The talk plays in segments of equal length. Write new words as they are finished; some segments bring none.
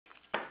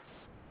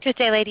Good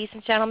day, ladies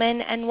and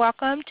gentlemen, and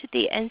welcome to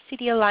the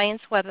NCD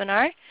Alliance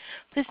webinar.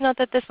 Please note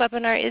that this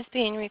webinar is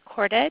being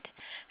recorded.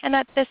 And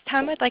at this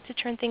time, I'd like to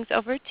turn things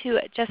over to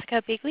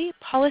Jessica Bigley,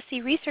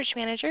 Policy Research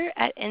Manager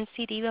at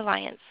NCD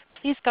Alliance.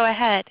 Please go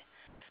ahead.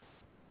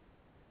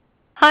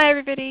 Hi,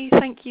 everybody.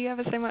 Thank you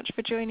ever so much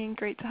for joining.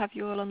 Great to have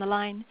you all on the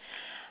line.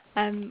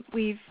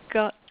 We've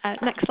got,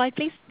 next slide,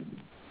 please.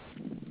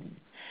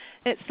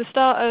 It's the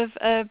start of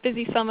a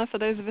busy summer for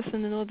those of us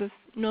in the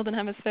northern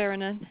hemisphere,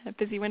 and a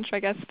busy winter, I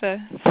guess, for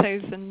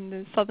those in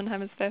the southern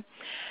hemisphere.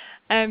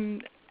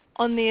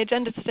 On the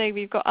agenda today,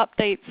 we've got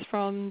updates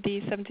from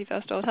the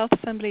 71st World Health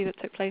Assembly that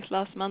took place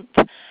last month,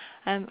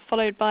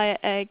 followed by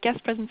a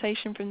guest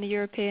presentation from the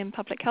European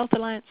Public Health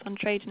Alliance on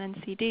trade and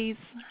NCDs,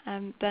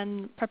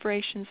 then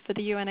preparations for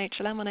the UN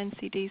HLM on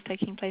NCDs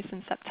taking place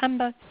in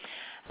September,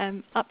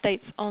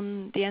 updates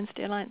on the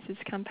NCD Alliance's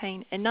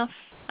campaign Enough,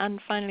 and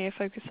finally a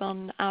focus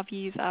on our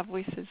views, our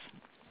voices.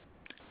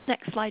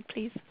 Next slide,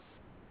 please.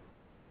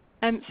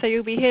 So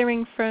you'll be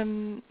hearing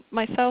from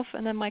myself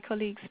and then my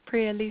colleagues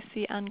Priya,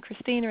 Lucy, and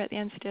Christina at the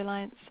NCD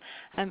Alliance,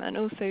 and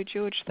also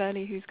George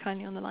Thurley, who's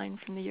kindly on the line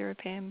from the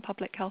European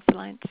Public Health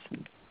Alliance.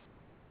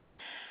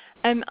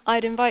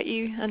 I'd invite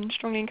you and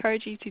strongly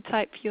encourage you to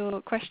type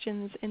your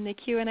questions in the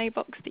Q&A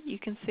box that you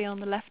can see on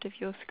the left of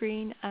your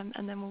screen,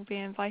 and then we'll be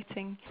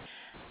inviting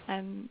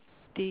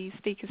the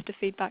speakers to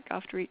feedback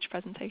after each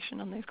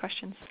presentation on those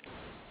questions.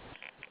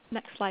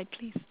 Next slide,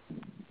 please.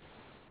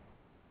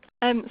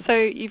 So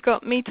you've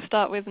got me to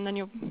start with, and then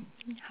you'll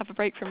have a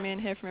break from me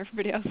and hear from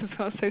everybody else as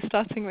well. So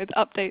starting with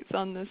updates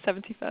on the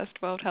 71st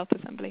World Health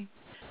Assembly.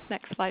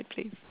 Next slide,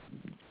 please.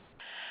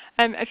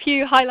 A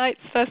few highlights.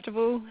 First of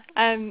all,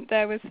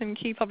 there were some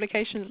key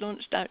publications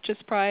launched out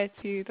just prior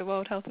to the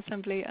World Health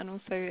Assembly and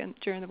also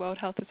during the World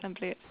Health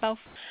Assembly itself.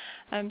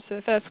 So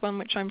the first one,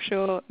 which I'm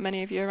sure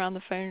many of you around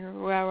the phone are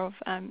aware of,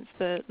 is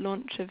the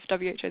launch of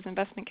WHO's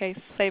investment case,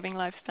 Saving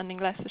Lives, Spending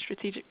Less, a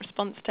strategic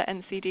response to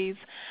NCDs.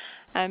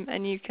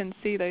 And you can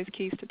see those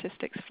key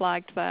statistics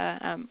flagged there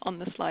on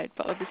the slide,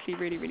 but obviously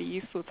really, really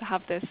useful to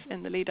have this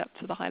in the lead up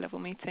to the high-level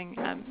meeting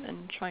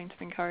and trying to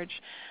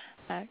encourage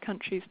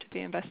countries to be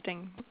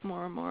investing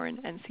more and more in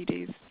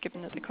NCDs,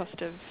 given that the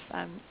cost of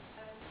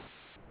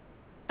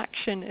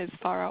action is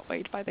far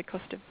outweighed by the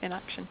cost of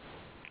inaction.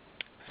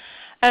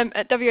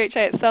 At WHO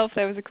itself,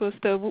 there was, of course,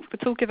 the Walk the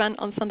Talk event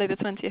on Sunday the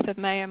 20th of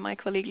May, and my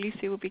colleague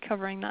Lucy will be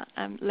covering that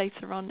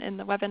later on in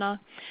the webinar.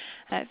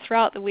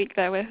 Throughout the week,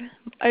 there were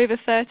over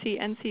 30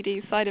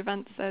 NCD side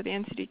events. The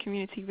NCD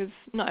community was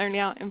not only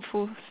out in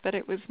force, but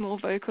it was more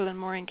vocal and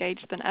more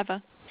engaged than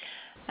ever.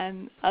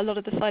 A lot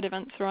of the side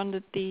events were under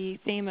the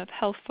theme of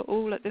health for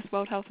all at this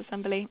World Health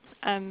Assembly,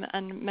 and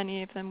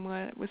many of them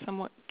were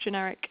somewhat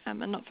generic and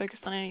not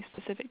focused on any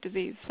specific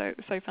disease. So it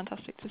was so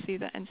fantastic to see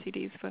that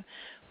NCDs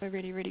were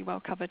really, really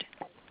well covered.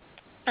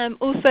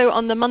 Also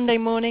on the Monday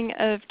morning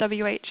of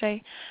WHA,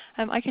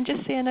 I can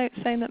just see a note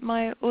saying that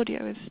my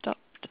audio is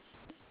stopped.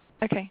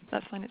 Okay,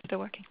 that's fine, it's still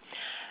working.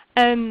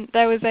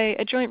 There was a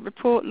joint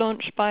report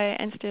launched by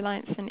NCD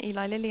Alliance and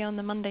Eli Lilly on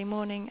the Monday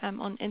morning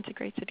on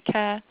integrated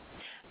care.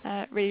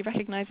 Really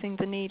recognizing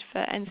the need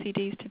for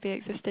NCDs to be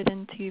existed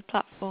into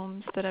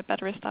platforms that are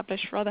better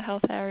established for other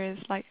health areas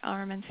like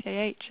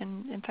RMNCAH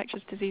and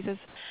infectious diseases,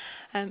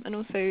 and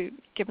also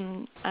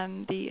given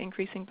the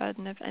increasing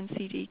burden of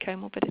NCD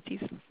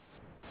comorbidities.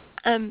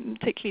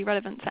 Particularly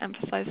relevant to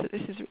emphasize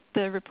that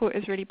the report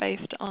is really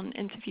based on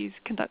interviews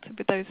conducted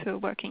with those who are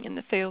working in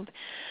the field,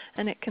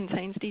 and it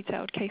contains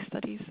detailed case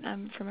studies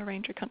from a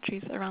range of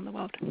countries around the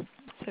world.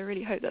 So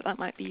really hope that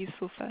might be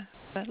useful for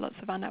lots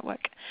of our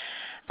network.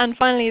 And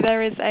finally,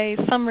 there is a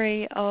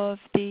summary of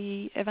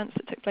the events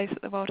that took place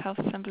at the World Health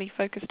Assembly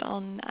focused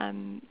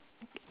on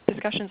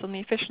discussions on the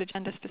official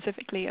agenda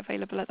specifically,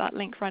 available at that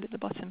link right at the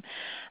bottom.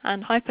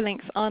 And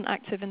hyperlinks aren't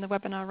active in the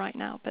webinar right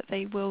now, but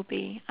they will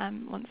be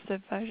once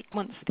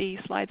the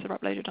slides are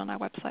uploaded on our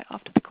website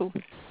after the call.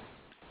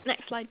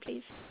 Next slide,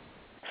 please.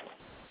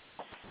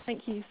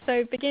 Thank you.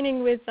 So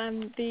beginning with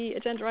the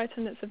agenda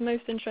item that's of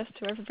most interest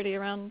to everybody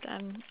around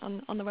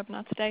on the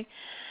webinar today.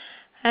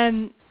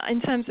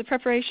 In terms of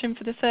preparation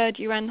for the third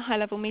UN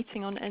high-level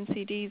meeting on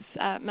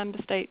NCDs,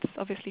 member states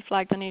obviously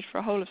flagged the need for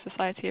a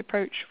whole-of-society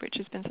approach, which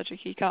has been such a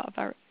key part of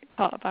our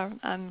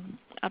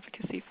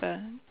advocacy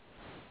for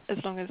as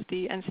long as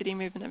the NCD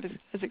movement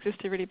has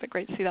existed, really, but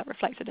great to see that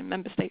reflected in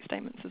member state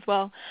statements as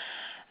well.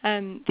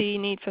 The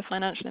need for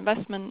financial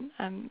investment,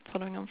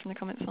 following on from the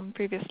comments on the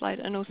previous slide,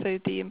 and also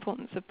the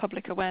importance of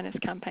public awareness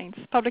campaigns.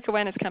 Public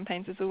awareness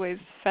campaigns is always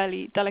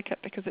fairly delicate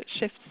because it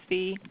shifts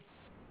the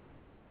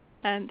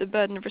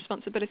burden of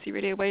responsibility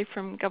really away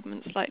from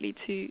governments slightly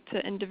to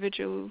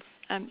individuals,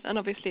 and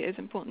obviously it is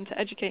important to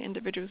educate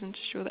individuals and to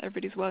ensure that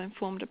everybody's well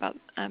informed about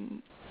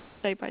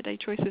day-by-day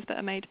choices that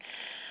are made.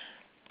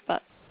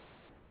 But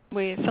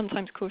we're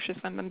sometimes cautious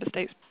when member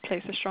states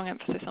place a strong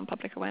emphasis on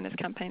public awareness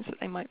campaigns that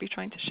they might be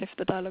trying to shift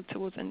the dialogue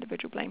towards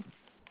individual blame.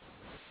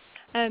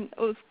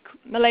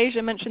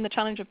 Malaysia mentioned the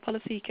challenge of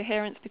policy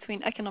coherence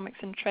between economics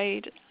and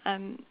trade,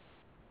 and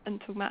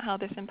talking about how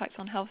this impacts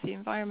on healthy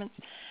environments.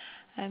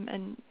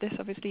 And this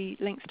obviously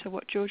links to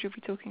what George will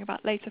be talking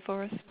about later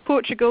for us.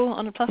 Portugal,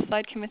 on a plus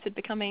side, committed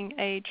becoming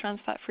a trans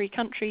fat-free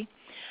country,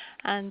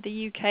 and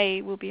the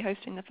UK will be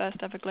hosting the first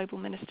ever global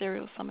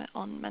ministerial summit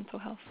on mental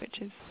health,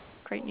 which is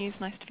great news.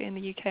 Nice to be in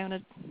the UK on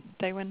a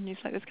day when news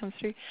like this comes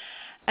through.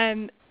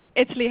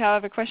 Italy,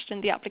 however,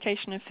 questioned the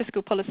application of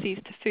fiscal policies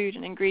to food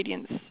and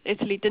ingredients.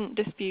 Italy didn't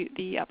dispute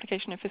the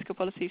application of fiscal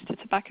policies to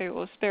tobacco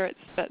or spirits,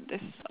 but this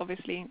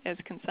obviously is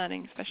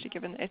concerning, especially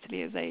given that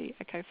Italy is a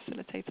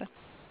co-facilitator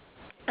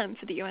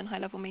for the UN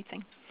high-level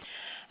meeting.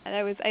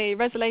 There was a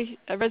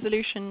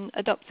resolution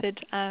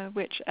adopted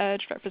which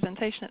urged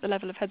representation at the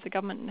level of heads of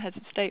government and heads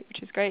of state,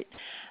 which is great,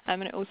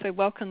 and it also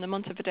welcomed the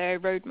Montevideo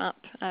roadmap.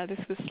 This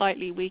was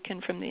slightly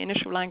weakened from the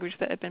initial language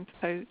that had been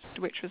proposed,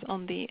 which was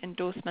on the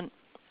endorsement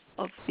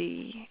of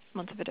the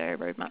Montevideo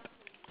roadmap,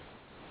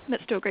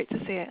 but still great to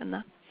see it in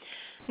there.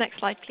 Next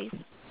slide, please.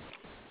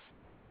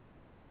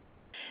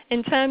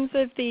 In terms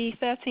of the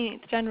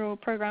 13th General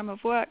Programme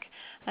of Work,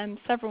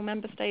 several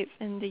member states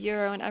in the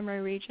Euro and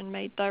EMRO region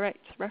made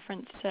direct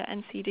reference to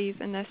NCDs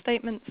in their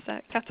statements.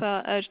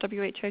 Qatar urged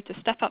WHO to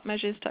step up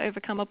measures to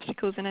overcome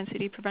obstacles in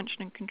NCD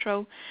prevention and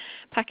control.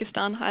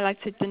 Pakistan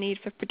highlighted the need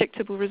for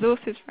predictable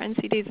resources for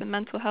NCDs and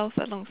mental health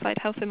alongside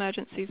health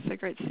emergencies, so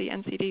great to see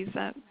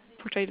NCDs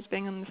portrayed as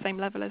being on the same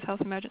level as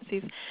health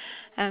emergencies,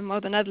 while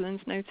the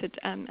Netherlands noted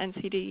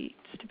NCDs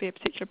to be a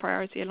particular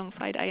priority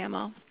alongside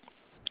AMR.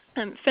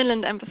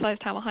 Finland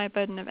emphasised how a high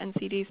burden of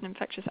NCDs and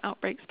infectious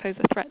outbreaks pose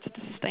a threat to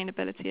the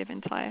sustainability of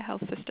entire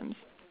health systems.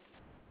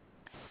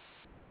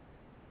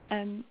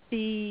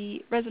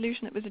 The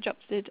resolution that was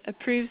adopted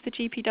approves the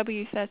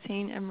GPW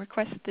 13 and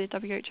requests the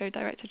WHO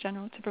Director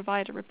General to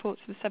provide a report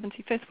to the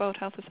 75th World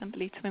Health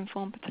Assembly to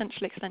inform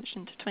potential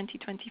extension to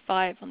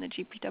 2025 on the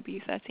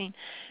GPW 13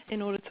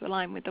 in order to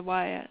align with the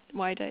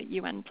wider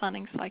UN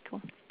planning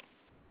cycle.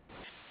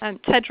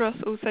 Tedros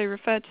also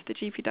referred to the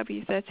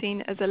GPW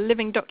 13 as a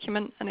living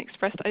document and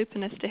expressed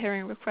openness to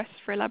hearing requests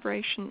for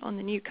elaboration on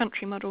the new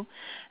country model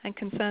and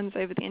concerns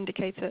over the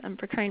indicator, and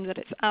proclaimed that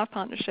it's our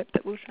partnership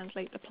that will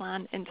translate the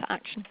plan into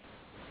action.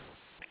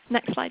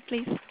 Next slide,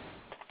 please.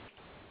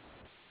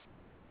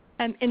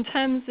 In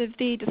terms of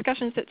the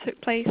discussions that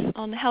took place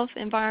on health,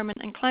 environment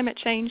and climate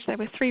change, there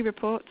were 3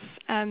 reports.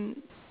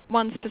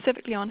 One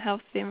specifically on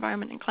health, the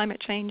environment and climate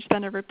change,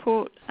 then a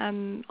report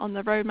on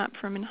the roadmap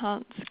for an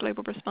enhanced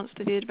global response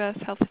to the adverse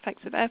health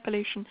effects of air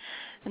pollution,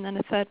 and then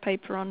a 3rd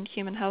paper on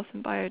human health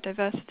and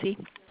biodiversity.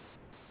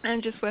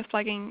 And just worth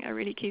flagging a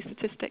really key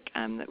statistic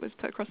that was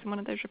put across in one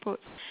of those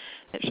reports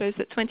that shows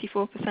that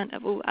 24%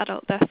 of all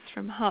adult deaths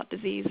from heart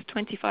disease,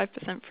 25%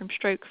 from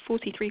stroke,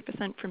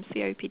 43% from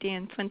COPD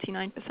and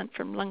 29%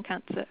 from lung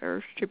cancer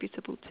are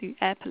attributable to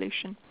air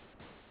pollution.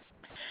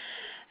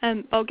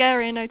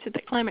 Bulgaria noted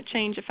that climate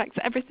change affects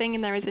everything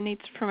and there is a need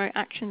to promote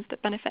actions that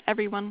benefit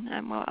everyone,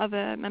 while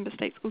other member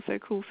states also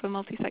call for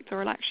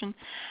multi-sectoral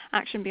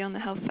action beyond the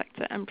health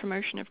sector and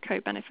promotion of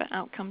co-benefit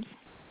outcomes.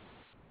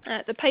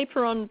 The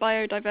paper on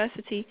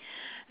biodiversity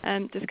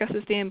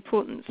discusses the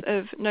importance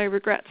of no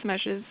regrets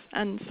measures,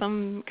 and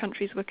some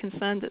countries were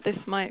concerned that this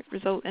might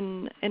result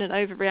in an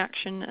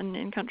overreaction and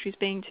in countries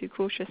being too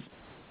cautious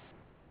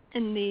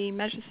in the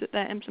measures that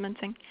they're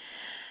implementing.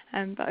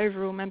 But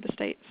overall, member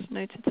states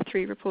noted the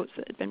 3 reports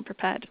that had been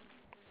prepared.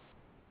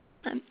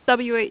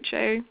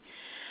 WHO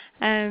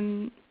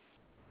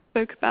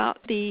spoke about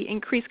the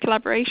increased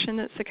collaboration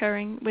that's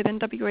occurring within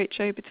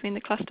WHO between the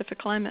Cluster for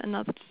Climate and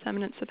Other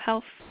Determinants of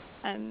Health.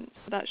 So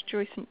that's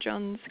Joy St.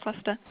 John's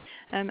cluster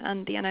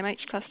and the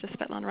NMH cluster,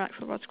 Svetlana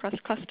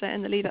Axelrod's cluster,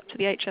 in the lead up to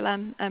the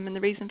HLM. And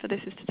the reason for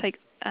this is to take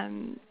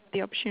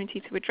the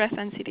opportunity to address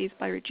NCDs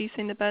by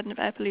reducing the burden of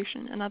air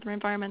pollution and other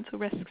environmental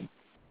risks.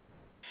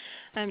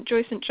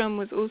 Joy St. John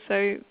was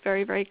also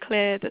very, very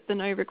clear that the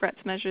no regrets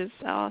measures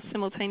are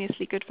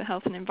simultaneously good for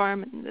health and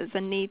environment, and there's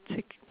a need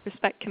to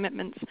respect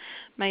commitments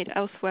made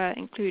elsewhere,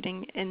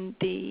 including in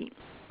the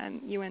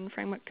UN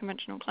Framework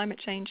Convention on Climate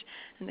Change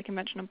and the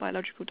Convention on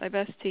Biological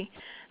Diversity,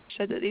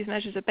 showed that these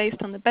measures are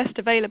based on the best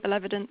available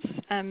evidence,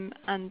 and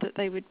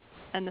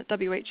that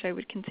WHO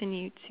would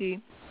continue to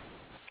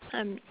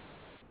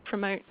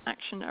promote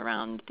action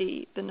around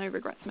the no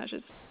regrets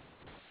measures.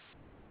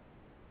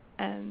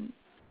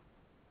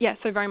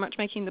 So very much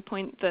making the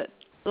point that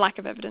lack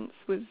of evidence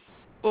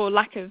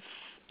that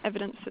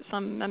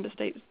some member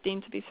states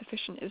deem to be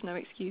sufficient is no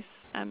excuse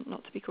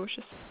not to be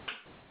cautious.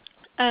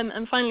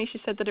 And finally, she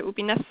said that it will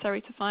be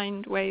necessary to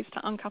find ways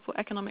to uncouple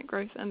economic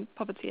growth and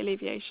poverty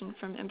alleviation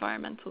from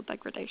environmental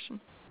degradation.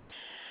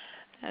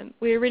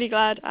 We are really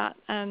glad at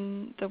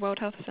the World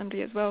Health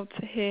Assembly as well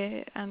to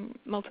hear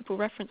multiple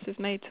references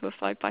made to a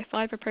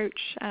 5x5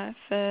 approach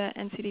for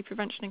NCD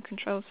prevention and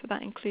control. So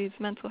that includes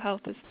mental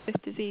health as the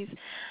 5th disease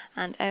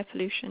and air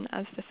pollution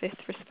as the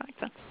 5th risk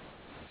factor.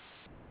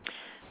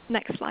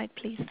 Next slide,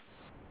 please.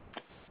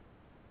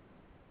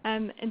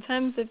 In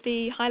terms of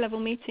the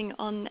high-level meeting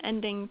on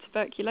ending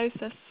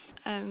tuberculosis,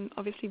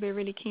 obviously we're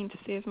really keen to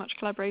see as much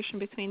collaboration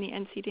between the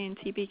NCD and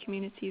TB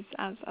communities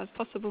as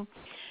possible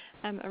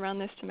around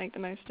this, to make the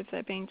most of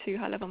there being 2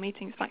 high-level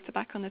meetings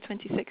back-to-back on the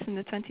 26th and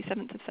the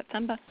 27th of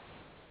September.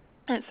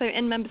 So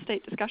in member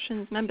state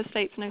discussions, member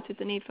states noted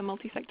the need for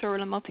multi-sectoral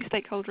and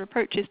multi-stakeholder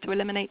approaches to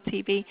eliminate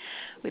TB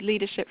with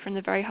leadership from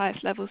the very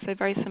highest levels, so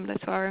very similar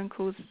to our own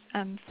calls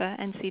for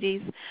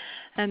NCDs.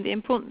 And the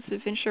importance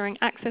of ensuring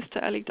access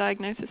to early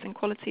diagnosis and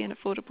quality and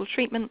affordable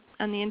treatment,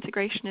 and the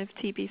integration of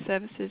TB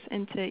services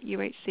into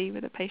UHC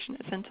with a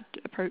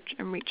patient-centered approach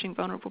and reaching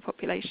vulnerable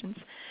populations.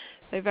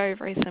 So very,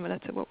 very similar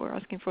to what we're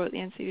asking for at the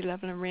NCD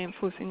level and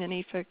reinforcing the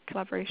need for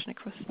collaboration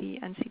across the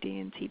NCD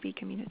and TB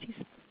communities.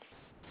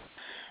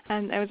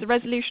 There was a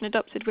resolution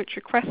adopted which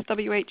requests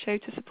WHO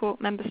to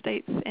support member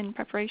states in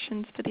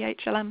preparations for the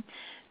HLM,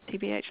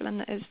 TB HLM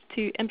that is,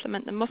 to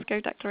implement the Moscow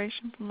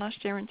Declaration from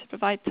last year and to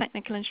provide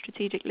technical and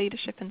strategic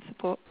leadership and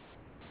support.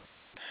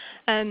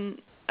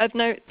 Of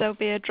note, there will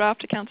be a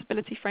draft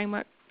accountability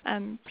framework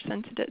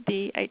presented at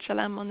the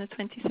HLM on the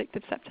 26th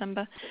of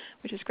September,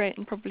 which is great,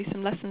 and probably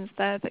some lessons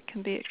there that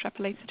can be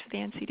extrapolated for the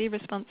NCD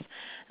response. And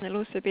there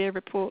will also be a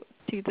report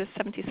to the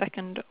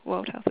 72nd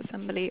World Health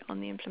Assembly on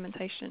the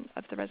implementation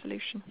of the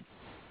resolution.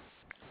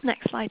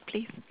 Next slide,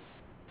 please.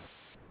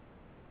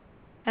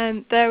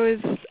 There was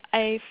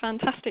a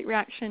fantastic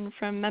reaction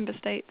from member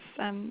states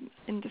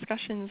in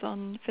discussions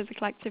on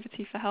physical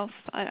activity for health.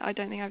 I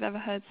don't think I've ever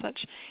heard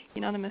such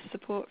unanimous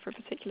support for a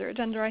particular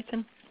agenda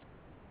item.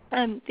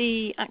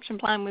 The action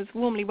plan was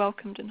warmly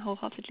welcomed and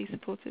wholeheartedly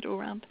supported all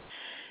round.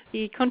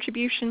 The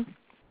contribution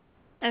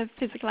of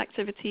physical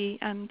activity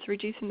to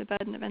reducing the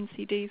burden of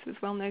NCDs was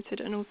well noted,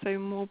 and also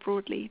more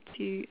broadly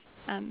to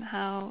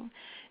how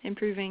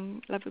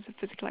improving levels of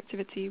physical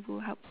activity will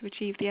help to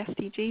achieve the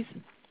SDGs.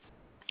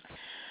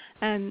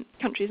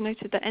 Countries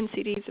noted that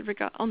NCDs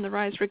are on the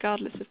rise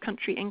regardless of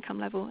country income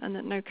level, and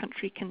that no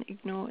country can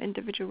ignore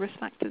individual risk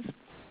factors.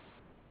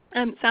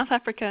 South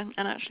Africa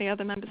and actually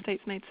other member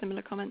states made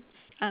similar comments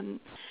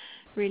and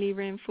really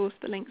reinforced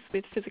the links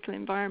with physical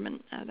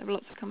environment. There were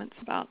lots of comments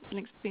about the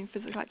links between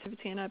physical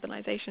activity and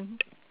urbanization.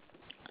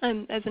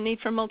 There's a need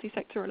for a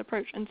multi-sectoral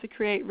approach and to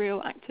create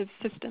real active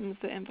systems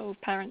that involve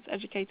parents,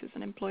 educators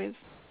and employers.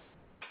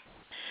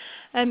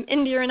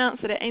 India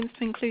announced that it aims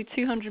to include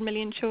 200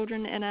 million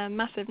children in a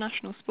massive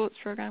national sports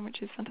program,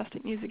 which is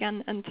fantastic news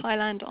again, and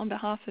Thailand, on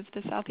behalf of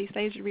the Southeast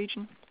Asia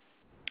region,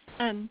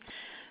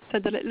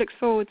 said that it looks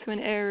forward to an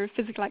era of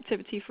physical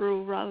activity for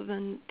all rather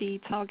than the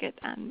target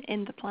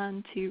in the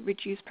plan to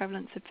reduce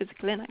prevalence of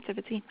physical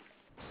inactivity.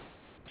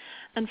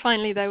 And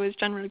finally, there was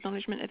general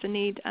acknowledgement of the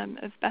need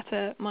of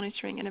better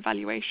monitoring and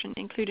evaluation,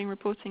 including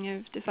reporting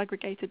of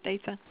disaggregated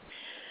data,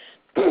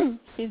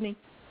 excuse me,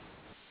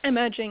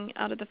 emerging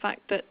out of the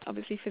fact that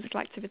obviously physical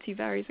activity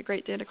varies a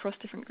great deal across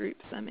different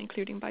groups,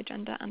 including by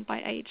gender and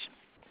by age.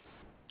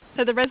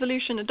 So the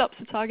resolution adopts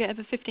a target of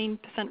a 15%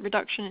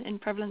 reduction in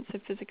prevalence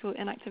of physical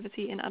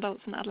inactivity in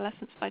adults and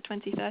adolescents by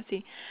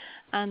 2030,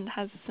 and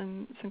has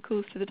some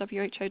calls to the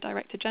WHO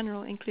Director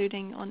General,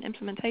 including on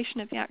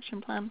implementation of the action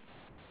plan,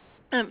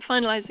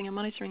 finalising a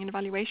monitoring and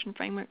evaluation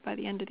framework by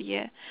the end of the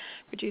year,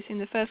 producing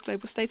the first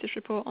global status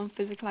report on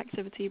physical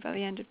activity by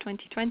the end of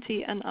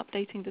 2020, and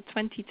updating the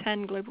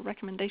 2010 global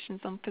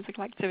recommendations on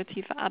physical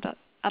activity for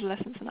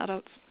adolescents and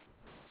adults,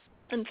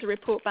 and to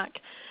report back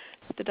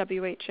to the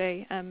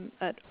WHO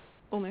at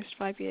almost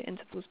 5-year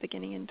intervals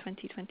beginning in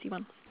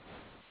 2021.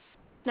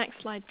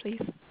 Next slide,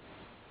 please.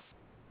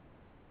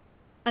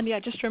 And yeah,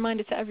 just a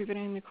reminder to everybody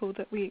on the call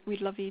that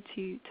we'd love you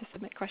to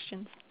submit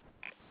questions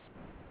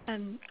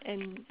in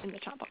the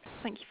chat box.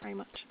 Thank you very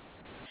much.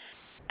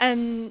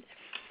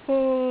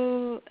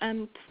 For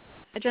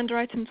agenda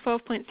item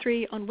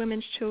 12.3 on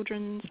women's,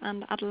 children's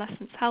and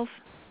adolescents' health,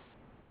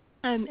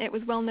 it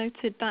was well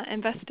noted that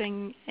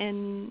investing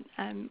in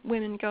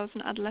women, girls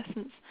and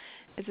adolescents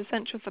is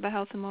essential for the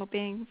health and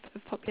well-being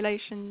of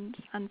populations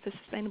and for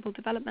sustainable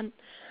development.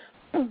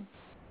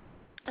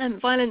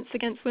 Violence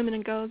against women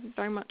and girls is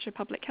very much a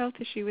public health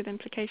issue with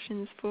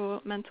implications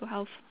for mental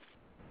health.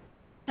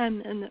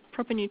 And that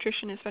proper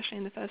nutrition, especially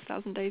in the first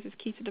 1,000 days, is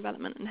key to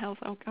development and health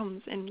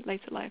outcomes in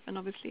later life, and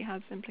obviously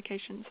has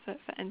implications for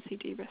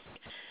NCD risk,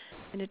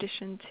 in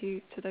addition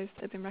to those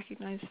that have been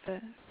recognised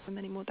for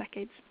many more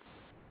decades.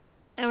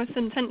 There were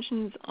some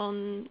tensions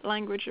on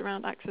language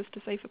around access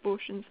to safe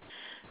abortions.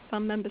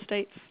 Some member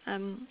states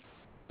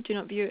do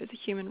not view it as a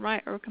human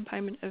right or a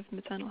component of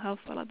maternal health,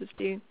 while others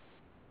do.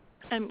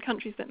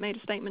 Countries that made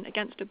a statement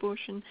against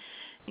abortion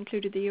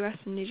included the US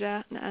and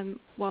Niger,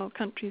 while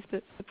countries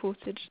that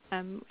supported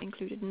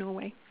included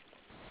Norway.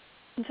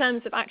 In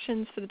terms of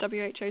actions for the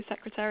WHO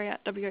Secretariat,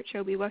 WHO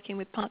will be working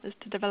with partners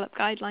to develop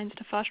guidelines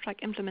to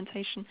fast-track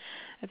implementation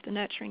of the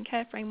Nurturing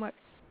Care Framework,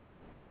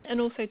 and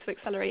also to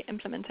accelerate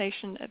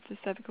implementation of the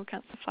Cervical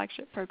Cancer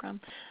Flagship Programme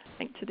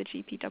linked to the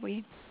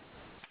GPW.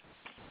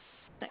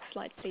 Next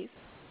slide, please.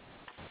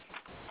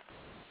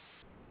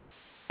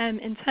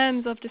 In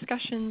terms of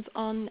discussions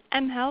on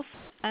mHealth,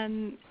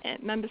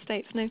 member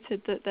states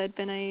noted that there had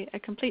been a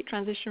complete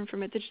transition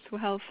from a digital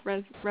health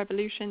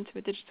revolution to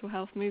a digital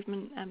health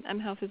movement.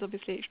 mHealth is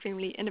obviously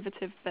extremely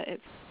innovative, but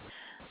it's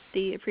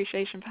the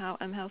appreciation for how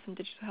mHealth and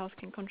digital health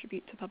can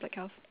contribute to public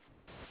health.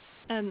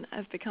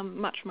 have become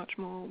much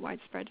more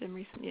widespread in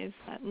recent years,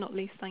 not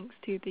least thanks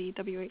to the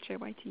WHO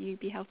YTU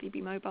Be Healthy,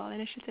 Be Mobile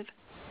initiative.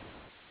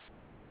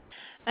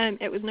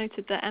 It was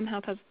noted that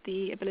mHealth has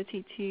the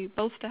ability to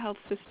bolster health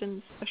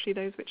systems, especially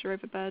those which are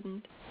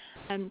overburdened,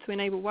 to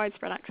enable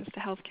widespread access to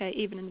healthcare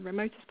even in the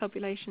remotest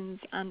populations,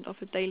 and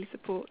offer daily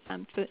support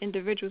for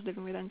individuals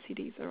living with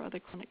NCDs or other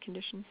chronic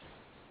conditions.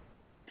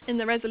 In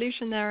the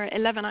resolution, there are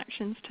 11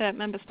 actions to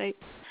member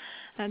states.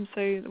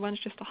 So the ones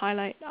just to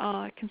highlight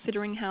are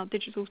considering how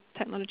digital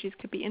technologies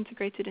could be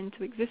integrated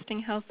into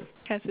existing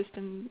healthcare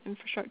system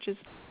infrastructures,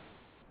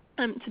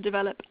 to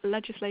develop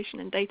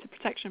legislation and data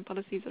protection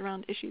policies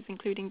around issues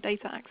including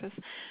data access,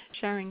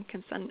 sharing,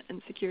 consent,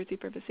 and security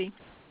privacy.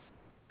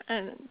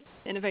 And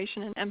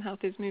innovation in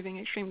mHealth is moving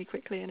extremely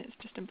quickly, and it's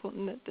just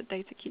important that the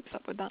data keeps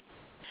up with that.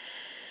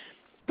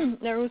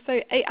 There are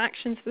also 8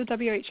 actions for the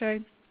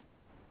WHO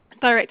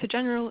Director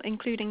General,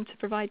 including to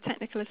provide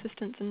technical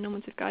assistance and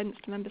normative guidance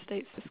to member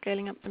states for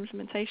scaling up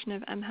implementation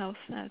of mHealth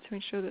to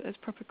ensure that there's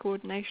proper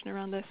coordination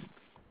around this,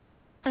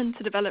 and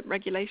to develop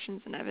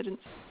regulations and evidence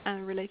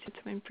related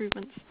to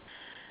improvements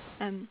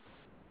and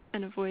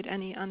avoid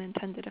any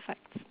unintended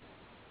effects.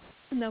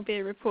 And there'll be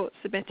a report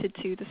submitted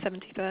to the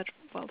 73rd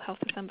World Health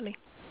Assembly.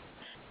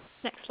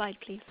 Next slide,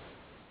 please.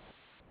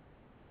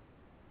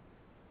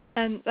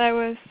 There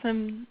were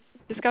some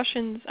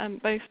discussions,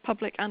 both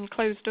public and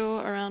closed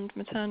door, around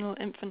maternal,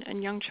 infant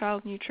and young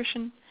child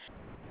nutrition.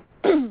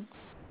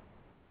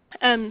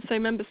 So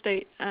member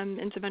state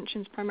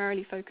interventions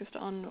primarily focused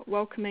on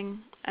welcoming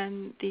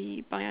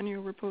the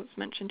biannual reports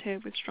mentioned here,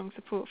 with strong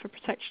support for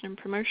protection and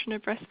promotion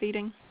of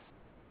breastfeeding.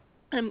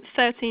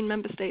 13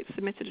 member states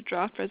submitted a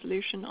draft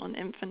resolution on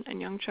infant and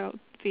young child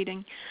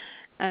feeding,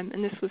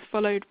 and this was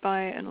followed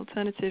by an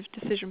alternative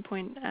decision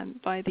point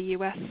by the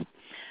US,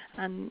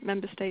 and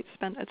member states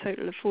spent a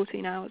total of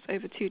 14 hours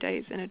over 2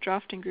 days in a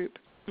drafting group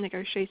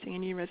negotiating a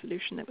new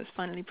resolution that was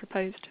finally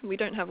proposed. We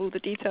don't have all the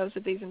details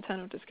of these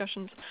internal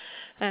discussions,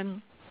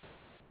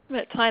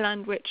 but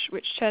Thailand, which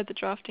chaired the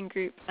drafting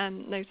group,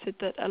 noted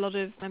that a lot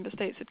of member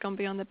states had gone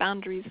beyond the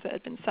boundaries that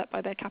had been set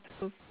by their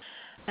capitals,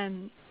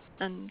 and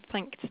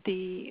thanked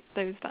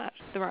those that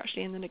were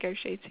actually in the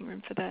negotiating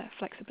room for their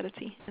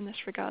flexibility in this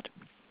regard.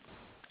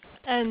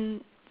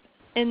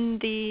 In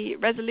the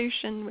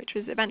resolution, which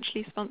was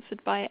eventually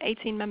sponsored by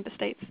 18 member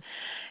states,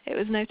 it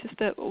was noticed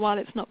that while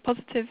it's not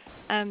positive,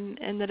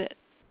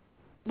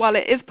 while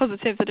it is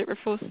positive that it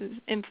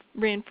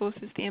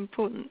reinforces the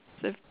importance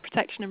of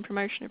protection and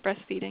promotion of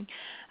breastfeeding,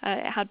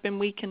 it had been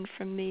weakened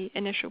from the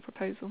initial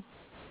proposal.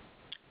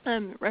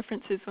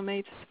 References were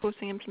made to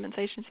supporting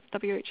implementations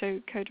of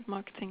WHO Code of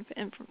Marketing for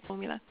Infant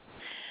Formula.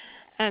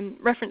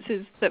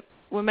 References that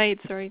were made,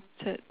 to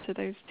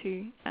those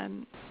 2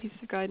 pieces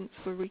of guidance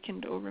were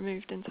weakened or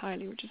removed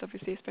entirely, which is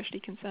obviously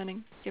especially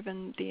concerning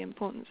given the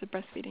importance of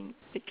breastfeeding,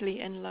 particularly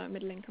in low and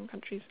middle income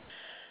countries,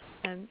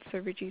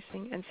 for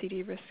reducing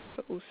NCD risk,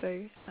 but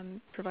also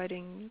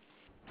providing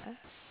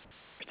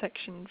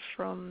protection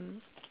from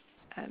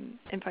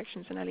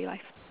infections in early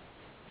life.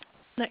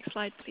 Next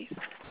slide, please.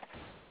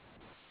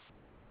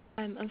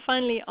 And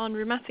finally, on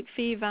rheumatic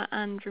fever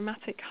and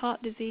rheumatic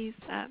heart disease,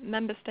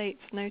 member states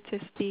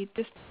noticed the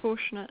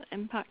disproportionate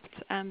impact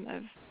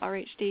of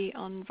RHD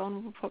on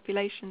vulnerable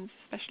populations,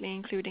 especially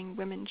including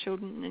women,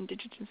 children and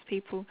indigenous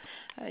people.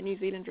 New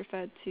Zealand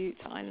referred to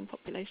island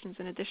populations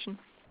in addition.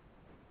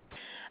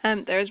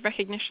 There is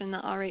recognition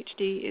that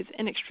RHD is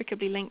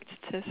inextricably linked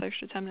to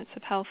social determinants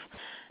of health,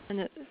 and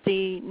that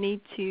the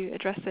need to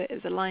address it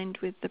is aligned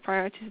with the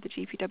priorities of the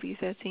GPW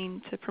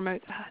 13 to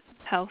promote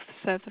health,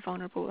 serve the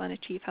vulnerable and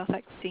achieve health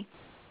equity,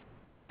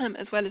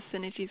 as well as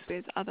synergies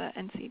with other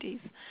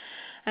NCDs.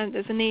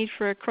 There's a need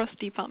for a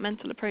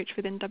cross-departmental approach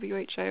within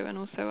WHO, and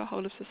also a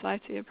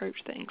whole-of-society approach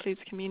that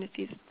includes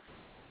communities.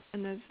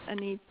 And there's a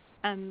need,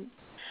 and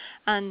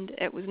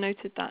it was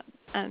noted that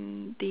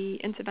the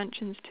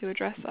interventions to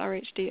address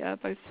RHD are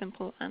both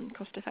simple and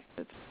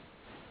cost-effective.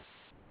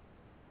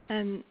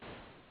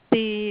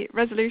 The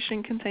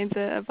resolution contains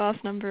a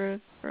vast number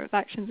of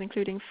actions,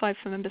 including 5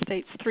 for member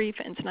states, 3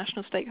 for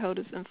international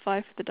stakeholders, and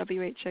 5 for the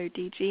WHO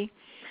DG.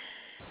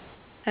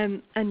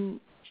 And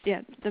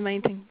the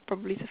main thing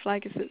probably to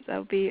flag is that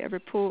there'll be a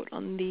report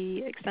on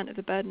the extent of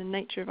the burden and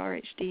nature of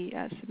RHD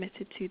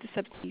submitted to the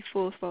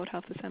 74th World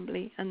Health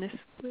Assembly, and this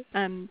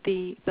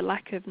the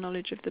lack of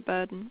knowledge of the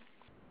burden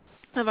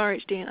of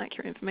RHD and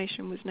accurate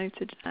information was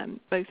noted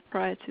both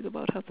prior to the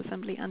World Health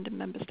Assembly and in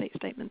member state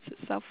statements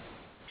itself.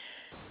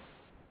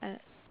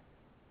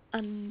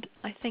 And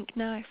I think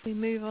now if we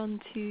move on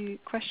to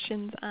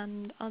questions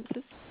and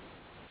answers.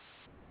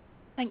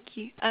 Thank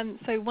you.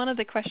 So one of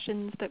the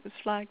questions that was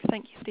flagged,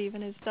 thank you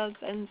Stephen, is does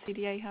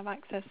NCDA have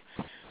access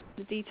to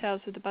the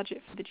details of the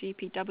budget for the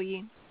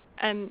GPW?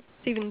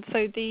 Stephen,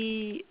 so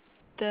the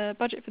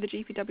budget for the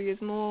GPW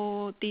is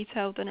more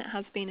detailed than it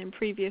has been in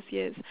previous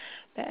years.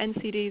 The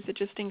NCDs are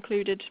just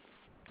included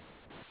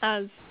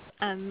as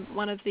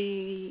one of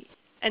the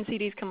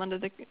NCDs come under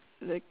the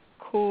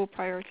core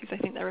priorities, I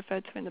think they're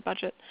referred to in the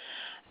budget,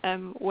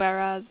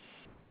 whereas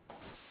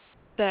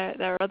there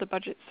are other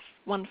budgets,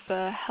 one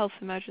for health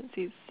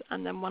emergencies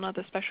and then one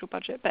other special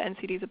budget, but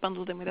NCDs are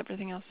bundled in with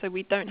everything else, so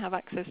we don't have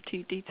access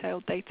to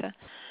detailed data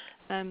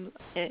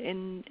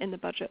in the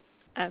budget.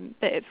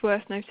 But it's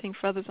worth noting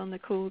for others on the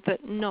call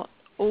that not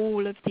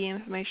all of the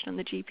information on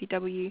the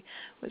GPW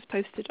was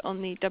posted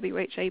on the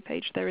WHA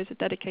page. There is a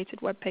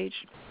dedicated web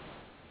page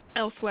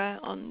elsewhere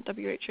on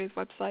WHO's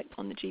website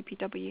on the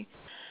GPW,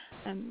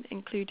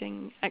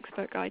 including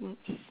expert guidance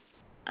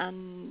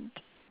and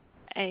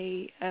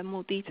a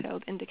more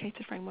detailed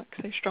indicator framework.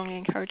 So strongly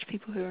encourage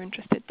people who are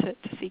interested to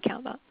seek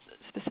out that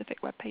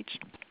specific web page.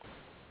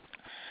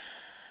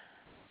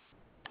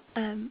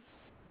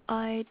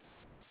 I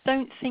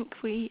don't think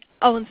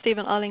and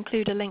Stephen, I'll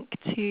include a link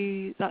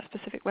to that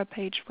specific web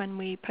page when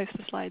we post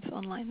the slides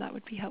online. That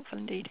would be helpful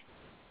indeed.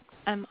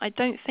 I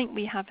don't think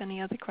we have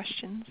any other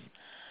questions.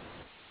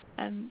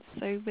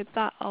 So with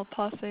that, I'll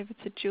pass over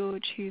to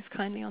George, who's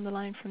kindly on the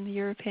line from the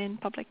European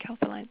Public Health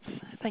Alliance.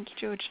 Thank you,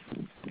 George.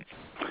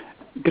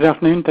 Good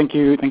afternoon. Thank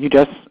you,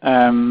 Jess.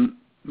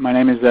 My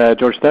name is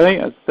George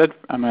Stelly. As said,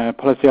 I'm a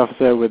policy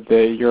officer with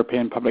the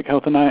European Public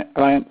Health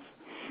Alliance,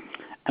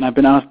 and I've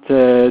been asked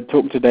to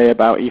talk today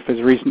about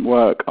EFA's recent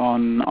work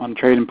on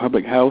trade and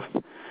public health,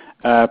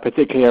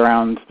 particularly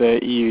around the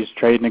EU's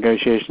trade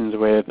negotiations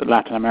with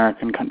Latin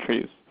American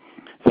countries.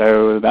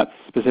 So that's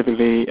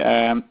specifically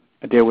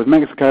a deal with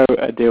Mexico,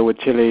 a deal with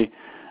Chile,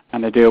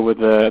 and a deal with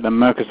the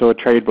Mercosur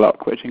trade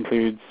bloc, which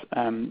includes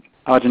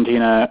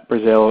Argentina,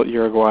 Brazil,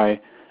 Uruguay,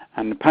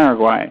 and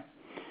Paraguay.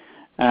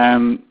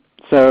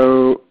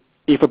 So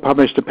EFA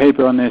published a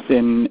paper on this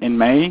in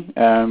May,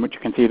 which you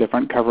can see the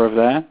front cover of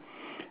there,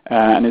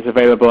 and it's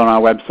available on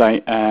our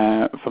website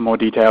for more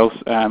details.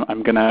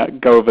 I'm going to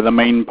go over the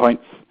main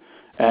points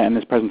in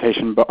this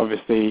presentation, but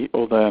obviously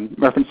all the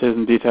references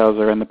and details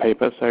are in the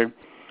paper, so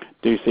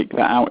do seek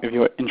that out if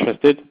you're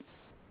interested.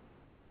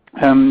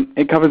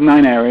 It covers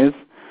 9 areas,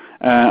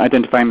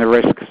 identifying the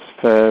risks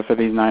for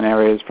these 9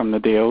 areas from the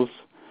deals.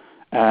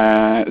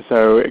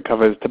 So it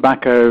covers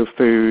tobacco,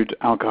 food,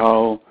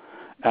 alcohol,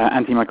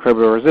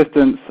 antimicrobial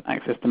resistance,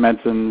 access to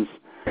medicines,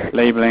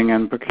 labeling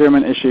and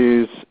procurement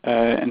issues,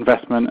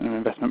 investment and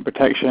investment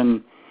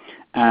protection,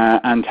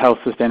 and health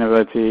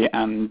sustainability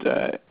and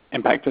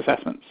impact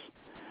assessments,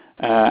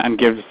 and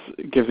gives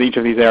each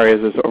of these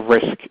areas a sort of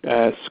risk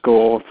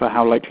score for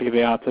how likely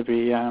they are to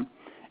be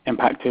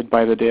impacted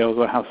by the deals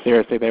or how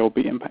seriously they will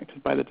be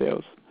impacted by the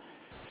deals.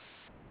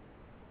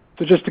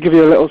 So just to give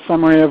you a little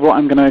summary of what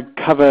I'm going to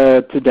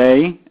cover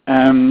today,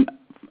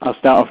 I'll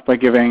start off by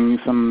giving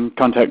some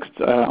context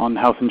on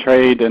health and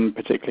trade, and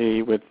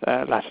particularly with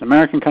Latin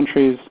American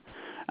countries,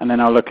 and then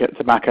I'll look at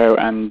tobacco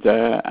and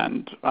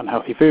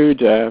unhealthy food,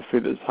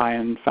 food that's high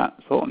in fat,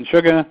 salt, and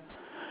sugar.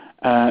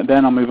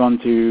 Then I'll move on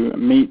to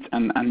meat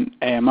and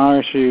AMR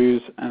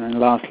issues, and then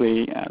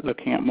lastly,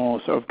 looking at more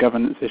sort of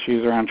governance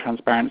issues around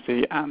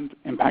transparency and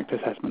impact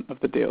assessment of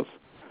the deals.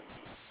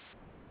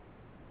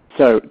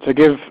 So to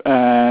give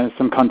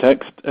some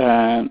context,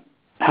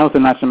 health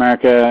in Latin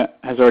America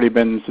has already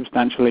been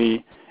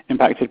substantially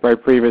impacted by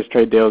previous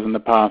trade deals in the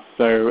past.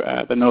 So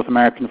the North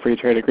American Free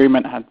Trade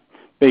Agreement had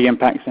big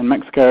impacts in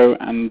Mexico,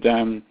 and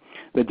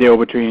the deal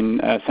between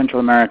Central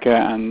America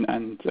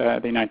and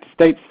the United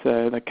States,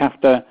 the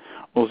CAFTA,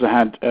 also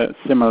had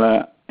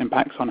similar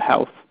impacts on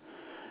health.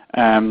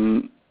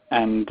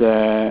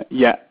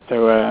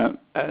 So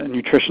a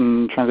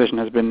nutrition transition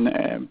has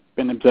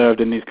been observed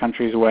in these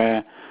countries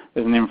where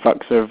there's an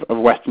influx of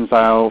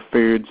Western-style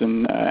foods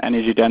and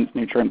energy-dense,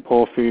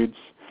 nutrient-poor foods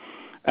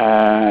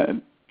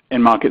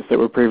in markets that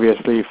were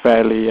previously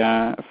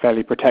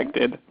fairly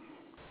protected.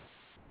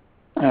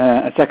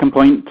 A second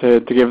point to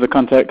give the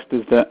context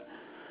is that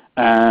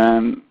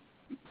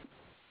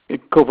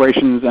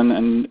corporations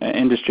and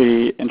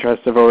industry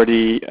interests have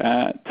already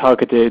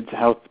targeted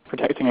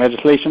health-protecting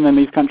legislation in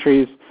these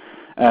countries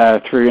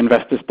through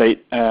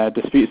investor-state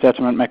dispute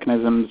settlement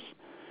mechanisms.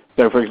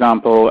 So, for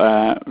example,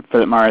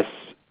 Philip Morris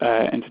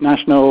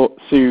International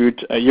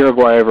sued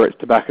Uruguay over its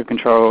tobacco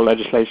control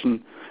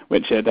legislation,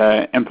 which it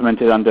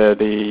implemented under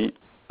the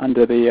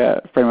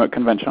Framework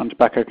Convention on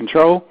Tobacco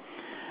Control.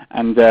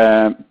 And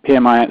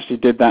PMI actually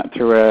did that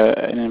through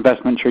an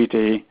investment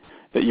treaty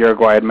that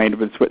Uruguay had made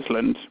with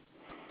Switzerland.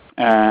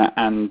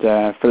 And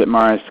Philip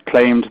Morris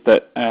claimed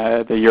that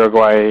the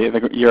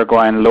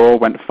Uruguayan law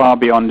went far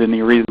beyond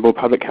any reasonable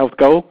public health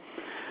goal.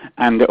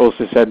 And it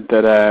also said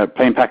that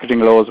plain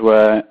packaging laws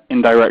were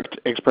indirect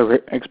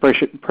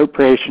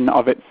expropriation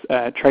of its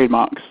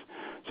trademarks.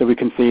 So we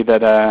can see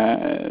that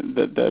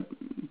the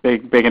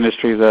big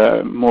industries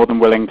are more than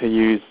willing to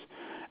use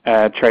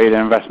trade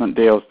and investment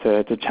deals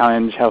to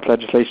challenge health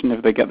legislation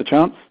if they get the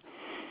chance.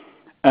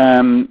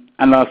 And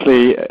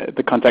lastly,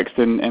 the context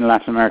in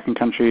Latin American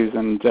countries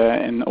and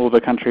in all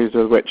the countries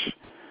with which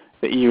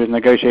the EU is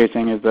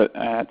negotiating is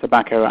that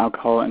tobacco,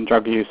 alcohol, and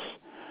drug use,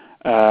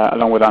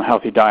 along with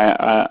unhealthy diet,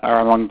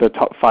 are among the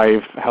top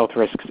 5 health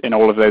risks in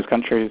all of those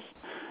countries,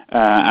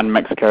 and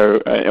Mexico,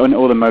 in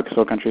all the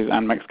Mercosur countries,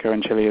 and Mexico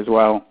and Chile as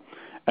well,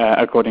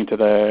 according to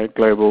the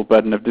Global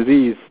Burden of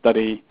Disease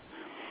study.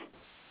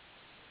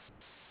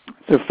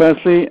 So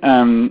firstly,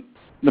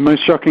 the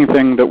most shocking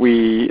thing that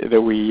we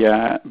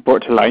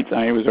brought to light,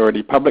 it was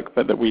already public,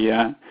 but that we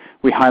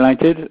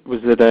highlighted,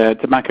 was that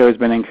tobacco has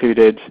been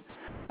included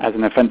as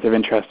an offensive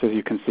interest, as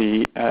you can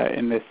see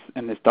in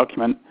this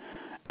document,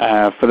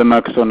 for the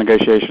Mercosur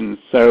negotiations.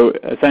 So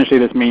essentially,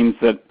 this means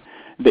that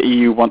the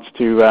EU wants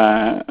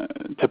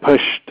to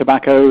push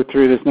tobacco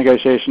through this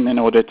negotiation in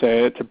order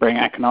to bring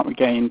economic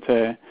gain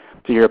to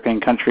European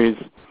countries.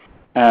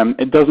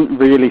 It doesn't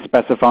really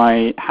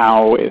specify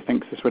how it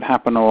thinks this would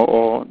happen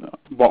or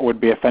what would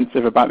be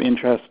offensive about the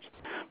interest,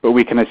 but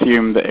we can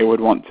assume that it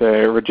would want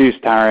to reduce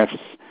tariffs.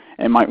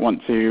 It might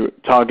want to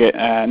target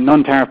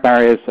non-tariff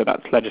barriers, so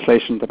that's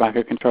legislation,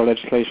 tobacco control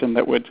legislation,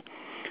 that would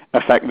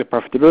affect the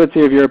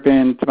profitability of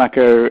European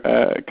tobacco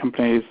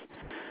companies,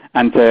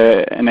 and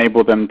to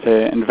enable them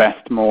to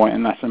invest more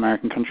in Latin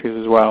American countries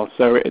as well.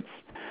 So it's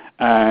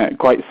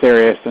quite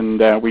serious, and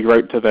we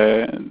wrote to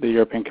the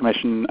European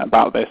Commission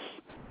about this,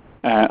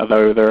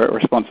 although the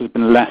response has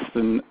been less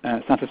than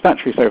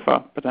satisfactory so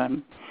far. But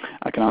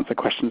I can answer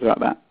questions about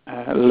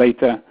that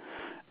later.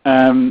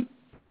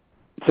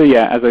 So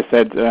yeah, as I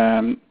said,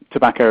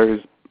 tobacco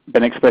has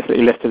been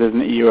explicitly listed as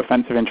an EU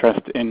offensive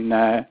interest in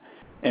the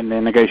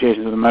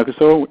negotiations with the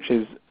Mercosur, which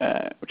is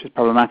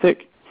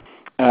problematic.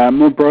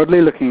 More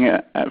broadly, looking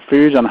at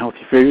food,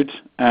 unhealthy food,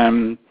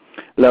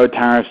 lower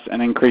tariffs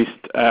and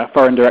increased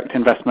foreign direct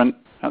investment,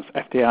 that's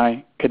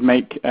FDI, could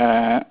make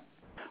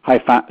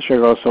high-fat,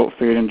 sugar or salt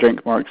food and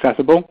drink more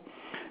accessible.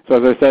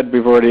 So as I said,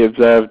 we've already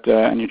observed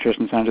a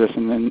nutrition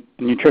transition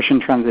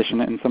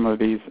in some of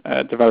these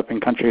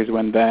developing countries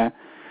when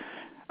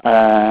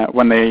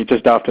they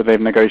just after they've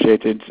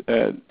negotiated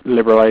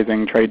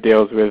liberalizing trade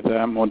deals with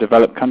more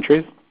developed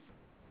countries.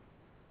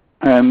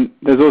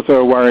 There's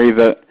also a worry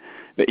that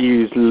the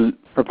EU's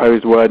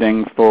proposed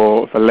wording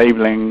for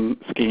labeling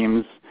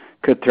schemes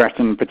could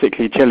threaten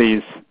particularly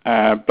chilies'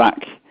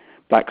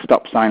 black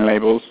stop sign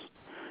labels.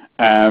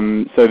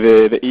 So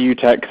the EU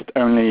text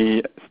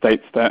only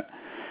states that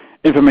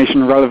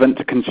information relevant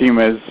to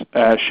consumers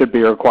should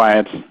be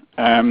required.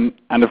 And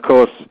of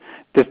course,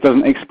 this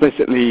doesn't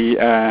explicitly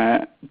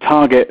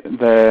target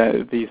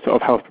the sort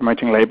of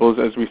health-promoting labels,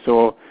 as we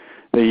saw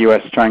the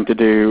US trying to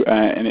do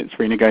in its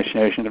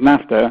renegotiation of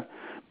NAFTA.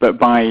 But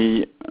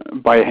by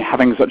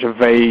having such a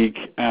vague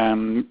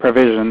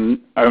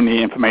provision,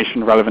 only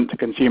information relevant to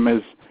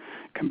consumers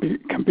can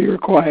be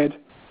required.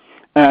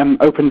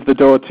 Opens the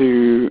door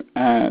to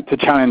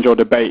challenge or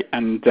debate,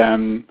 and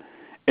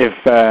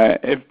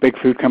if big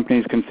food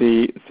companies can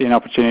see an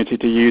opportunity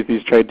to use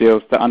these trade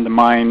deals to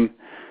undermine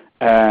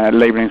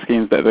labeling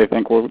schemes that they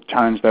think will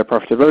challenge their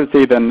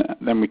profitability,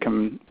 then we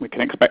can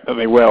expect that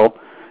they will.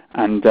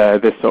 And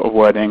this sort of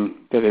wording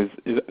that is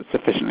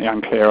sufficiently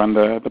unclear on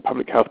the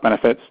public health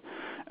benefits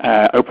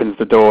opens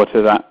the door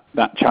to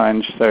that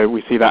challenge. So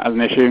we see that as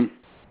an issue.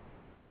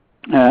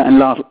 And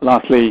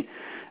lastly,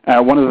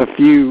 one of the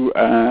few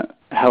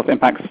health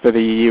impacts for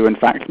the EU, in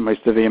fact,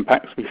 most of the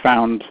impacts we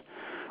found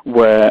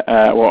were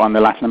on the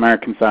Latin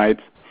American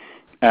side,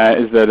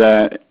 is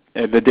that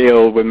the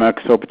deal with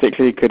Mercosur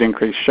particularly could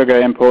increase sugar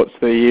imports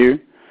to the EU,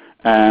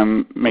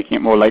 making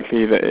it more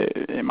likely that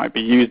it might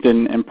be used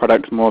in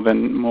products more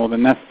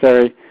than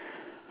necessary,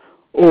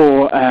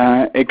 or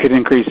it could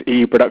increase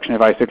EU production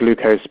of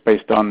isoglucose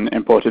based on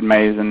imported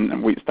maize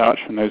and wheat starch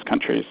from those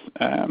countries.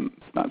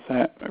 That's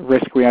a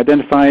risk we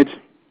identified.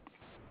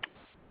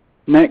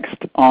 Next,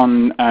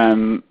 on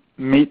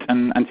meat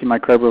and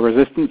antimicrobial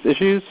resistance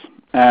issues.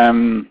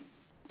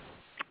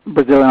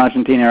 Brazil and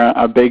Argentina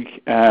are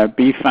big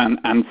beef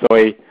and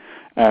soy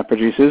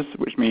producers,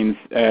 which means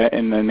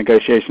in the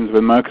negotiations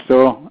with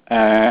Mercosur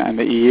and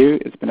the EU,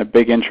 it's been a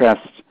big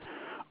interest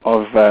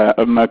of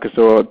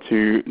Mercosur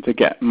to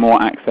get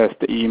more access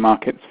to EU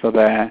markets for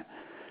their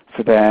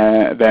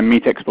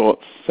meat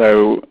exports.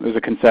 So there's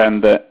a concern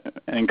that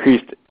an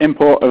increased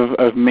import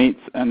of meat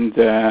and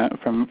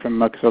from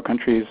Mercosur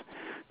countries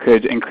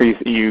could increase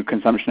EU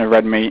consumption of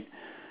red meat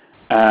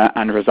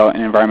and result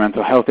in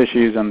environmental health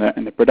issues on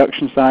the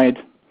production side.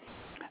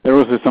 There are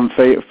also some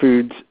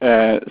food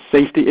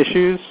safety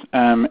issues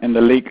in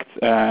the leaked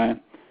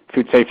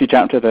food safety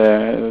chapter,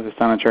 the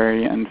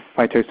sanitary and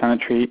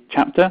phytosanitary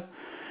chapter.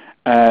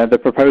 The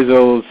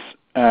proposals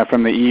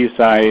from the EU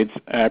side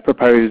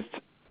proposed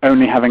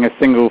only having a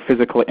single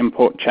physical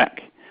import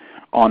check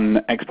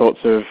on exports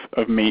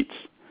of meat,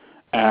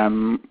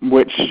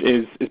 which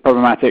is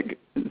problematic,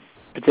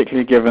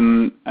 particularly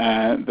given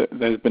that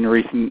there's been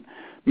recent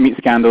meat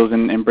scandals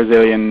in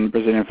Brazilian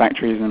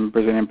factories and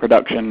Brazilian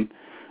production.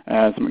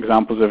 Some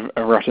examples of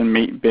rotten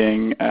meat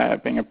being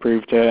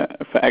approved for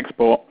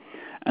export,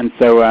 and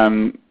so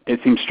it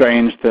seems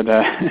strange that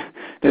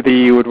that the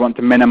EU would want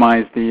to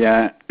minimize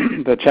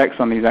the checks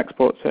on these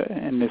exports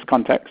in this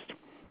context.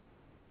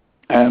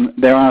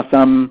 There are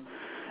some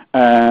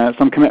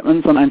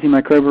commitments on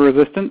antimicrobial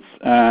resistance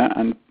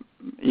and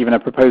even a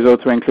proposal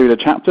to include a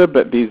chapter,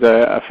 but these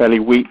are fairly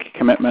weak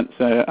commitments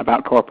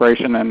about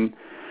cooperation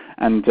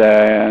and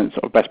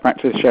sort of best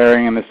practice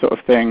sharing and this sort of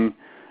thing,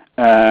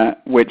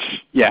 which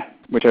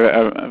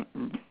are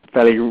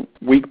fairly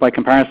weak by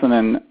comparison,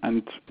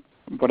 and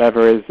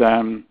whatever is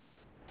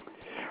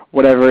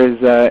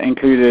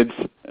included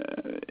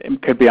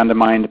could be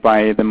undermined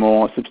by the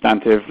more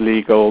substantive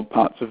legal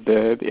parts of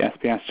the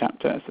SPS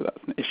chapter. So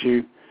that's an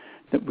issue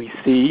that we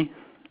see.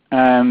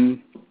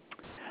 And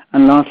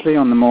lastly,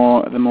 on the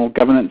more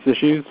governance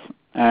issues,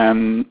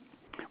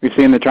 we've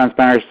seen the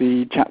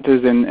transparency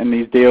chapters in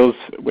these deals,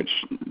 which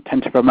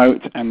tend to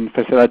promote and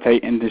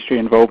facilitate industry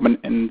involvement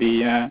in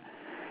the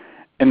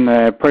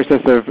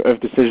process of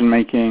decision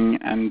making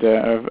and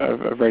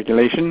of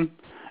regulation,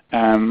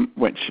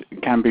 which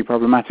can be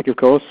problematic, of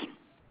course.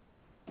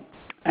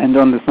 And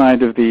on the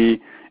side of the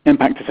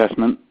impact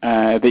assessment,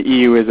 the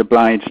EU is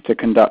obliged to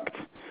conduct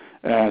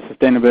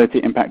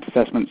sustainability impact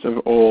assessments of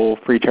all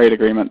free trade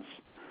agreements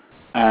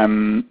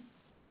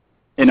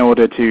in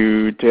order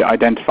to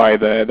identify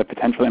the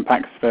potential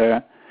impacts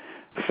for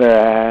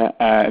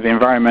the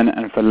environment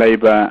and for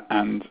labour,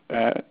 and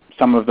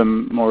some of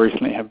them more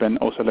recently have been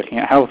also looking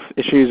at health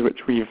issues,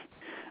 which we've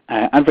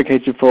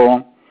advocated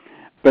for.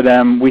 But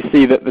we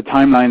see that the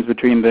timelines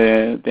between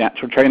the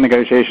actual trade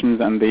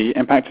negotiations and the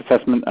impact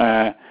assessment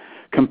are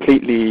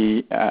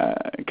completely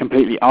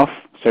off.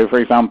 So, for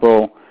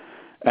example,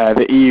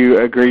 the EU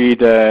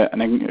agreed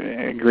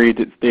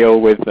its deal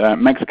with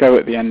Mexico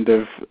at the end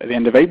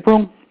of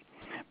April,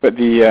 but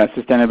the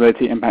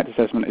sustainability impact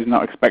assessment is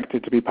not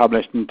expected to be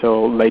published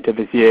until later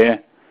this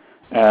year.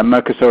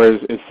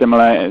 Mercosur is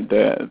similar.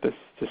 The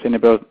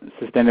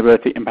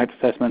sustainability impact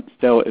assessment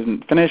still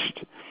isn't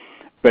finished,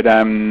 but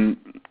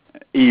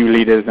EU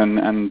leaders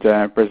and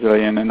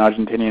Brazilian and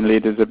Argentinian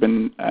leaders have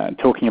been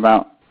talking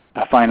about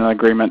a final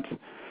agreement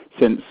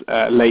since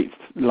late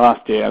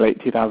last year, late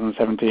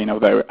 2017,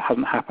 although it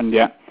hasn't happened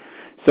yet.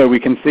 So we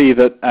can see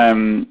that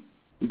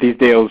these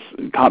deals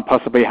can't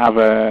possibly have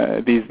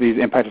these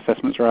impact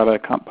assessments rather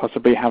can't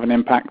possibly have an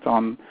impact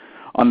on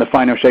the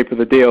final shape of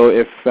the deal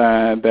if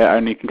they're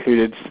only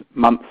concluded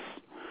months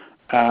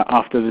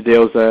after the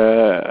deals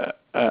are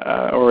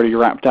already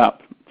wrapped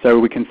up. So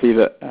we can see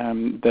that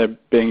they're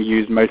being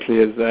used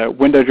mostly as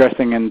window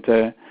dressing and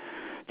to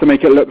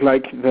make it look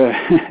like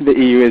the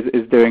EU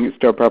is doing its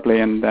job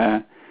properly and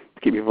to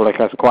keep people like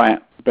us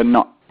quiet, but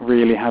not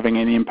really having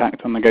any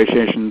impact on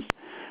negotiations,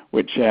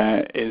 which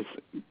is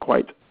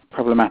quite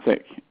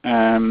problematic.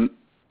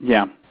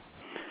 Yeah.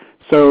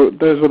 So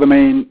those were the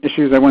main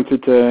issues I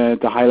wanted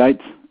to highlight.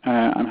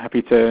 I'm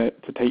happy to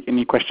take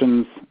any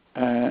questions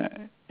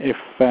if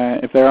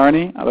there are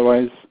any.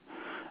 Otherwise,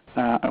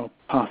 I'll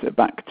pass it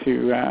back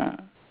to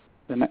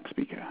the next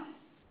speaker.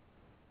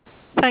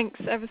 Thanks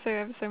ever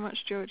so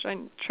much, George.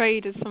 And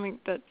trade is something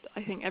that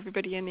I think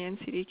everybody in the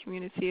NCD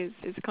community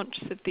is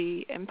conscious of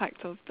the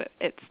impact of, but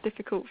it's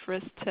difficult for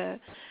us to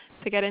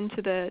get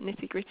into the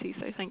nitty-gritty,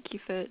 so thank you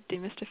for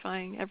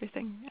demystifying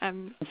everything.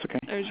 That's okay.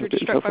 I was really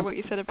struck by what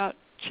you said about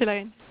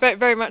Chile,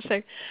 very much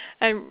so.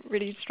 I'm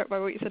really struck by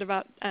what you said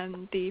about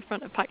the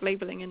front of pack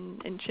labelling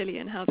in Chile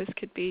and how this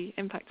could be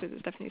impacted.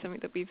 It's definitely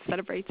something that we've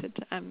celebrated,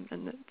 and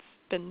that's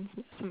been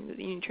something that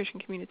the nutrition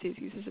community has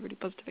used as a really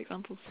positive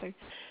example, so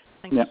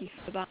thank you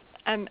for that.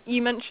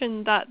 You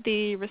mentioned that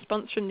the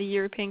response from the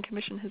European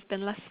Commission has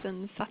been less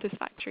than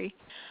satisfactory.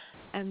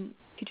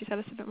 Could you tell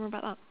us a bit more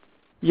about that?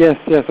 Yes,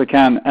 I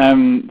can.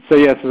 So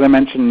yes, as I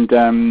mentioned,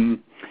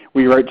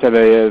 we wrote to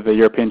the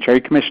European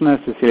Trade Commissioner,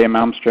 Cecilia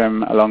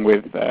Malmström, along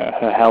with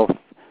her health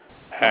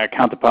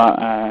counterpart,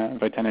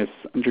 Vytenis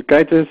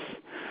Andriukaitis,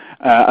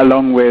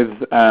 along with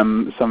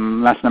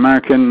some Latin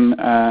American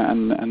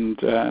and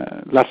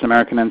Latin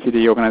American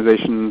NCD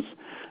organizations,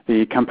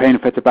 the Campaign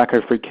for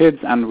Tobacco-Free Kids,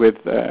 and with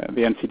the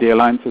NCD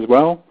Alliance as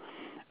well,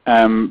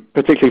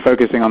 particularly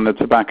focusing on the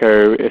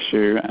tobacco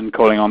issue and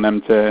calling on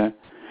them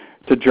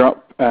to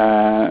drop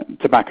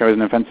tobacco as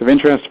an offensive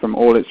interest from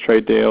all its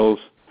trade deals,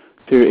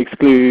 to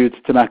exclude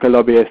tobacco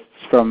lobbyists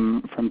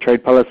from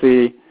trade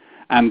policy,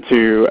 and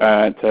to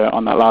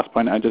on that last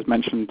point I just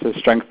mentioned, to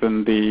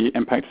strengthen the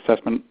impact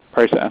assessment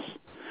process.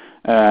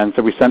 And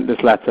so we sent this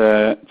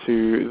letter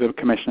to the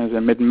commissioners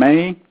in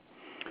mid-May,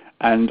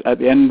 and at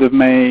the end of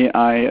May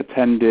I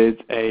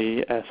attended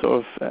a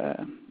sort of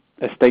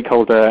a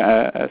stakeholder,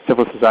 a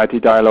civil society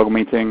dialogue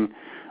meeting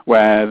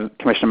where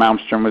Commissioner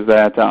Malmström was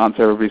there to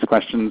answer everybody's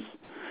questions.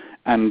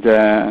 And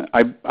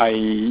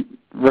I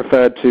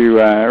referred to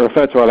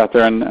our letter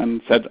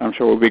and said, I'm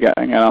sure we'll be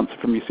getting an answer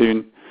from you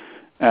soon,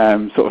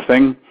 sort of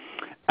thing.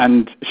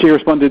 And she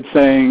responded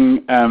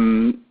saying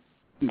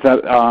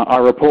that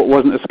our report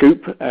wasn't a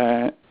scoop.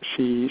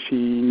 She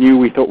knew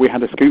we thought we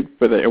had a scoop,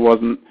 but that it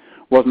wasn't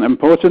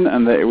important,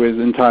 and that it was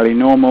entirely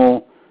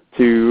normal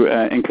to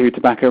include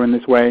tobacco in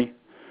this way,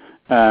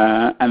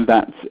 and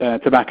that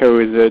tobacco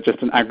is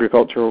just an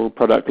agricultural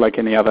product like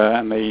any other,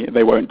 and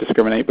they won't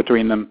discriminate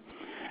between them.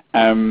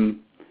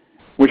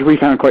 Which we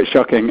found quite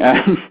shocking,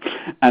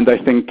 and I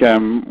think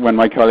when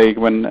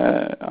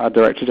our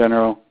Director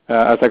General,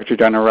 our Secretary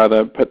General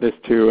rather, put this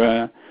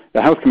to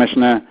the Health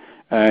Commissioner,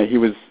 he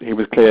was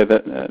clear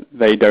that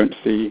they don't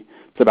see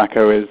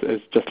tobacco as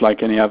just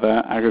like any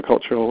other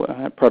agricultural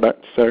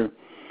product. So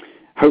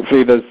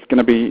hopefully there's going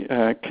to be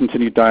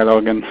continued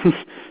dialogue and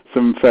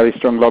some fairly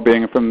strong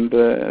lobbying from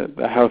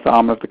the health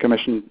arm of the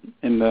Commission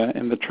in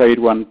the trade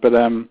one. But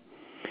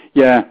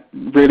yeah,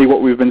 really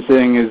what we've been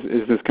seeing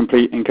is this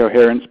complete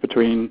incoherence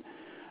between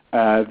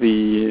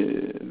the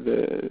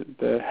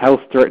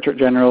Health Directorate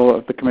General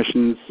of the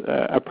Commission's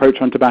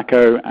approach on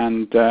tobacco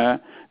and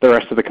the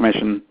rest of the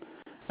Commission.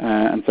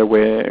 And so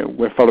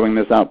we're following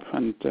this up,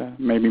 and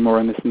maybe more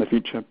on this in the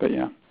future. But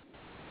yeah,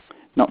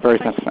 not very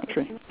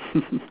satisfactory.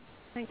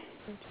 Thank you.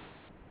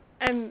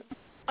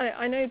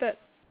 I know that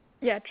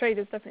trade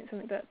is definitely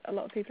something that a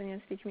lot of people in the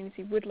NCD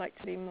community would like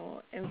to be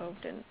more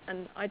involved in,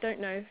 and I don't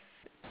know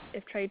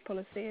if trade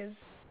policy is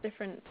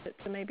different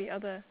to maybe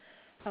other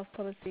health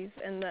policies,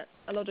 in that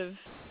a lot of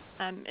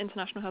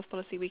international health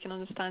policy we can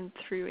understand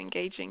through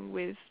engaging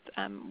with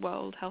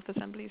World Health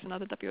Assemblies and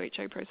other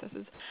WHO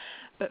processes.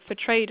 But for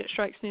trade, it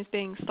strikes me as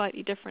being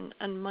slightly different,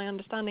 and my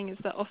understanding is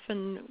that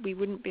often we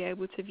wouldn't be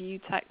able to view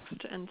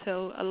text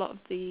until a lot of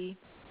the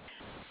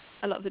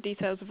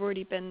details have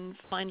already been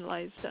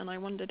finalised, and I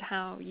wondered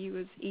how you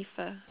as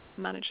IFA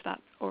manage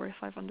that, or if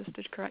I've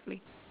understood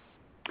correctly.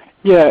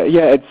 Yeah,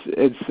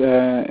 it's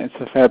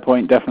a fair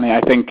point, definitely.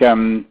 I think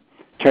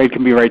trade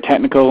can be very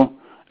technical.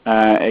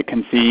 It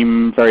can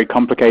seem very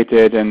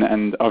complicated,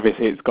 and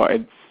obviously it's got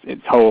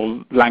its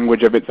whole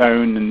language of its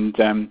own. And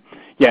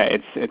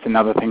it's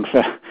another thing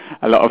for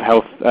a lot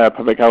of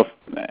public health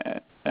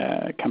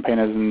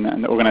campaigners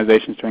and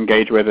organisations to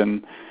engage with,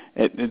 and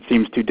it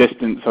seems too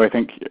distant. So I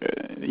think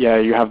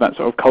you have that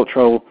sort of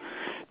cultural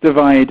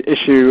divide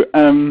issue.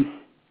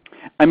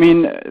 I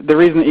mean, the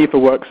reason IFA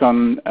works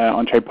on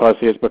trade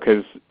policy is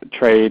because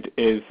trade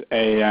is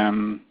a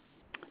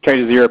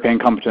European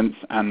competence,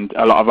 and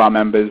a lot of our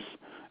members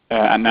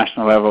at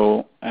national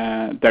level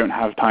don't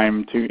have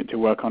time to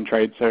work on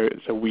trade. So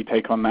we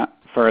take on that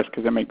first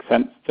because it makes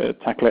sense to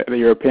tackle it at the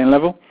European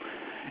level.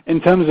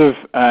 In terms of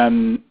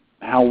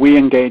how we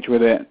engage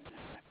with it,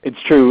 it's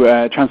true,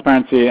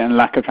 transparency and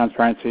lack of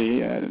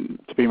transparency,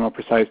 to be more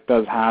precise,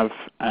 does have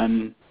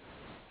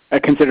a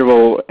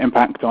considerable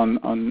impact on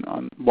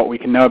what we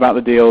can know about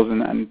the deals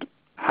and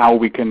how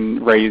we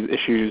can raise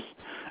issues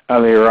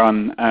earlier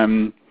on.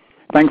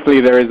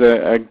 Thankfully, there is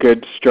a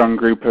good, strong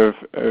group of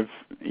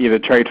either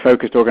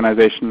trade-focused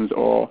organizations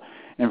or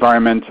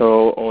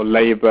environmental or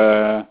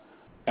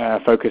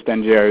labor-focused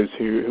NGOs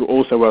who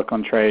also work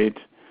on trade.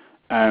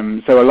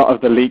 So a lot of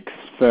the leaks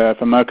for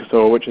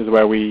Mercosur, which is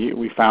where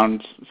we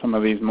found some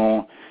of these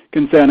more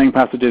concerning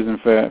passages,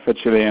 and for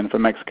Chile and for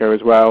Mexico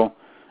as well,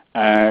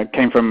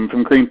 came from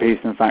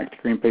Greenpeace. In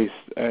fact, Greenpeace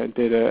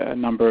did a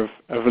number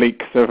of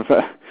leaks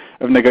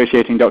of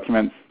negotiating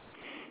documents.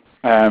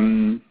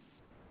 So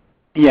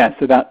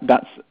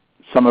that's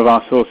some of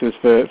our sources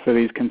for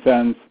these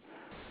concerns.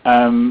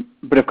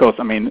 But of course,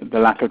 I mean, the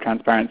lack of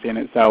transparency in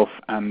itself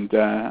and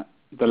the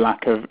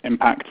lack of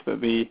impact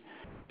that the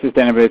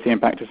sustainability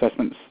impact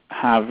assessments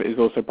have is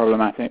also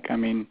problematic. I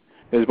mean,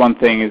 there's one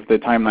thing is the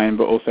timeline,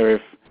 but also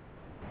if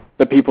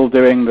the people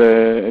doing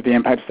the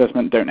impact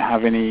assessment don't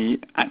have any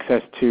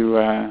access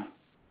to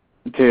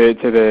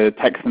the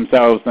text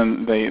themselves,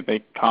 then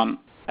they can't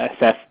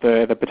assess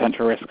the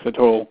potential risks at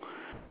all.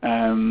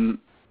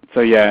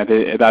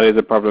 That is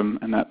a problem,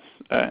 and that's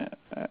a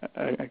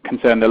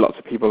concern that lots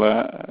of people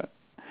are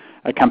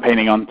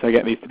campaigning on to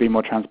get these to be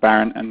more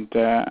transparent and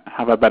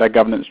have a better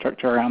governance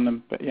structure around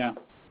them. But yeah.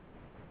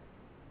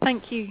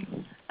 Thank you.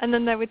 And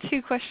then there were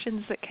two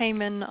questions that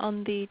came in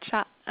on the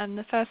chat, and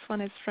the first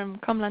one is from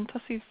Komlan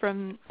Tosu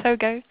from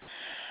Togo,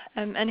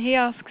 and he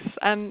asks,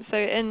 so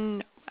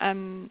in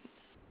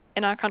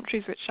our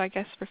countries, which I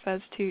guess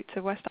refers to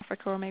West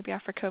Africa or maybe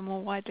Africa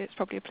more widely, it's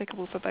probably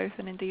applicable for both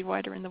and indeed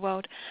wider in the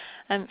world,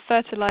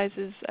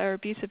 fertilizers are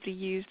abusively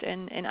used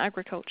in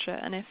agriculture,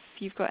 and if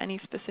you've got any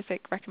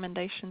specific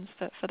recommendations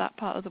for that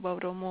part of the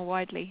world or more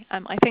widely.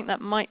 I think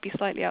that might be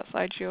slightly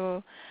outside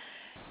your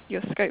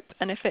scope,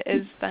 and if it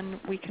is, then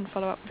we can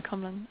follow up with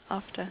Komlan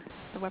after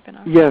the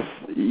webinar. Yes,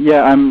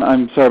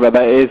 I'm sorry about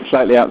that. It is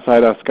slightly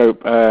outside our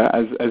scope.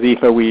 As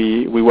IFA,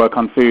 we work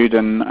on food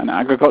and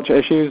agriculture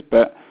issues,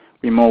 but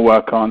we more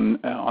work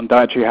on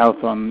dietary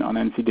health, on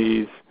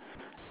NCDs,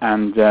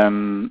 and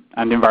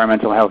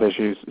environmental health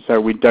issues. So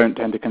we don't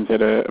tend to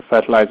consider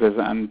fertilizers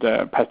and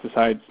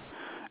pesticides.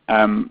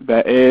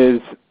 There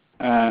is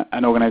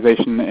an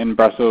organization in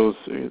Brussels,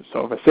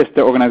 sort of a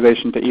sister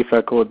organization to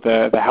IFA, called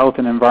the Health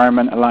and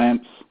Environment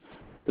Alliance,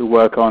 who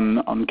work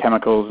on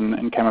chemicals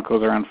and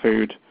chemicals around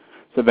food.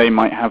 So they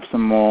might have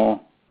some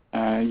more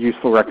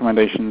useful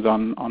recommendations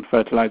on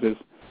fertilizers.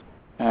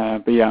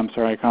 But yeah, I'm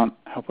sorry, I can't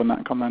help on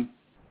that comment.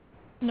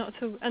 Not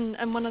at all.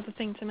 And one other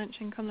thing to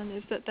mention, Komlan,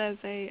 is that there's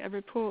a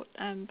report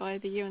by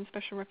the UN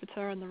Special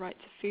Rapporteur on the right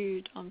to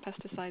food on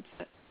pesticides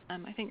that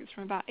I think it's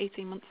from about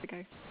 18 months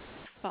ago.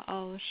 But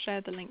I'll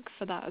share the link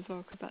for that as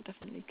well, because that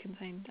definitely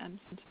contained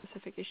some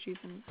specific issues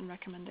and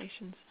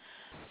recommendations.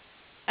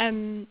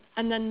 And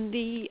then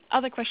the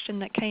other question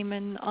that came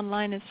in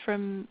online is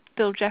from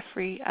Bill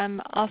Jeffrey,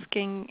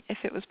 asking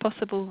if it was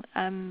possible,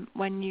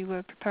 when you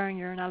were preparing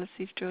your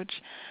analyses,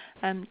 George,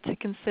 to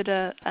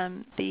consider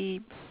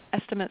the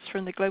estimates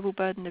from the global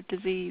burden of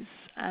disease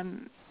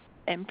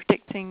in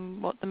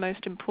predicting what the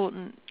most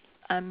important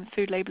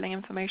food labeling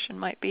information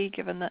might be,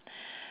 given that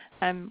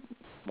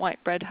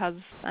white bread has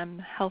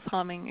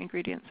health-harming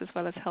ingredients as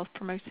well as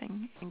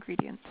health-promoting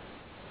ingredients?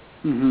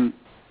 Mm-hmm.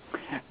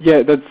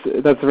 Yeah, that's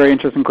a very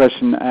interesting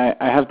question. I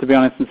have to be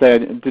honest and say I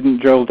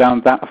didn't drill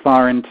down that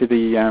far into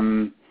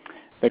the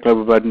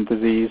global burden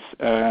disease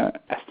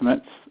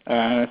estimates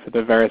for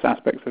the various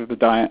aspects of the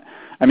diet.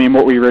 I mean,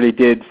 what we really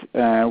did,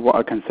 what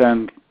our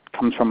concern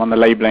comes from on the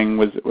labeling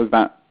was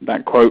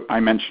that quote I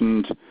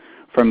mentioned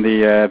from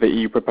the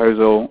EU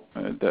proposal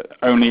that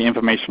only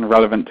information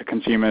relevant to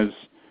consumers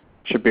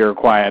should be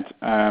required.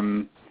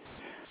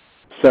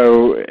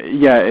 So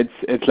yeah,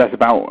 it's less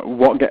about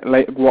what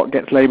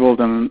gets labelled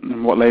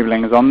and what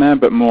labelling is on there,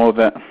 but more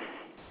that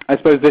I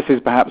suppose this is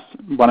perhaps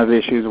one of the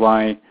issues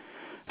why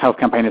health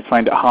campaigners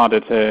find it harder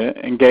to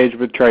engage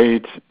with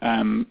trade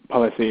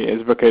policy,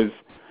 is because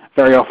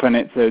very often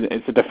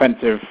it's a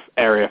defensive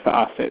area for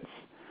us.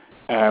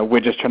 We're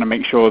just trying to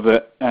make sure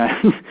that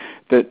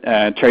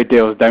that trade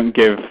deals don't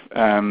give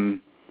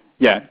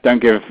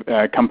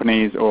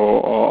companies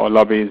or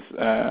lobbies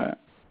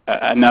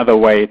another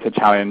way to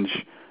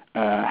challenge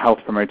health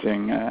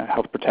promoting,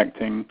 health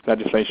protecting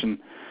legislation.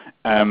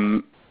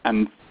 And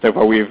so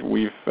far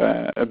we've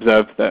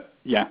observed that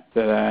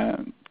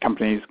the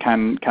companies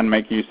can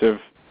make use of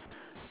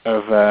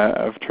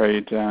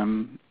trade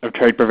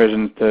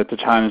provisions to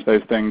challenge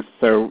those things.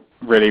 So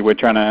really we're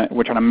trying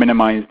to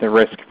minimize the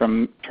risk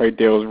from trade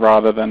deals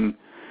rather than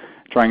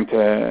trying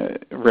to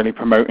really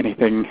promote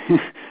anything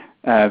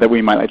that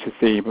we might like to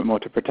see, but more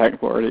to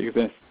protect what already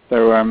exists.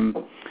 So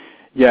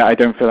yeah, I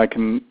don't feel I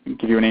can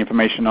give you any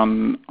information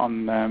on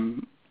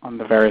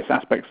the various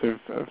aspects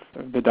of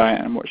the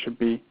diet and what should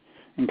be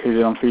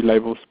included on food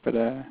labels, but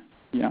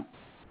yeah.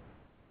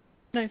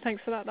 No,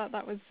 thanks for that.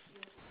 That was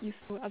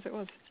useful as it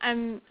was.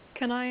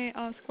 Can I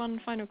ask one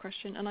final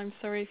question? And I'm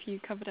sorry if you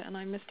covered it and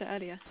I missed it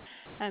earlier.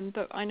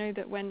 But I know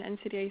that when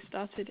NCDA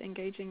started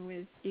engaging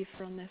with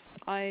IFA on this,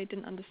 I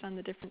didn't understand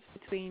the difference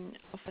between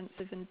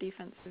offensive and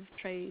defensive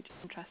trade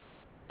interests.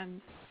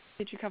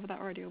 Did you cover that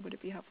already, or would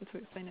it be helpful to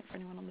explain it for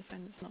anyone on the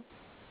phone that's not?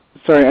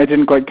 Sorry, I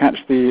didn't quite catch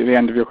the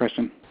end of your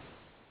question.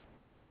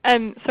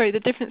 Sorry,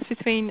 the difference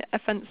between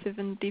offensive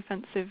and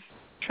defensive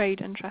trade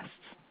interests.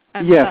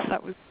 Yes.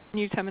 That was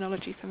new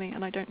terminology for me,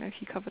 and I don't know if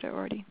you covered it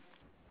already.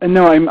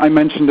 No, I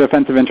mentioned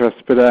offensive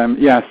interests, but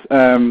yes.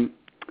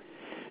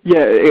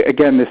 Yeah,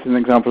 again, this is an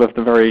example of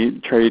the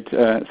very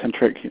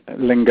trade-centric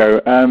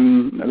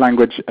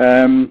language.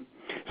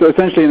 So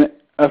essentially, an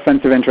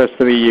offensive interest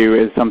for the EU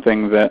is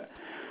something that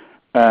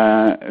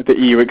the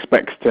EU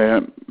expects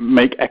to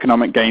make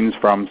economic gains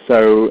from.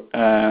 So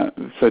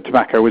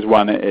tobacco is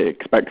one. It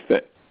expects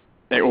that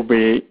it will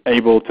be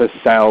able to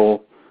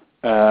sell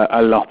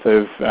a lot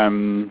of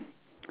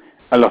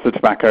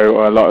tobacco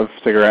or a lot of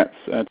cigarettes,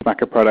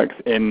 tobacco products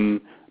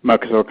in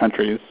Mercosur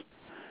countries.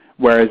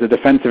 Whereas a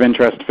defensive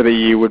interest for the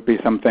EU would be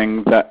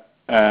something that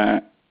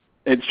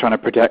it's trying to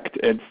protect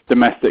its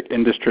domestic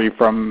industry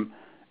from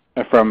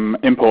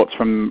imports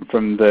from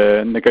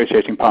the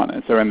negotiating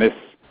partners. So in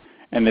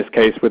this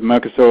case with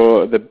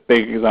Mercosur, the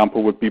big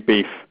example would be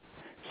beef.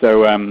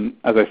 So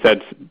as I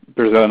said,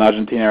 Brazil and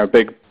Argentina are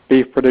big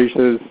beef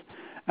producers,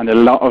 and a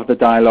lot of the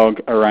dialogue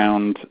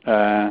around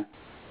the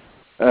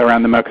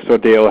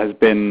Mercosur deal has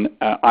been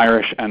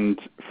Irish and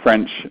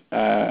French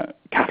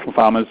cattle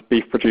farmers,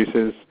 beef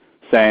producers,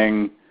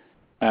 saying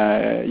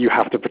you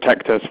have to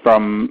protect us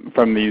from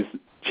these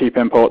cheap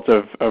imports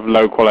of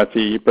low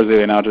quality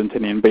Brazilian,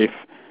 Argentinian beef,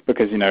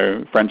 because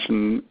French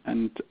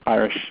and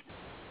Irish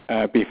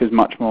beef is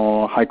much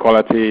more high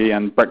quality,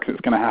 and Brexit's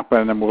going to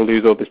happen, and we'll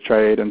lose all this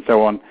trade, and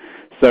so on.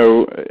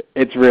 So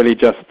it's really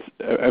just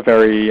a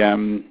very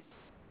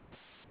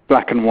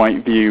black and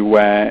white view,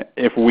 where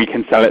if we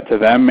can sell it to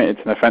them,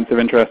 it's an offensive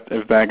interest.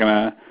 If they're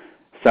going to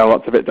sell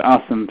lots of it to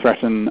us and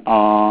threaten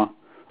our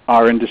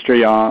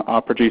industry,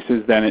 our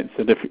producers, then it's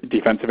a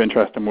defensive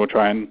interest, and we'll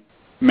try and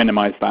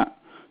minimize that.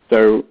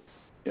 So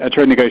a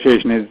trade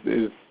negotiation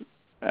is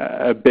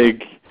a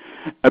big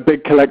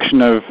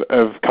collection of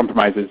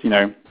compromises.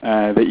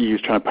 The EU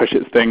is trying to push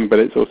its thing, but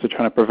it's also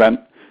trying to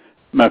prevent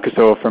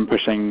Mercosur from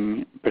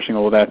pushing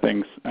all their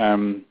things.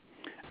 And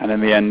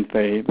in the end,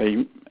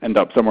 they end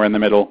up somewhere in the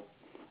middle.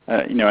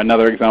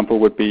 Another example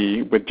would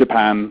be with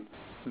Japan.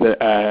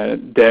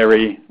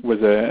 Dairy was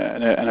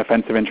an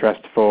offensive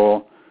interest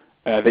for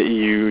the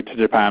EU to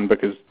Japan,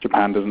 because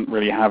Japan doesn't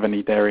really have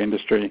any dairy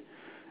industry,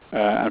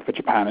 and for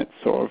Japan it's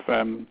sort of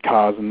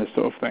cars and this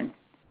sort of thing.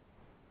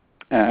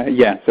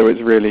 So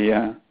it's really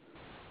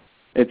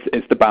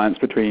it's the balance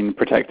between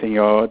protecting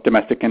your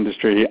domestic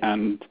industry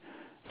and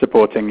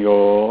supporting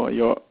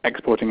your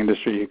exporting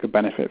industry who could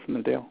benefit from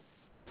the deal.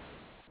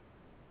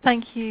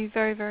 Thank you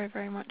very, very,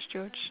 very much,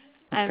 George.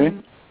 Okay.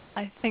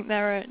 I think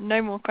there are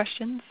no more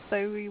questions,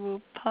 so we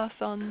will pass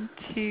on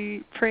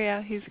to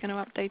Priya, who's going to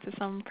update us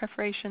on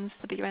preparations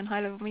for the UN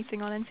high-level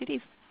meeting on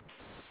NCDs.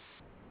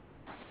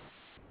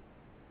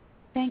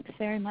 Thanks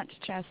very much,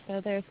 Jess. So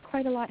there's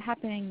quite a lot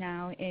happening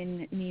now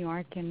in New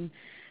York, and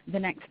the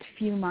next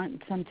few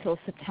months until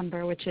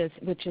September, which is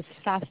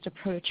fast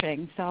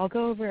approaching. So I'll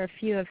go over a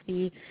few of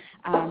the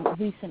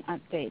recent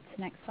updates.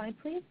 Next slide,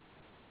 please.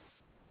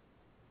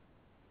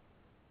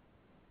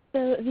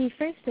 So the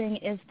first thing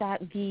is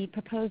that the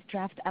proposed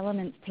draft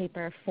elements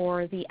paper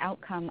for the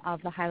outcome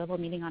of the high-level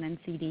meeting on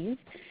NCDs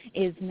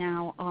is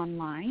now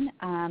online.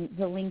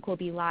 The link will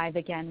be live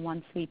again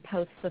once we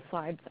post the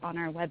slides on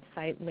our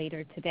website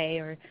later today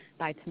or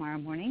by tomorrow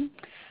morning.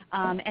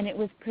 And it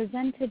was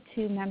presented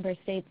to member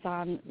states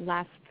on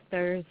last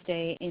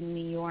Thursday in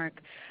New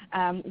York.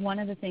 One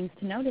of the things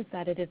to note is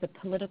that it is a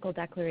political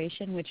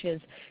declaration, which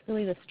is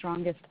really the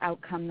strongest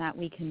outcome that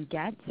we can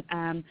get,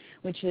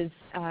 which is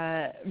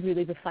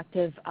really reflective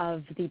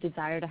of the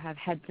desire to have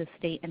heads of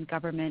state and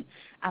government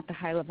at the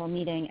high-level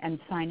meeting and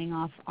signing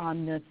off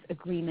on this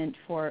agreement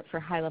for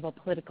high-level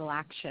political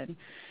action.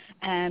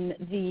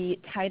 The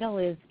title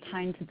is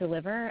Time to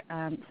Deliver.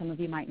 Some of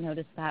you might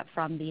notice that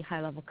from the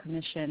High-Level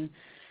Commission's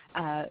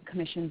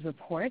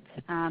report,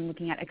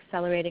 looking at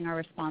accelerating our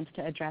response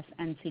to address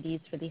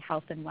NCDs for the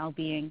health and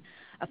well-being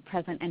of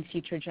present and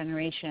future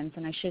generations.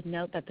 And I should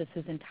note that this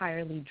is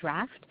entirely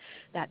draft.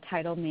 That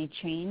title may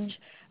change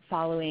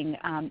following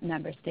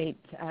member state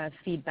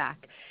feedback.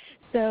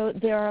 So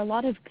there are a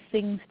lot of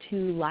things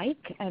to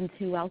like and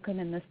to welcome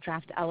in this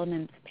draft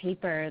elements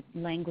paper: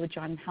 language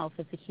on health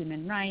as a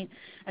human right,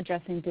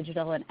 addressing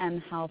digital and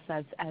M-health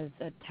as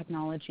a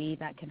technology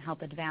that can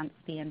help advance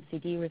the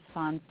NCD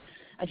response,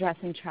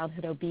 addressing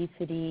childhood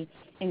obesity,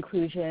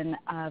 inclusion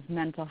of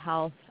mental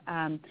health,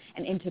 and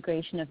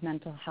integration of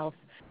mental health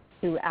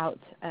throughout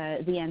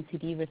the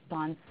NCD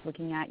response,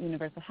 looking at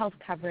universal health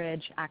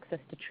coverage, access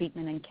to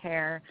treatment and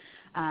care,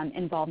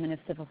 involvement of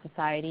civil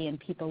society and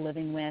people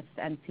living with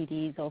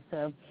NCDs,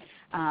 also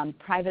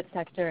private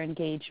sector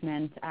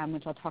engagement,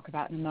 which I'll talk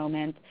about in a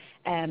moment,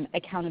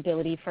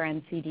 accountability for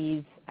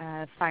NCDs,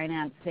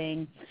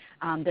 financing.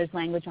 There's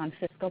language on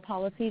fiscal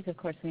policies. Of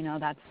course, we know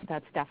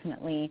that's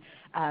definitely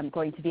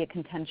going to be a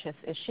contentious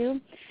issue,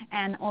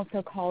 and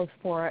also calls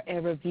for a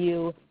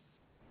review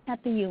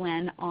at the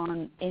UN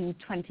in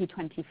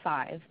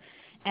 2025.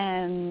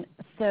 And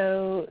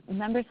so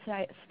member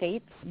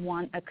states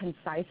want a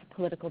concise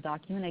political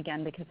document,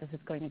 again, because this is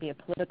going to be a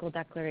political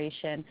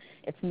declaration.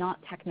 It's not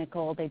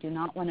technical. They do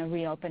not want to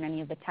reopen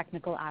any of the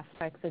technical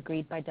aspects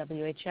agreed by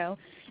WHO.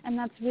 And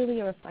that's really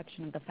a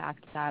reflection of the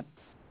fact that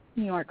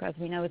New York, as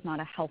we know, is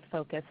not a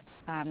health-focused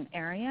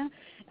area.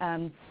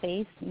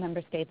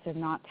 Member states are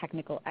not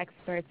technical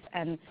experts,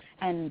 and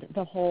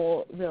the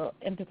whole real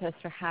impetus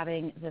for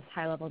having this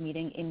high-level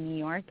meeting in New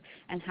York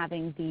and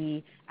having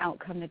the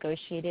outcome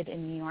negotiated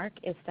in New York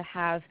is to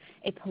have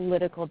a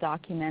political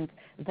document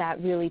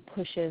that really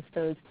pushes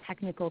those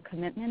technical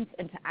commitments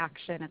into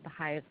action at the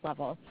highest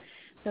level.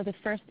 So the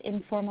first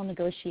informal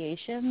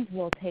negotiations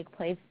will take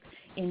place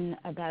in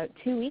about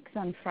 2 weeks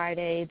on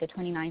Friday, the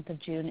 29th of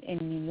June in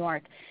New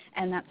York.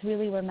 And that's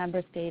really where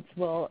member states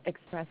will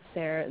express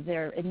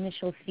their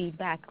initial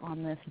feedback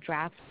on this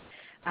draft,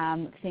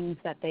 things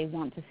that they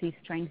want to see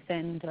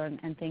strengthened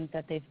and things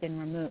that they've been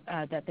removed,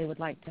 that they would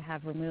like to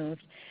have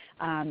removed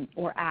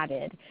or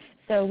added.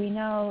 So we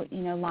know,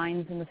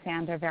 lines in the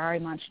sand are very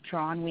much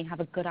drawn. We have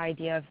a good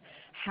idea of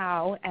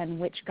how and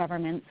which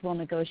governments will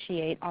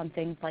negotiate on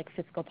things like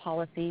fiscal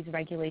policies,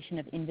 regulation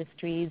of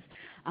industries,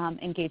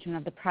 engagement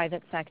of the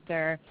private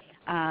sector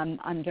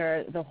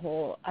under the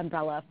whole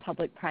umbrella of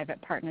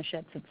public-private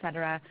partnerships, et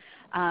cetera.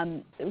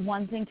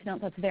 One thing to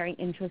note that's very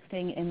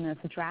interesting in this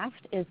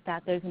draft is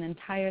that there's an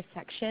entire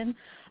section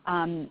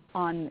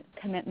on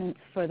commitments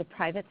for the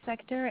private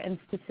sector, and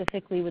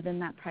specifically within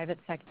that private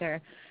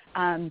sector,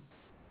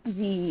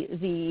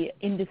 the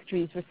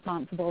industries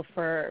responsible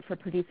for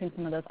producing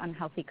some of those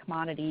unhealthy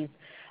commodities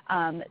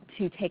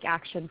to take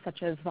action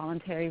such as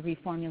voluntary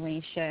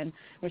reformulation,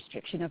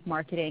 restriction of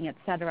marketing, et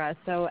cetera.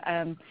 So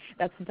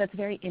that's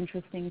very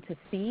interesting to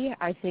see.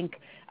 I think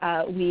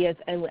we as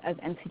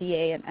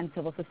NCDA and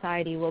civil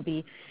society will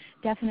be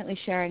definitely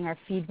sharing our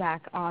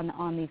feedback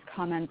on these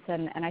comments,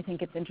 and I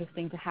think it's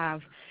interesting to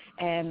have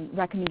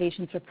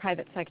recommendations for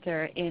private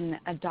sector in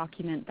a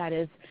document that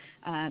is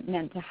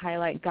meant to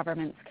highlight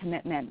government's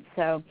commitment.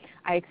 So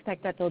I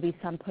expect that there'll be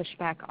some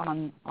pushback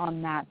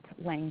on that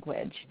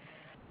language.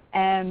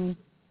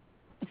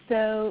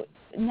 So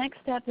next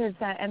step is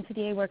that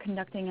NCDA, we're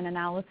conducting an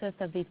analysis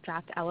of these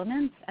draft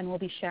elements, and we'll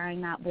be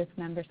sharing that with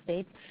member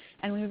states.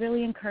 And we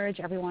really encourage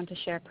everyone to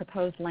share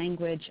proposed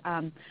language,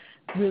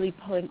 really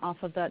pulling off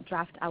of the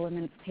draft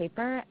elements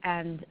paper,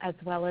 and as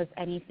well as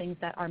any things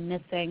that are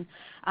missing.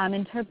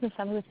 In terms of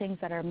some of the things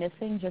that are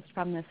missing, just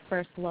from this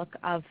first look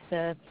of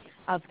the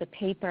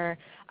paper,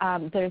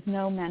 there's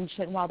no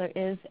mention, while there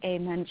is a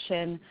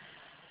mention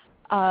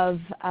of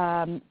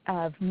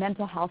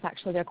mental health.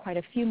 Actually, there are quite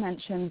a few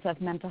mentions of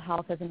mental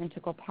health as an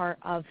integral part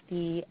of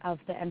the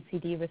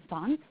NCD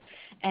response.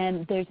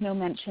 And there's no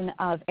mention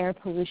of air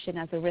pollution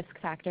as a risk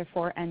factor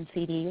for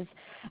NCDs.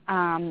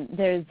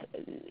 There's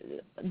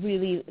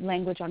really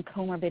language on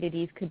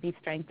comorbidities could be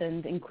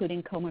strengthened,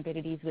 including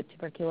comorbidities with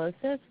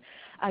tuberculosis.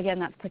 Again,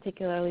 that's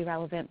particularly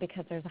relevant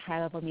because there's a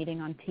high-level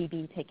meeting on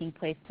TB taking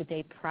place the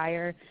day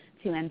prior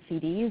to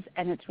NCDs,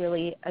 and it's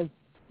really a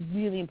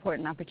really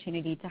important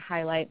opportunity to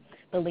highlight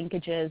the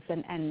linkages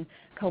and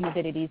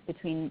comorbidities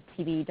between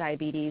TB,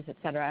 diabetes, et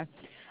cetera.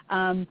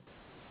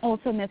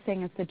 Also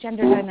missing is the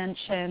gender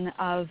dimension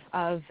of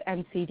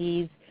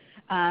NCDs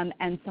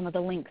and some of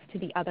the links to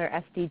the other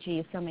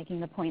SDGs, so making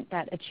the point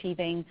that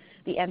achieving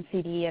the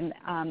NCD and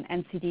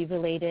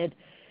NCD-related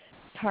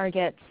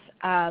targets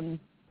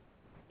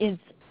is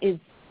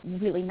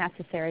really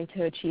necessary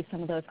to achieve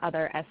some of those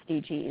other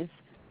SDGs.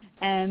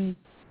 And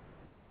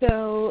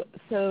so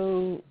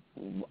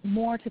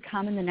more to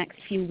come in the next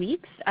few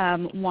weeks.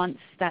 Once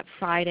that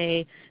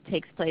Friday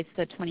takes place,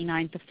 the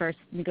 29th, the first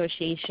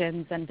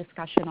negotiations and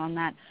discussion on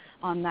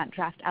that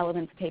draft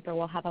elements paper,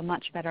 we'll have a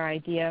much better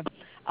idea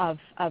of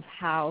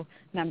how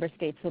member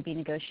states will be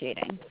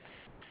negotiating.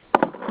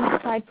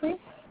 Next slide, please.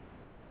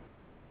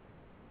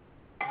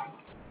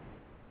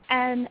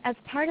 And as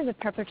part of the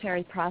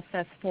preparatory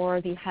process for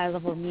the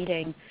high-level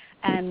meeting,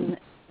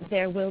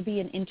 there will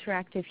be an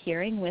interactive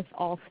hearing with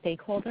all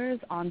stakeholders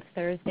on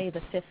Thursday,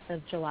 the 5th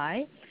of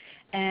July.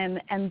 And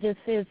this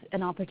is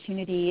an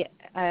opportunity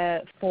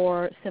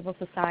for civil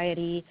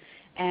society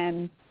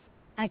and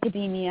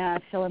academia,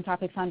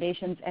 philanthropic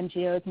foundations,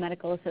 NGOs,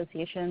 medical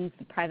associations,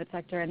 the private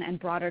sector, and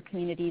broader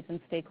communities and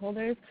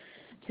stakeholders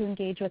to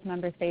engage with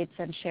member states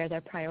and share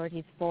their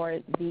priorities for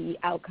the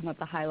outcome of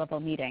the high-level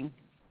meeting.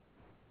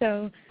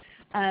 So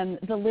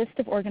the list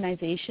of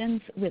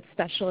organizations with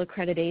special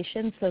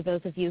accreditation, so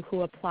those of you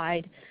who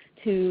applied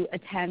to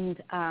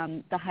attend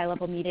the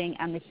high-level meeting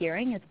and the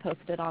hearing, is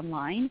posted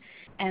online.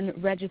 And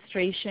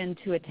registration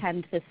to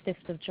attend this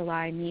 5th of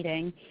July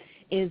meeting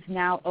is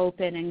now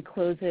open and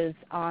closes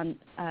on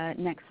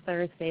next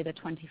Thursday, the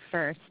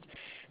 21st.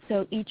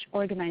 So each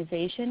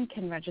organization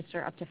can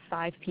register up to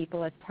 5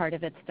 people as part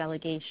of its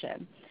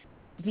delegation.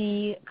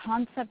 The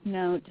concept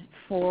note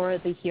for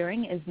the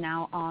hearing is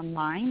now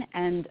online,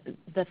 and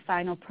the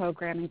final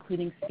program,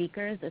 including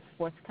speakers, is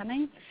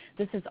forthcoming.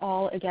 This is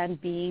all, again,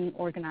 being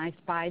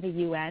organized by the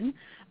UN.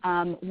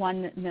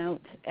 One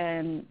note,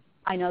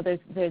 I know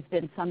there's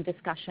been some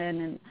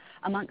discussion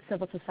amongst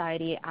civil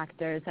society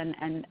actors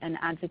and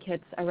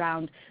advocates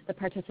around the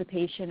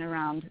participation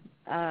around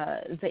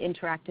the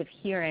interactive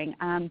hearing.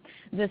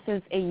 This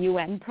is a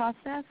UN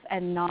process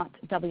and not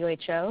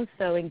WHO,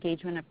 so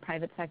engagement of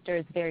private sector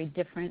is very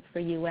different for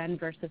UN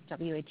versus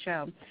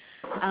WHO.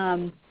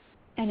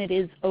 And it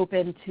is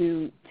open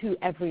to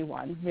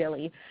everyone,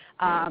 really.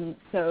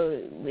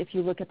 So if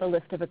you look at the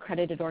list of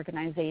accredited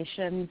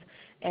organizations,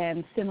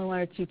 and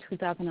similar to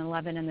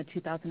 2011 and the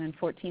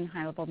 2014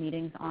 high-level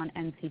meetings on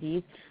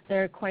NCDs,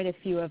 there are quite a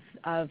few of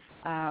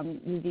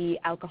the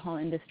alcohol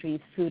industries,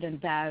 food and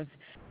bev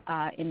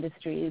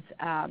industries,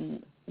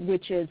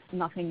 which is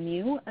nothing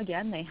new.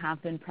 Again, they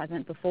have been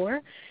present before,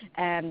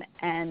 and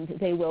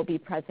they will be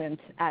present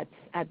at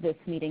this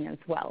meeting as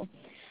well.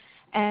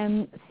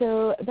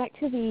 So back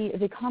to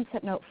the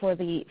concept note for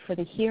the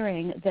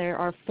hearing, there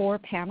are 4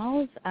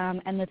 panels,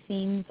 and the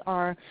themes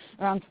are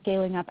around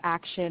scaling up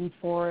action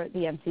for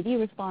the NCD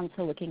response,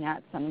 so looking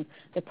at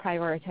the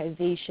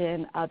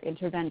prioritization of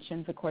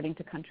interventions according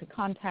to country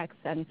context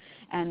and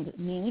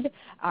need,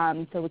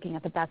 so looking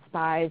at the best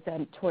buys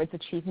and towards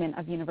achievement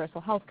of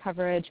universal health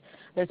coverage.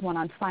 There's one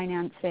on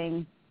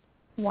financing,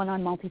 one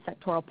on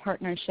multi-sectoral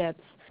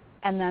partnerships,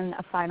 and then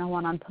a final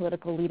one on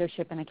political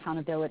leadership and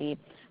accountability.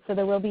 So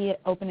there will be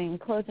opening and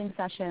closing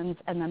sessions,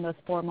 and then those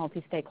 4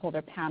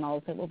 multi-stakeholder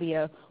panels. It will be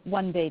a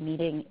one-day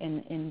meeting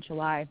in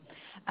July.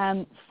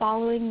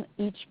 Following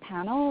each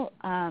panel,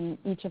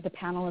 each of the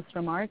panelists'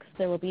 remarks,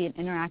 there will be an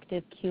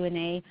interactive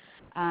Q&A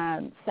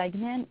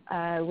segment,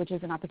 which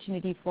is an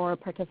opportunity for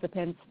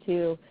participants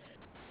to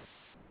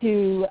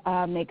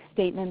make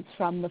statements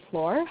from the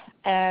floor.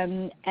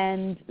 And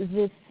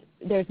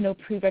there's no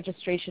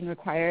pre-registration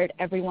required.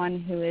 Everyone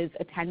who is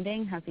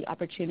attending has the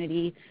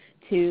opportunity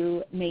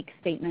to make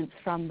statements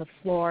from the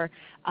floor,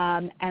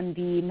 and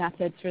the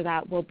methods for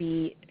that will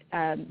be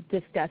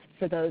discussed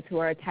for those who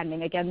are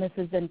attending. Again, this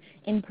is an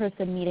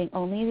in-person meeting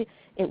only.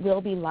 It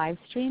will be live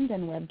streamed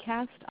and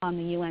webcast on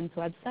the UN's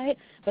website,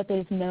 but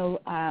there's no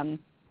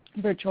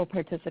virtual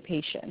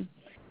participation.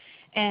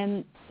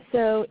 And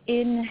so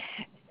in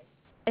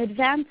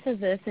advance of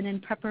this and in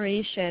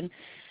preparation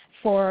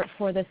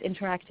for this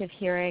interactive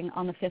hearing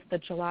on the 5th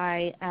of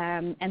July,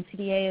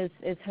 NCDA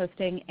is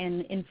hosting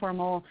an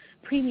informal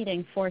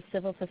pre-meeting for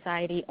civil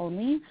society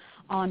only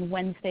on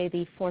Wednesday,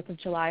 the 4th of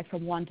July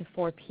from 1 to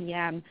 4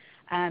 p.m.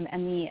 And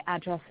the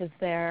address is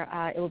there.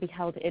 It will be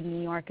held in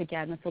New York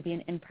again. This will be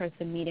an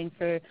in-person meeting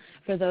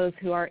for those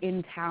who are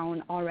in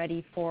town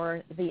already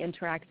for the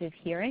interactive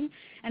hearing.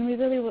 And we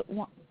really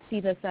see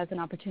this as an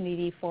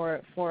opportunity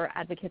for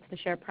advocates to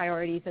share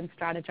priorities and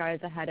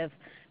strategize ahead of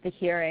the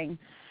hearing.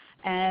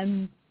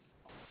 And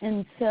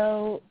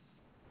so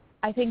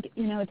I think,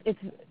 it's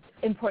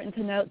important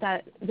to note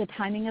that the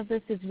timing of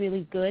this is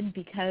really good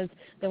because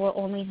there will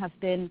only have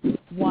been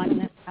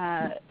one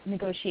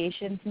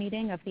negotiations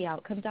meeting of the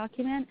outcome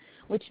document,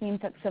 which means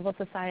that civil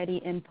society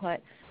input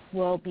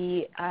will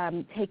be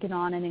taken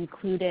on and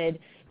included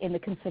in the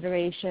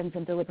considerations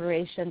and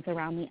deliberations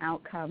around the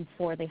outcome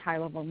for the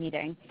high-level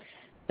meeting.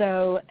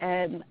 So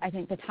I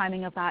think the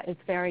timing of that is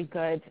very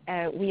good.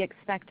 We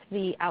expect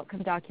the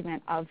outcome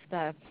document of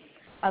the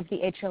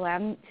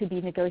HLM to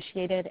be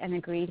negotiated and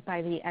agreed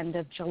by the end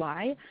of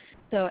July.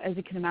 So as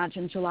you can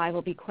imagine, July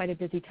will be quite a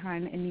busy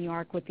time in New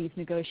York with these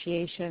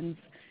negotiations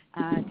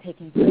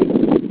taking place.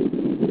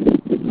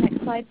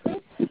 Next slide,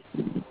 please.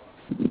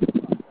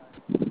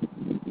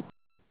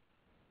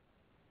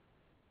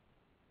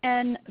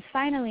 And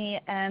finally,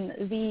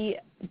 the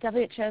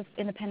WHO's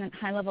Independent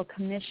High-Level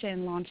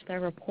Commission launched their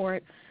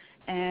report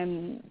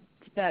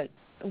about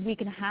a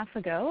week and a half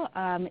ago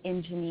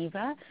in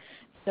Geneva.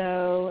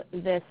 So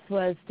this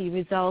was the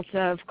result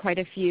of quite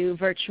a few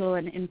virtual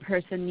and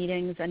in-person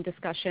meetings and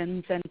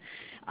discussions and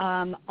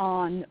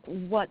on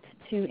what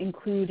to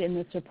include in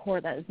this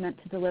report that is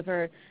meant to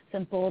deliver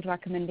some bold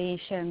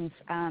recommendations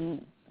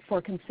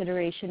for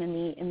consideration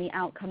in the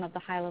outcome of the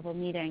high-level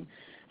meeting.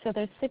 So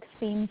there's 6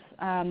 themes,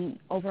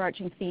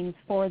 overarching themes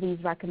for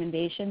these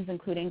recommendations,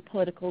 including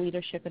political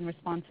leadership and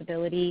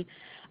responsibility,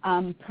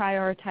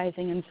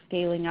 prioritizing and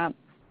scaling up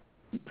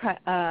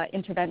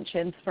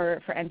interventions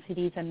for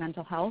NCDs and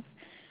mental health,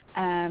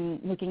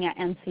 looking at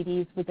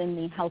NCDs within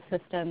the health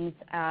systems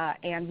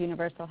and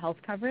universal health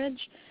coverage.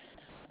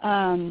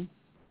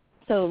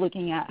 So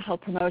looking at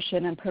health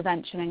promotion and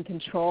prevention and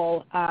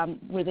control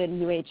within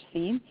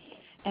UHC,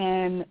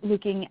 and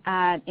looking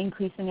at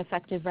increasing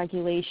effective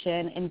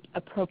regulation and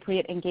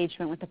appropriate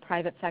engagement with the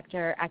private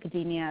sector,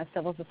 academia,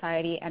 civil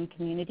society, and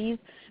communities,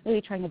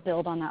 really trying to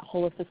build on that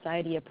whole of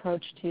society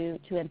approach to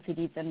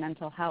NCDs and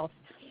mental health.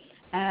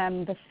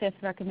 The 5th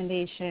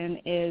recommendation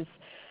is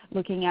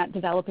looking at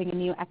developing a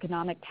new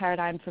economic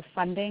paradigm for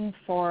funding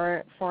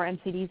for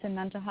NCDs and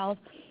mental health,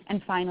 and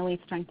finally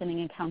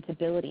strengthening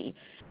accountability.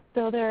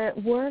 So there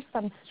were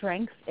some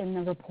strengths in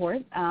the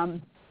report,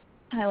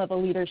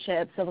 high-level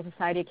leadership, civil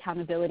society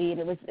accountability, and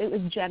it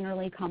was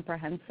generally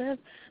comprehensive,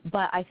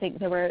 but I think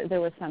there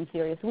were some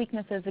serious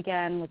weaknesses,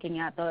 again, looking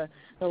at the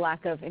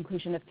lack of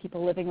inclusion of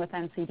people living with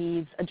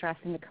NCDs,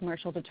 addressing the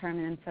commercial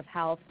determinants of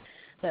health,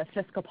 the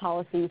fiscal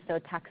policies, so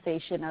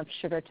taxation of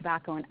sugar,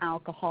 tobacco, and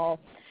alcohol.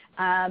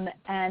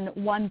 And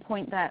one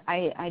point that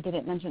I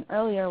didn't mention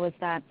earlier was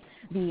that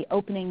the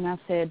opening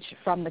message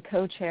from the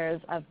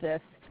co-chairs of this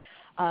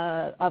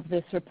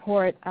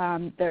report,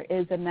 there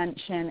is a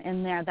mention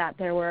in there that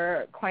there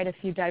were quite a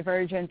few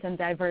divergent and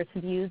diverse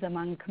views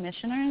among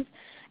commissioners,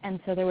 and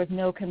so there was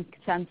no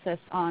consensus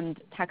on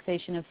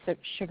taxation of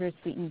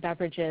sugar-sweetened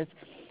beverages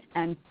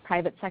and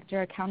private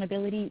sector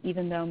accountability,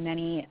 even though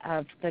many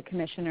of the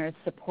commissioners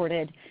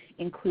supported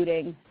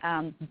including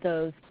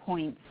those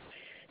points.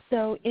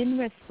 So in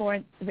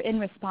response,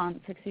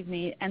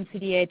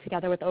 NCDA,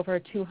 together with over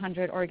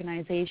 200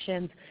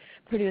 organizations,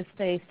 produced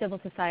a civil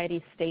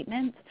society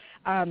statement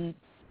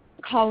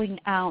calling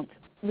out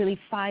really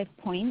 5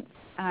 points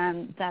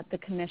that the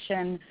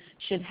Commission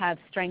should have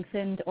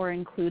strengthened or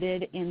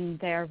included in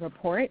their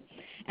report.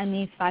 And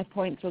these 5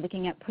 points were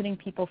looking at putting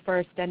people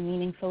first and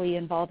meaningfully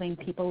involving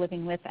people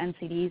living with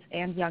NCDs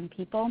and young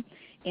people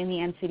in the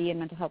NCD and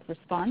mental health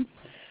response,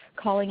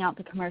 calling out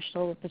the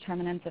commercial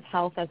determinants of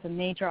health as a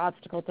major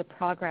obstacle to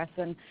progress,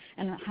 and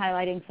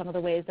highlighting some of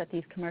the ways that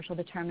these commercial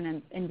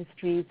determinant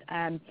industries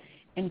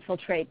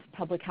infiltrate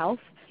public health,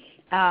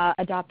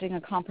 adopting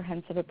a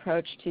comprehensive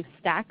approach to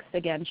stacks,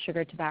 again,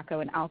 sugar, tobacco,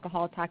 and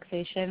alcohol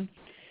taxation.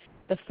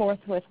 The 4th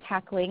was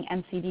tackling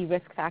NCD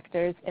risk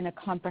factors in a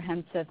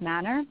comprehensive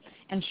manner,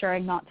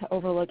 ensuring not to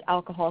overlook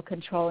alcohol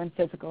control and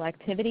physical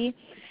activity.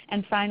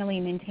 And finally,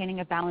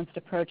 maintaining a balanced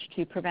approach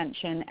to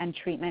prevention and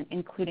treatment,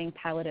 including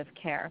palliative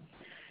care.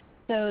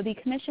 So the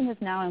Commission is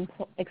now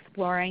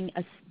exploring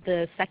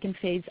the 2nd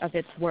phase of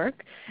its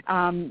work.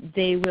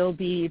 They will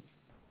be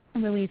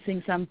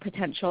releasing some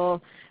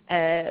potential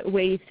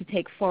ways to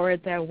take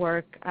forward their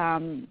work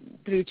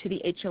through to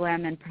the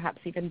HLM and perhaps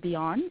even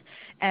beyond.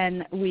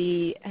 And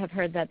we have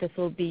heard that this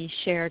will be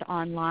shared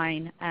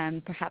online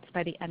perhaps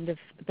by the end of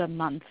the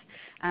month.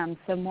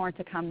 So more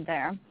to come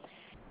there.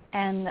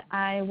 And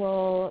I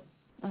will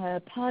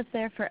pause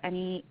there for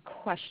any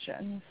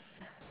questions.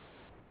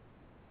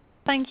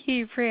 Thank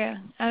you, Priya.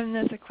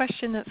 There's a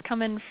question that's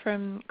come in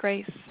from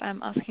Grace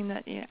asking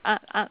that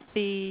at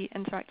the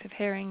interactive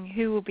hearing,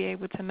 who will be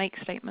able to make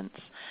statements?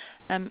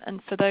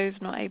 And for those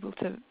not able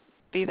to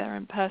be there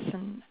in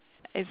person,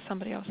 is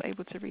somebody else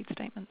able to read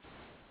statements?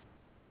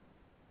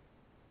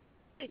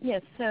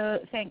 Yes, so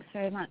thanks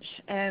very much.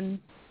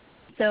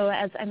 So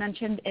as I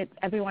mentioned,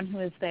 everyone who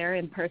is there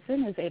in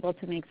person is able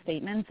to make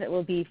statements. It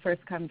will be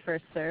first come,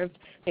 first served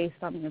based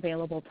on the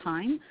available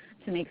time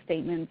to make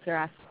statements or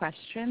ask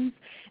questions.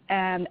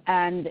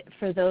 And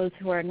for those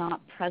who are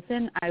not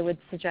present, I would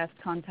suggest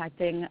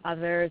contacting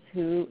others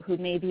who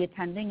may be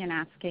attending and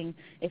asking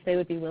if they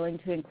would be willing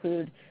to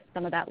include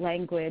some of that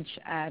language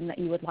that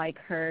you would like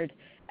heard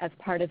as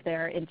part of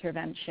their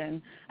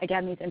intervention.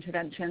 Again, these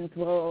interventions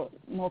will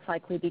most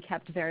likely be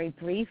kept very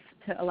brief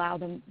to allow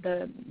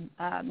the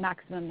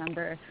maximum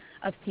number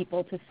of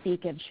people to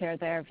speak and share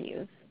their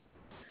views.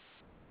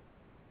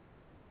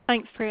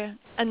 Thanks, Priya.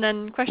 And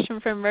then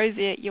question from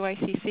Rosie at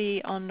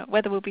UICC on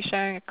whether we'll be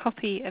sharing a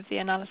copy of the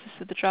analysis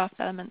of the draft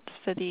elements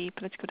for the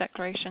political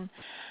declaration,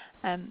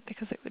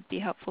 because it would be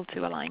helpful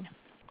to align.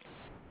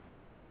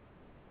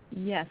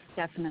 Yes,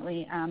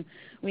 definitely.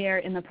 We are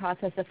in the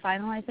process of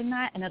finalizing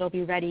that, and it'll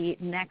be ready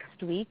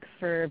next week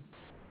for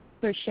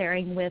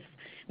sharing with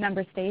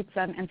member states.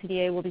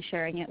 NCDA will be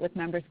sharing it with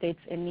member states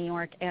in New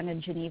York and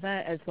in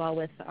Geneva, as well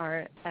as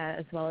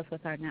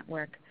with our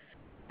network.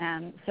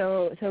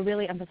 So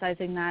really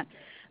emphasizing that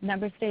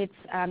member states,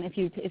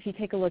 if you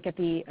take a look at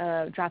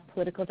the draft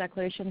political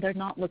declaration, they're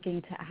not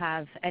looking to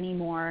have any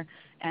more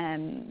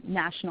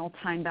national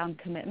time-bound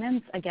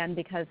commitments, again,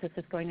 because this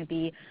is going to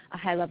be a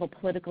high-level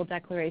political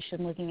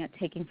declaration looking at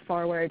taking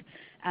forward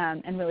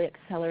and really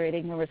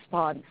accelerating the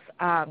response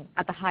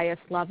at the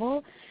highest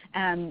level.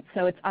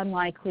 So it's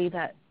unlikely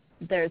that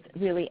there's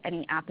really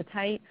any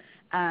appetite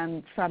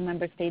from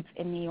member states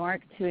in New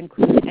York to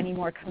include any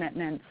more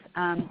commitments.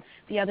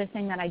 The other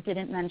thing that I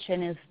didn't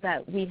mention is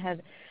that we have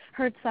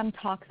heard some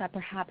talk that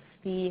perhaps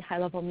the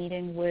high-level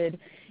meeting would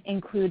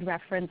include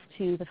reference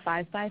to the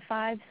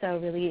 5x5, so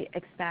really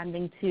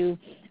expanding to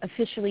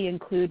officially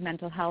include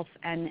mental health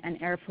and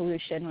air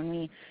pollution when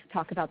we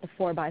talk about the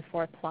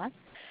 4x4 plus.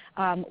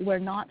 We're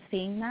not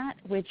seeing that,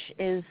 which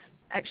is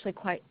actually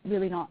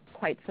really not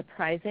quite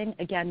surprising,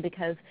 again,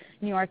 because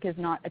New York is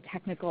not a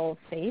technical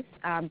space.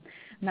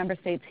 Member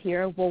states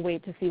here will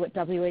wait to see what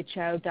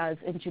WHO does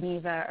in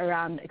Geneva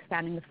around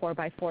expanding the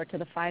 4x4 to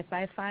the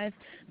 5x5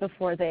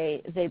 before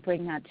they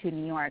bring that to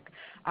New York.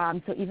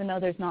 So even though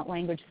there's not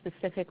language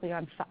specifically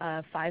on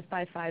a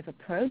 5x5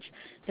 approach,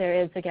 there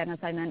is, again, as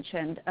I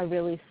mentioned, a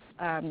really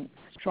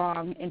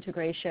strong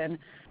integration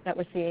that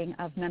we're seeing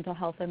of mental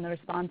health in the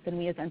response, and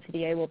we as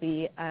NCDA will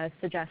be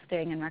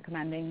suggesting and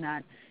recommending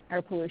that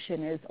air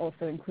pollution is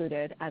also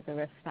included as a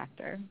risk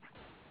factor.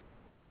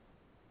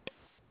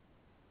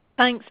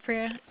 Thanks,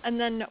 Priya. And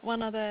then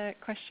one other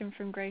question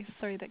from Grace,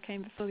 sorry, that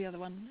came before the other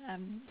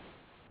one,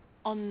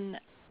 on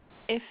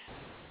if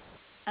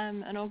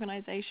an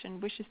organization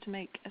wishes to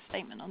make a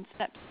statement on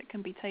steps that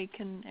can be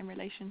taken in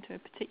relation to a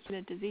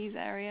particular disease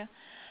area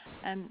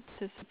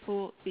to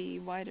support the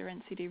wider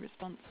NCD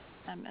response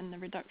and the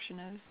reduction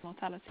of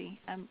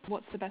mortality,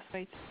 what's the best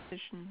way to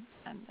position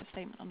a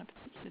statement on a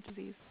particular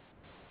disease?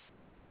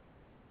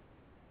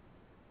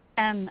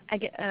 I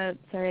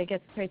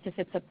guess, Grace, if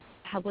it's a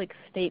public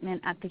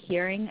statement at the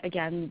hearing,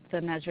 again, the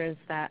measures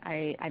that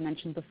I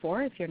mentioned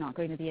before, if you're not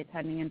going to be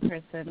attending in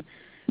person,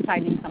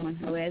 finding someone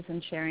who is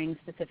and sharing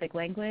specific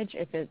language.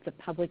 If it's a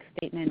public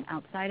statement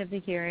outside of the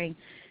hearing,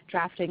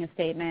 drafting a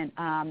statement,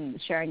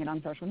 sharing it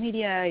on social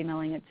media,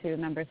 emailing it to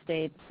member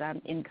states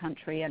in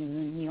country and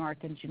in New York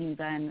and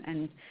Geneva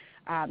and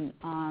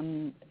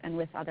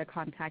with other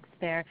contacts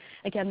there.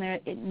 Again,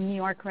 in New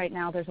York right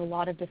now, there's a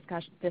lot of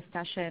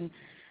discussion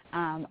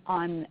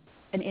on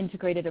an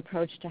integrated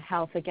approach to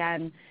health.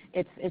 Again,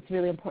 it's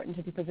really important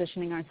to be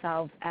positioning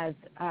ourselves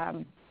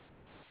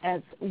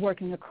as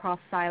working across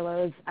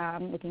silos,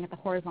 looking at the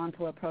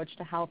horizontal approach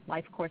to health,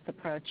 life course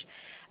approach.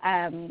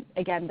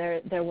 Again,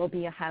 there will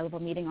be a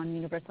high-level meeting on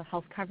universal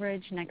health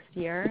coverage next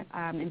year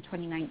in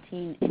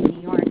 2019 in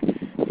New York.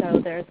 So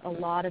there's a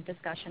lot of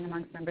discussion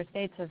amongst member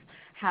states of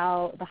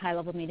how the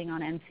high-level meeting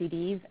on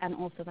NCDs and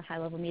also the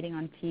high-level meeting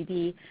on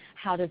TB,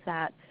 how does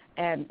that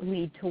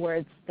lead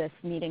towards this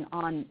meeting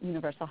on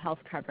universal health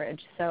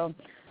coverage. So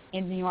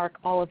in New York,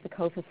 all of the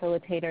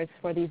co-facilitators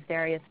for these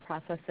various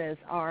processes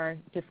are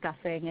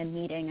discussing and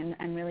meeting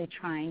and really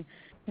trying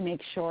to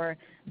make sure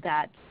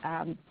that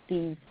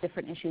these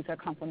different issues are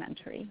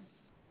complementary.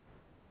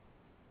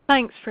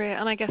 Thanks, Priya.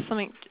 And I guess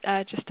something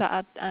just to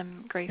add,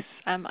 Grace,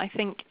 I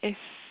think if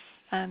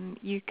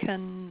you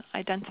can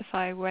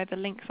identify where the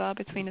links are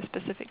between a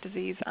specific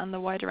disease and the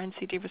wider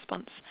NCD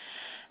response,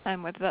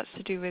 whether that's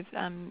to do with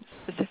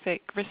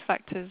specific risk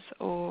factors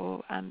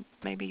or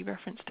maybe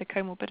reference to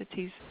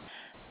comorbidities,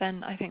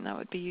 then I think that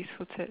would be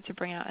useful to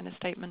bring out in a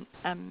statement.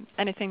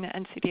 Anything that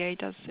NCDA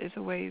does is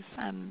always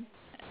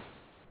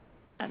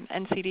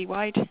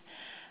NCD-wide,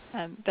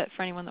 but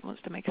for anyone that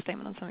wants to make a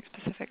statement on something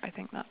specific, I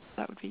think that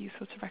would be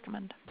useful to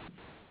recommend.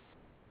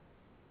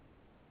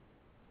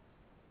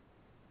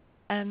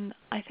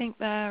 I think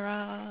there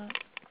are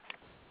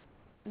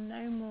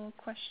no more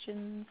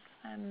questions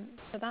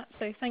for that,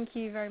 so thank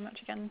you very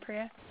much again,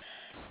 Priya.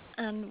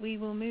 And we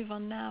will move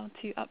on now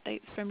to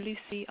updates from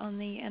Lucy on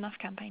the Enough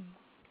campaign.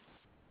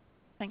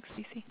 Thanks,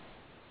 Lucy.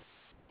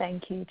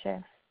 Thank you,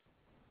 Jess.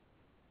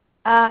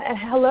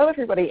 Hello,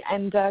 everybody,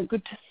 and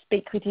good to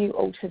speak with you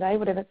all today,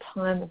 whatever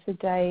time of the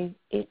day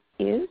it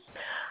is,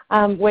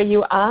 where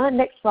you are.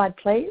 Next slide,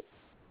 please.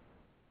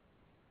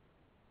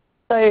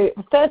 So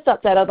the first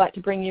update I'd like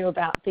to bring you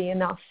about the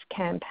Enough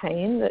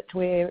campaign that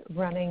we're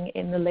running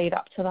in the lead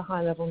up to the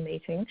high-level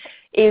meeting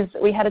is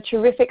we had a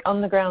terrific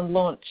on-the-ground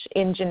launch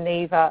in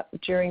Geneva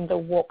during the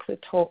Walk the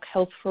Talk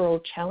Health for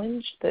All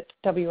Challenge that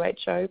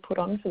WHO put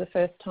on for the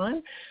first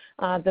time.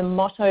 The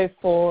motto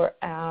for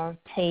our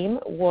team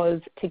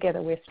was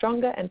 "Together we're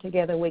stronger and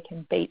together we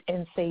can beat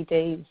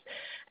NCDs."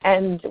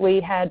 And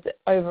we had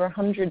over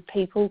 100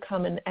 people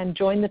come and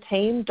join the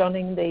team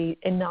donning the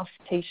Enough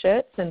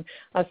t-shirts, and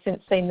I've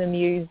since seen them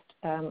used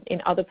in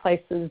other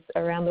places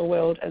around the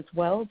world as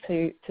well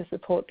to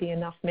support the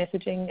Enough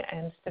messaging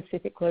and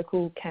specific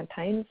local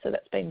campaigns, so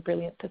that's been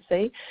brilliant to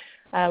see.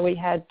 We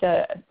had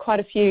quite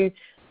a few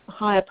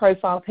higher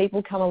profile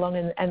people come along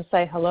and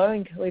say hello,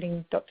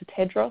 including Dr.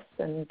 Tedros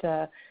and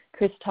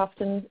Chris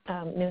Tufton,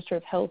 Minister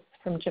of Health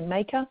from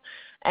Jamaica,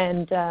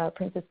 and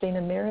Princess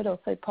Dina Mirid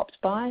also popped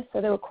by.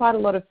 So there were quite a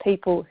lot of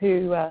people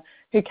who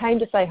came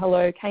to say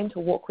hello, came to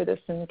walk with us,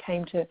 and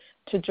came to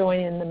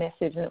join in the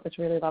message, and it was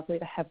really lovely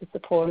to have the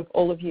support of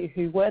all of you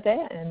who were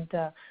there and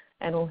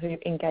all who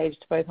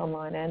engaged both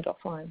online and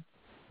offline.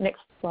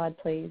 Next slide,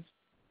 please.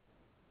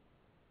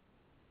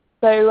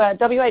 So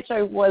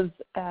WHA was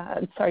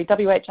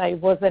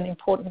an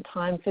important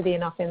time for the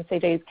Enough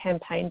NCDs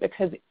campaign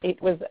because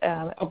it was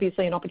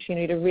obviously an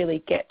opportunity to really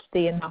get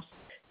the Enough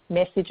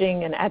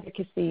messaging and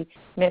advocacy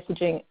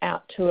messaging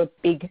out to a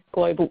big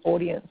global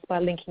audience by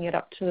linking it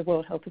up to the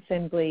World Health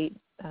Assembly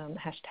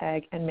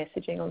hashtag and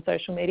messaging on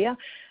social media.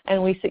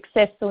 And we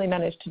successfully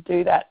managed to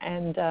do that,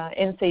 and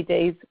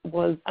NCDs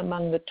was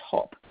among the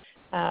top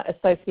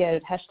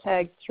associated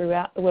hashtags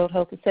throughout the World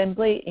Health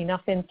Assembly.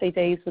 Enough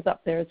NCDs was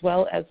up there as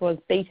well, as was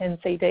Beat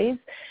NCDs.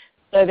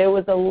 So there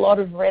was a lot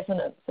of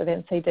resonance of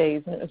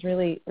NCDs, and it was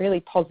really, really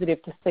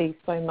positive to see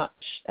so much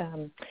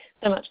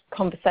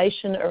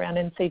conversation around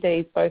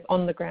NCDs, both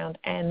on the ground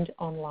and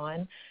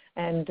online,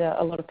 and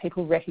a lot of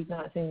people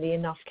recognising the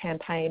Enough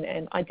campaign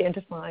and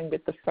identifying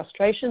with the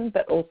frustration,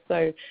 but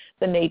also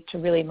the need to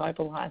really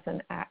mobilise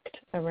and act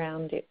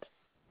around it.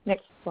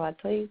 Next slide,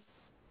 please.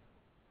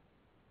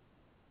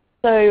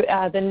 So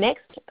the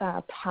next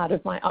part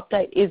of my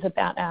update is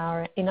about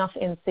our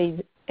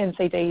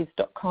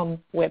EnoughNCDs.com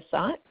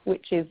website,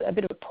 which is a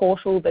bit of a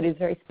portal that is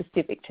very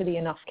specific to the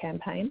Enough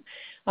campaign.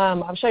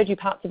 I've showed you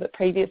parts of it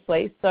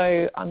previously,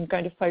 so I'm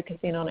going to focus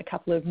in on a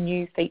couple of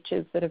new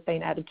features that have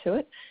been added to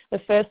it. The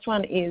first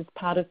one is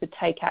part of the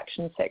Take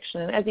Action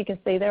section, and as you can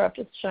see there, I've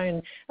just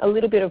shown a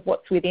little bit of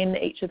what's within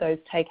each of those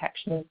Take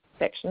Action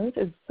sections.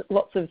 There's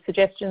lots of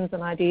suggestions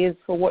and ideas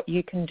for what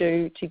you can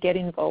do to get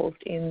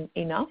involved in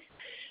Enough.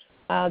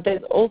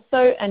 There's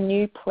also a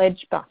new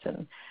pledge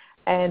button,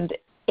 and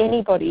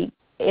anybody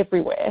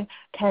everywhere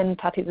can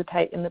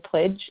participate in the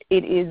pledge.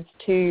 It is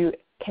to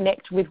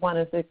connect with one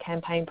of the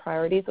campaign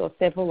priorities or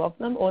several of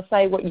them, or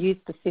say what you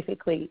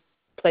specifically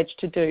pledge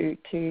to do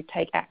to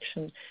take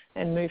action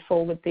and move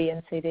forward the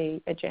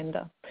NCD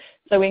agenda.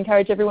 So we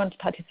encourage everyone to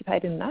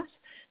participate in that.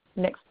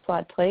 Next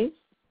slide, please.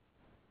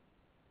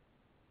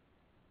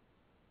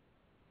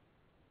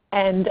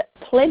 And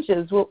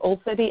pledges will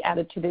also be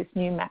added to this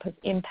new map of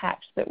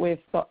impact that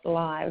we've got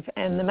live.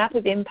 And the map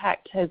of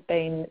impact has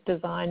been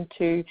designed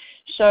to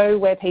show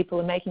where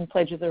people are making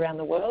pledges around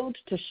the world,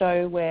 to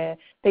show where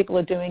people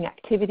are doing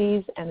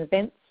activities and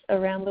events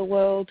around the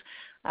world,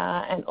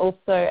 and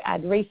also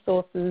add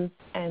resources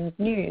and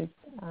news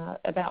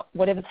about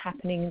whatever's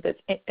happening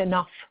that's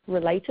Enough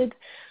related.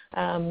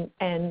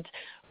 And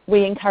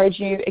we encourage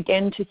you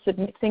again to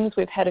submit things.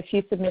 We've had a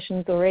few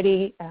submissions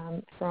already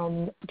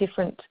from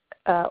different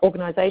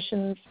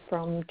organisations,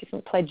 from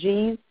different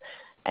pledgees,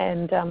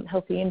 and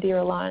Healthy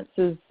India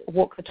Alliance's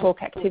Walk the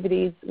Talk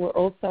activities were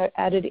also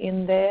added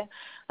in there.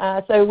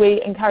 So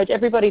we encourage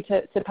everybody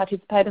to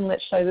participate, and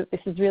let's show that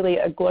this is really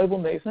a global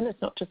movement.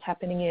 It's not just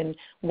happening in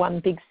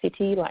one big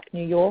city like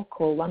New York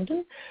or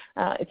London.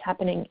 It's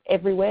happening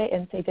everywhere.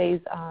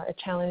 NCDs are a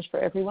challenge for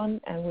everyone,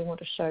 and we want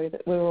to show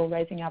that we're all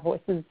raising our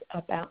voices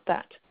about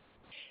that.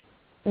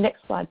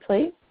 Next slide,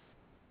 please.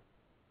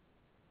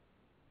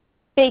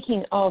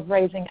 Speaking of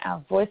raising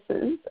our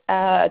voices,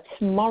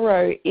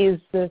 tomorrow is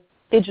the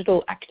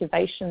Digital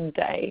Activation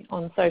Day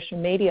on social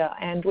media,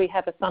 and we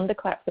have a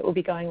thunderclap that will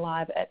be going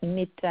live at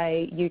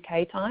midday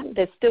UK time.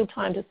 There's still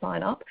time to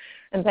sign up,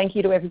 and thank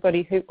you to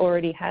everybody who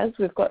already has.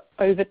 We've got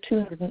over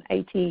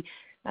 280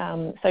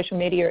 social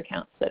media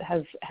accounts that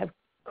have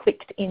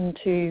clicked in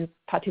to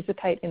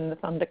participate in the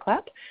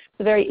thunderclap. It's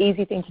a very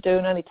easy thing to do,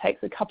 and only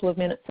takes a couple of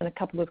minutes and a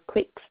couple of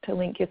clicks to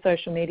link your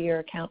social media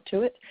account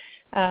to it.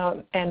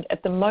 And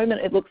at the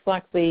moment, it looks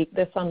like the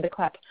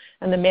thunderclap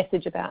and the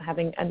message about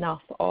having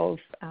enough of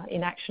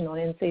inaction on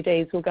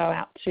NCDs will go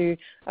out to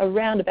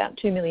around about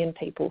 2 million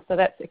people. So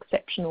that's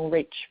exceptional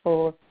reach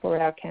for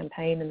our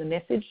campaign and the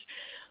message.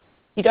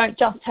 You don't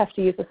just have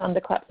to use the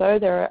thunderclap though,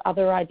 there are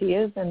other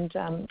ideas, and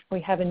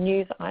we have a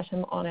news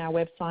item on our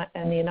website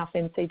and the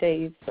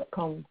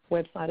enoughnCDs.com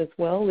website as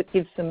well that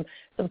gives some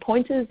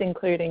pointers,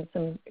 including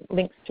some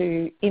links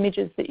to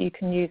images that you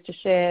can use to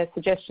share,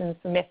 suggestions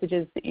for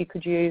messages that you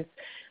could use,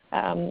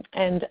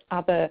 and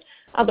other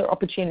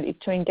opportunities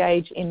to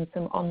engage in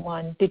some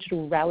online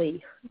digital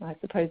rally, I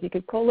suppose you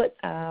could call it,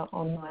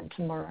 online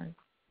tomorrow.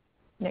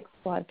 Next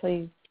slide,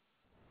 please.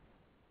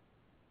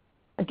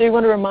 I do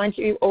want to remind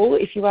you all,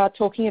 if you are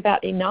talking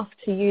about enough,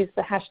 to use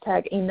the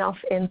hashtag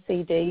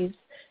 #EnoughNCDs,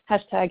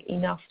 hashtag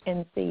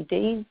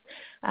 #EnoughNCDs.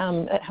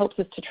 It helps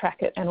us to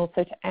track it and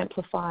also to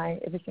amplify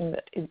everything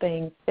that is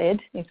being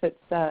said if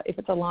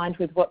it's aligned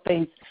with what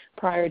these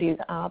priorities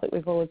are that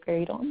we've all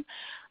agreed on.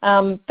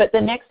 But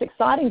the next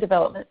exciting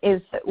development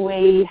is that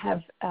we've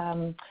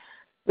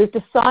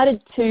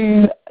decided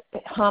to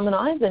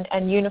harmonise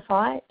and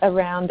unify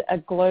around a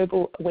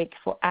global week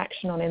for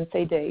action on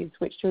NCDs,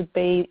 which would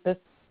be the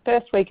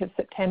first week of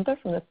September,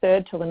 from the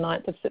 3rd till the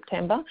 9th of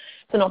September.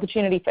 It's an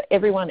opportunity for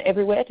everyone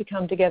everywhere to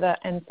come together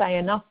and say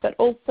enough, but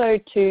also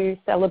to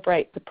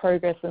celebrate the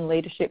progress and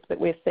leadership that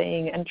we're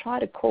seeing and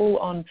try to call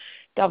on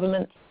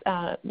governments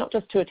not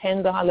just to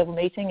attend the high-level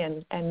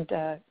meeting and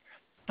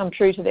come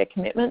true to their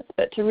commitments,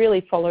 but to really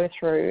follow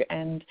through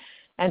and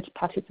to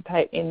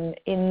participate in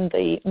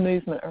the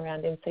movement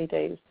around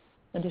NCDs,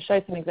 and to show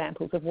some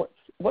examples of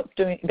what's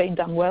being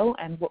done well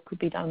and what could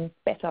be done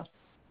better.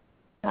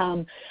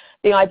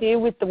 The idea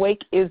with the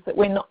week is that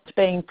we're not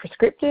being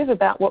prescriptive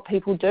about what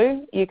people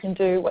do. You can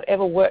do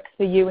whatever works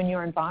for you and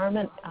your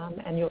environment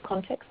and your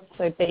context.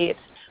 So be it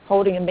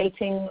holding a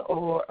meeting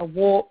or a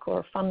walk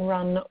or a fun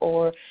run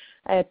or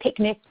a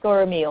picnic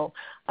or a meal.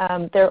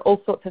 There are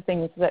all sorts of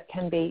things that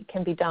can be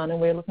done, and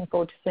we're looking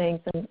forward to seeing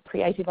some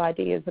creative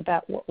ideas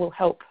about what will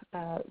help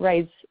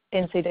raise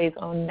NCDs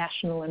on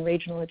national and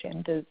regional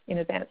agendas in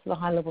advance of the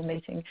high-level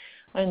meeting,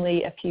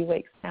 only a few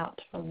weeks out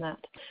from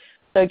that.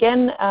 So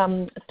again,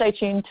 stay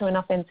tuned to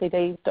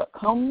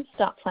enoughnCDs.com,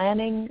 start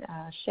planning,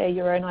 share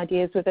your own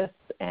ideas with us,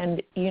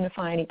 and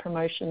unify any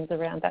promotions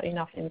around that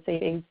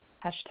enoughnCDs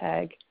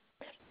hashtag.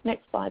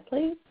 Next slide,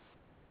 please.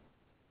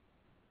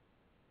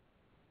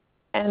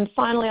 And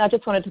finally, I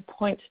just wanted to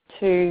point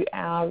to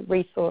our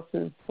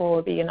resources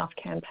for the Enough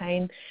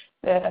campaign.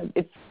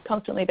 It's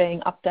constantly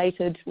being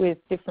updated with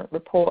different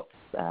reports,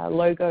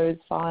 logos,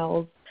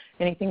 files,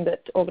 anything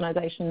that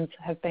organisations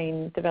have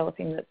been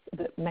developing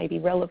that may be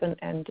relevant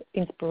and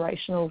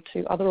inspirational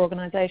to other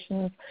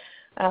organisations.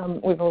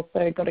 We've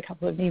also got a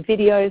couple of new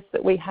videos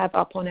that we have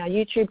up on our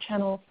YouTube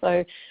channel.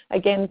 So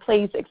again,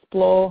 please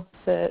explore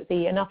the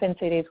Enough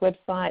NCDs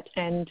website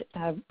and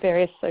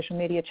various social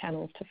media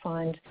channels to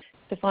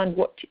find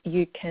what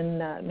you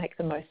can make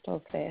the most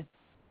of there.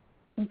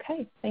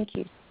 Okay, thank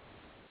you.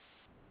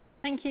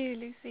 Thank you,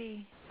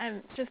 Lucy.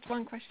 Just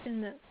one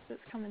question that's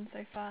come in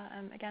so far,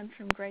 again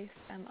from Grace,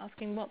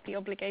 asking what the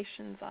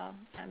obligations are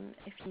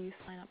if you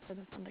sign up for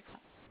the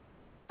Thunderclap.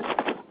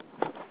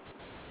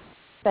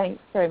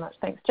 Thanks very much.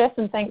 Thanks, Jess,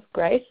 and thanks,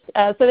 Grace.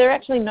 So there are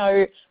actually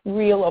no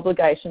real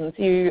obligations.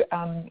 You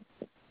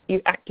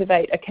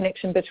activate a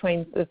connection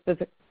between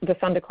the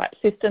Thunderclap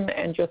system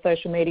and your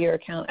social media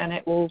account, and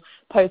it will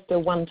post a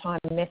one-time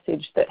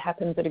message that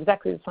happens at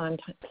exactly the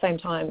same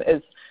time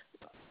as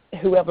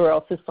whoever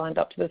else has signed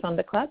up to the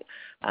Thunderclap.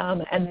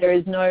 And there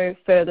is no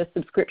further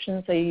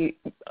subscription, so you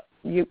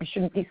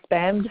shouldn't be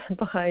spammed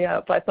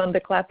by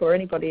Thunderclap or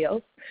anybody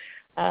else.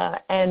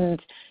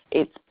 And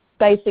it's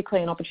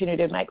basically an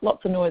opportunity to make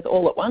lots of noise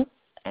all at once,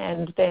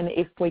 and then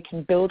if we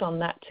can build on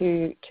that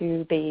to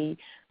be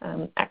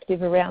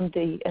active around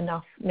the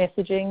Enough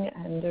messaging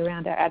and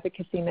around our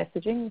advocacy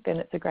messaging, then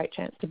it's a great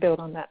chance to build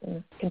on that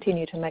and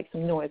continue to make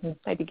some noise and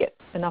maybe get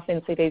Enough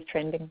NCDs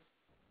trending.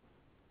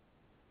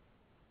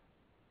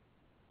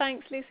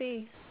 Thanks,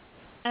 Lucy.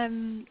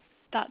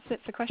 That's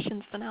it for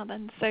questions for now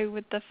then. So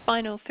with the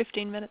final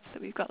 15 minutes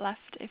that we've got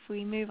left, if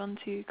we move on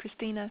to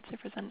Christina to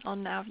present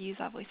on Our Views,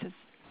 Our Voices.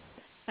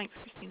 Thanks,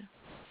 Christina.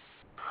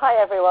 Hi,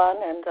 everyone,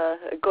 and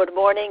good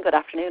morning, good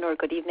afternoon, or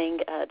good evening,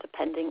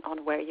 depending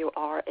on where you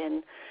are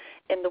in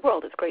the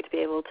world. It's great to be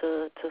able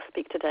to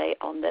speak today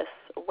on this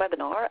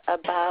webinar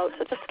about,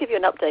 just to give you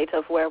an update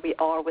of where we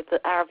are with the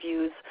Our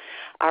Views,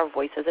 Our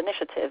Voices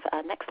initiative.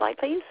 Next slide,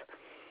 please.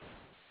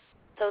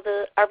 So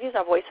the Our Views,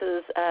 Our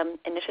Voices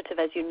initiative,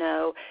 as you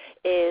know,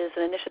 is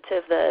an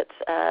initiative that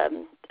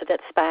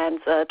spans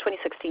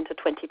 2016 to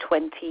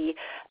 2020.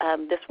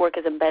 This work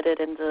is embedded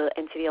in the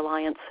NCD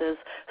Alliance's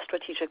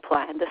strategic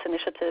plan. This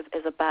initiative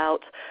is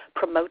about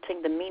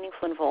promoting the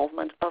meaningful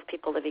involvement of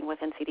people living with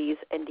NCDs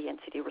in the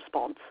NCD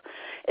response.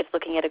 It's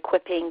looking at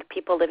equipping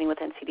people living with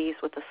NCDs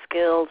with the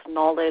skills,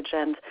 knowledge,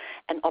 and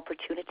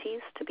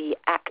opportunities to be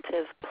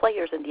active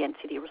players in the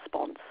NCD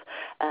response,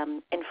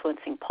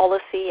 influencing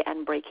policy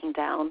and breaking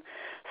down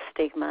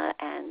stigma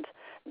and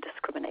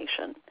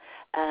discrimination.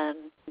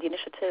 The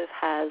initiative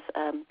has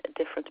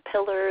different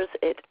pillars.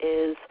 It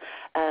is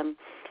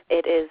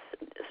It is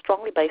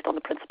strongly based on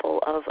the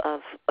principle of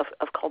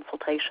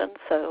consultation,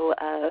 so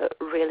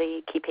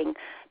really keeping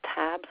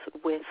tabs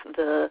with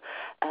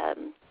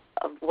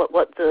of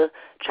what the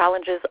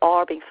challenges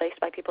are being faced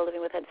by people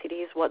living with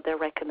NCDs, what their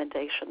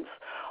recommendations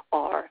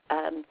are.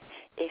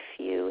 If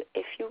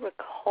you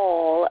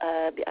recall,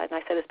 and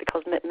I say this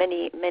because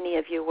many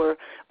of you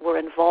were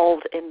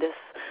involved in this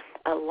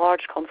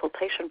large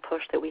consultation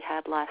push that we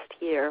had last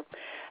year.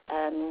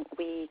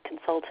 We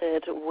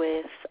consulted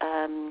with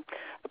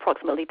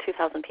approximately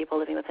 2,000 people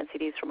living with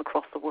NCDs from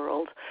across the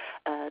world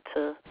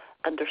to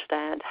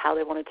understand how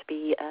they wanted to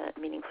be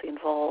meaningfully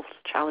involved,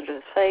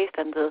 challenges faced,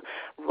 and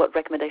what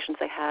recommendations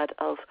they had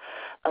of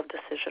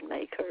decision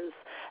makers.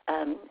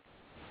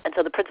 And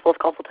so the principle of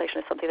consultation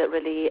is something that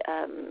really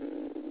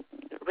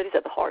is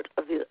at the heart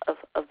of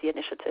the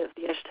initiative.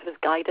 The initiative is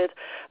guided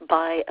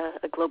by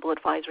a global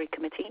advisory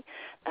committee,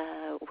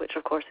 which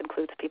of course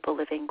includes people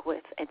living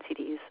with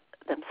NCDs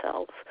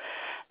themselves.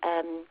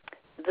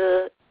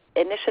 The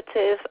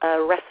initiative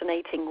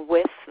resonating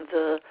with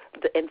the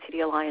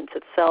NCD Alliance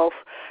itself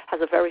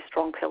has a very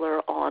strong pillar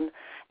on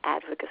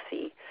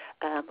advocacy.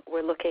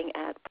 We're looking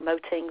at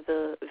promoting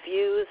the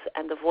views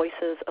and the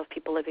voices of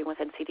people living with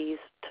NCDs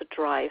to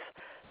drive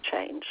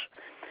change.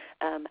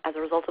 As a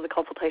result of the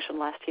consultation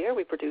last year,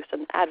 we produced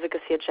an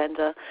advocacy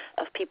agenda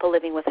of people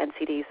living with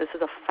NCDs. This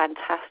is a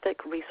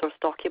fantastic resource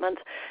document,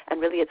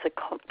 and really it's a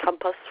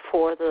compass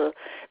for the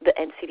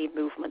NCD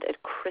movement. It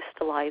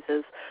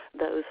crystallizes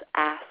those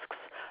asks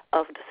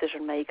of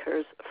decision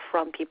makers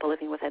from people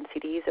living with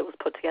NCDs. It was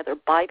put together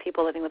by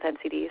people living with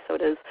NCDs, so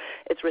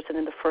it's written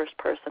in the first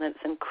person. It's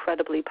an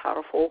incredibly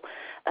powerful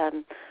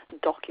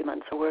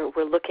document. So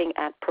we're looking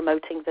at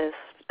promoting this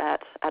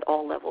at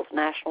all levels,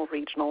 national,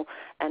 regional,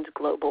 and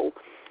global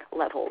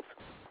levels.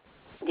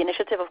 The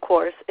initiative, of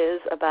course, is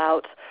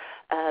about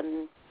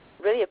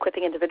really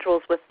equipping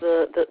individuals with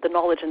the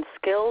knowledge and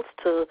skills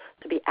to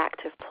be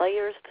active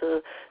players,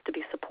 to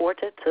be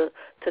supported, to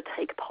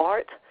take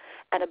part,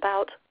 and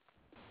about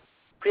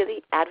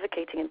really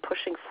advocating and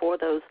pushing for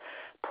those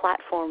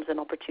platforms and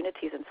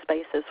opportunities and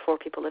spaces for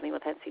people living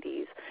with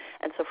NCDs.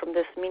 And so from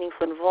this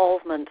meaningful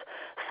involvement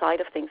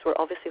side of things, we're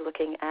obviously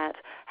looking at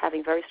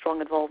having very strong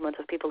involvement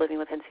of people living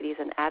with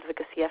NCDs in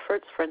advocacy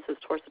efforts, for instance,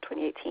 towards the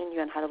 2018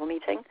 UN HLM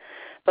meeting,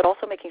 but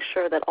also making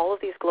sure that all of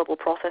these global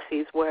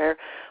processes where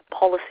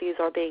policies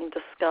are being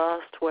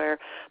discussed, where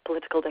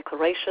political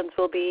declarations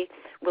will be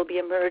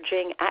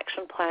emerging,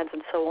 action plans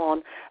and so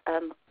on,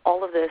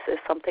 all of this is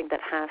something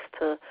that has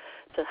to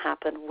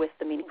happen with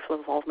the meaningful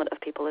involvement of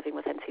people living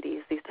with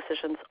NCDs. These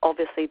decisions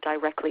obviously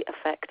directly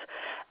affect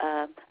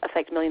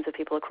millions of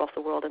people across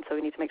the world, and so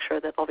we need to make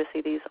sure that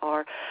obviously these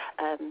are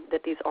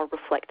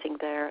reflecting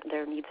their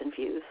needs and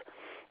views.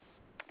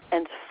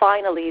 And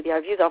finally, the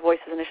Our Views, Our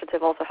Voices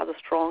initiative also has a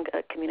strong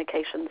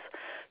communications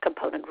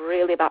component,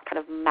 really about kind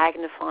of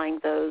magnifying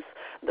those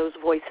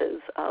voices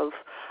of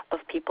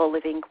people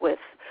living with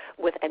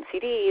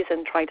NCDs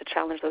and trying to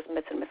challenge those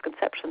myths and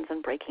misconceptions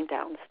and breaking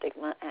down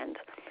stigma and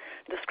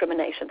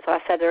discrimination. So I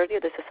said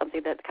earlier, this is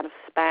something that kind of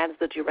spans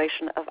the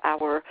duration of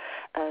our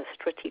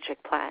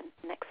strategic plan.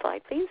 Next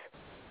slide, please.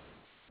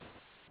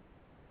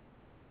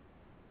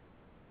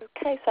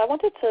 Okay, so I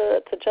wanted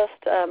to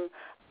just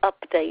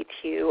update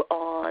you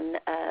on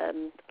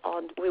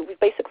we've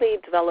basically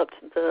developed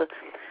the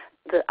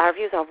Our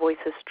Views, Our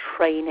Voices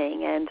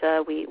training,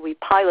 and we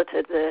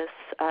piloted this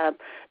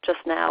just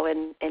now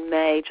in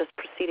May, just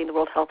preceding the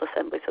World Health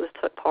Assembly. So this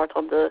took part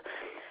on the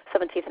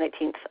 17th and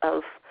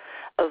 18th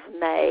of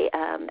May,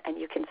 and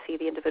you can see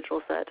the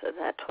individuals that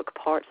took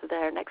part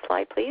there. Next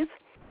slide, please.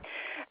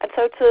 And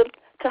so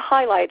to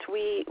highlight,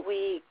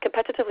 we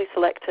competitively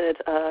selected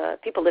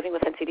people living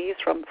with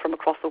NCDs from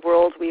across the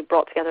world. We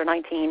brought together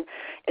 19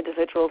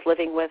 individuals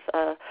living with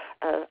a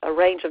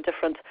range of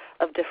different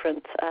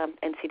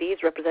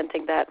NCDs,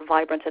 representing that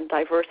vibrant and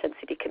diverse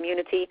NCD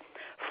community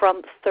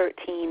from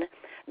 13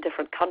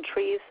 different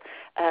countries.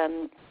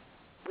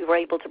 We were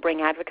able to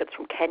bring advocates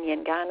from Kenya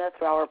and Ghana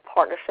through our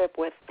partnership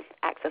with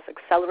Access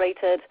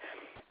Accelerated.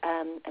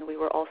 And we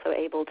were also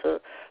able to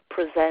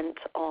present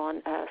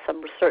on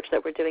some research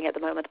that we're doing at the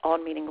moment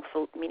on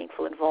meaningful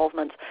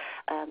involvement,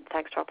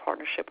 thanks to our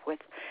partnership with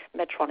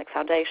Medtronic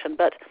Foundation.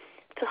 But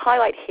to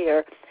highlight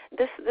here,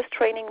 this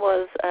training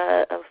was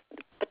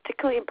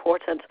particularly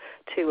important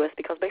to us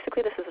because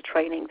basically this is a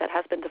training that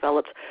has been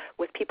developed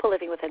with people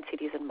living with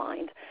NCDs in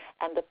mind.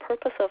 And the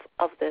purpose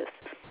of this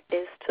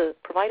is to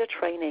provide a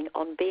training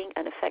on being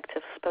an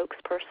effective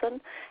spokesperson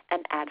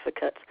and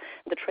advocate.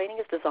 The training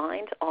is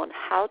designed on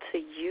how to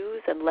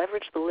use and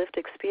leverage the lived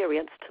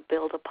experience to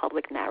build a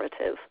public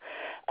narrative.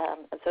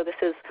 And so this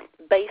is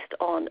based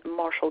on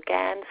Marshall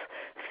Gann's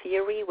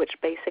theory, which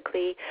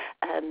basically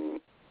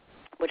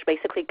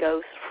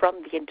goes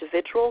from the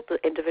individual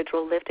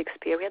lived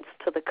experience,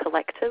 to the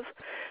collective,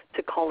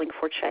 to calling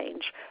for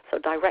change. So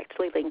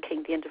directly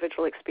linking the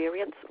individual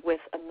experience with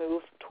a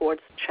move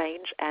towards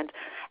change and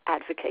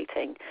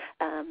advocating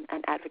on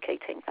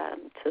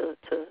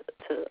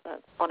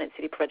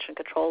NCD prevention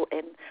control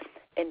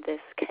in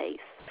this case.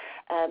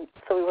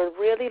 So we were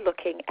really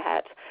looking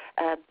at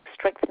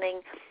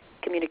strengthening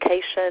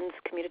communications,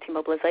 community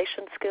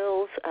mobilization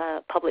skills,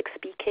 public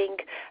speaking,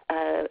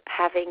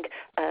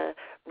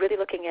 really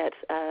looking at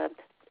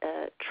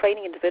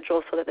training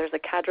individuals so that there's a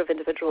cadre of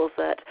individuals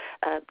that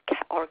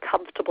are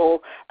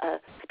comfortable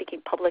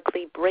speaking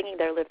publicly, bringing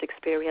their lived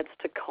experience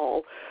to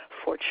call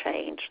for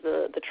change.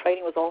 The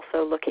training was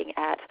also looking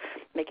at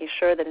making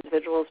sure that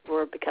individuals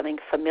were becoming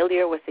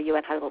familiar with the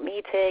UN high-level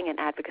meeting and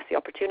advocacy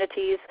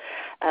opportunities,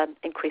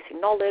 increasing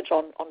knowledge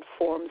on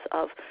forms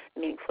of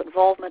meaningful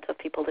involvement of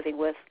people living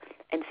with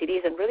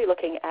NCDs, and really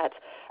looking at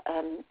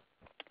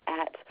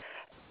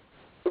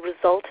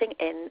resulting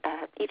in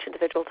each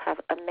individual to have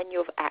a menu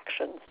of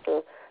actions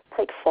to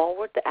take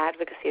forward the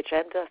advocacy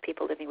agenda of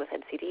people living with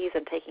NCDs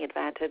and taking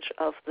advantage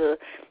of the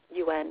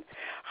UN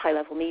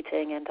high-level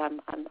meeting. And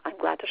I'm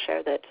glad to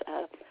share that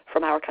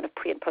from our kind of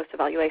pre- and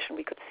post-evaluation,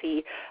 we could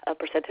see a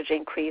percentage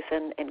increase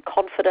in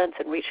confidence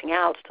in reaching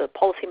out to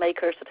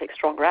policymakers to take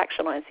stronger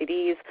action on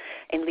NCDs,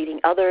 in leading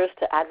others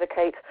to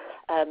advocate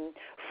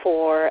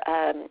for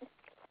a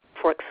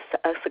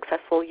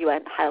successful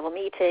UN high-level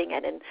meeting,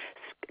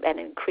 and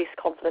increased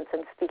confidence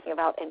in speaking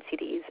about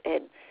NCDs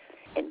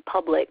in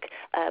public.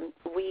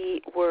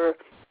 We were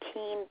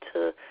keen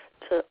to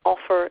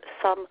offer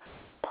some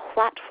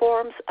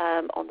platforms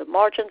on the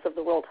margins of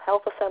the World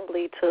Health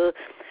Assembly to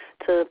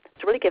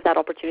really give that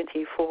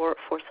opportunity for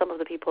some of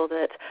the people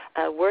that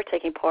were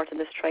taking part in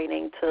this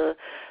training to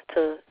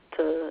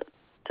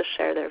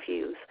share their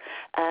views,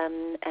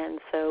 and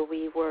so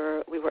we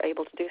were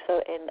able to do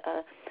so in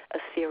a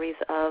series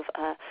of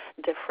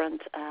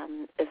different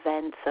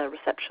events,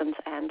 receptions,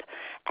 and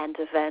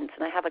events.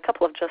 And I have a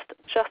couple of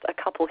just a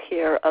couple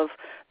here of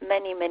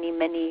many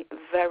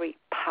very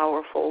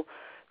powerful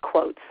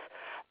quotes.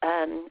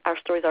 Our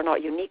stories are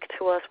not unique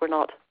to us. We're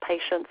not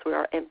patients. We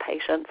are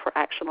impatient for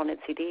action on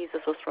NCDs.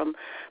 This was from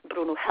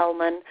Bruno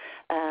Hellman,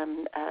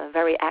 a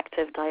very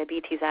active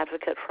diabetes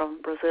advocate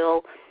from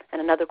Brazil. And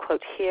another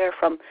quote here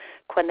from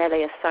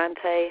Quanele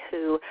Asante,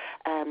 who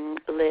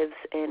lives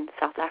in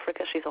South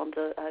Africa. She's on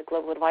the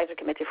Global Advisory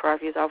Committee for Our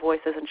Views, Our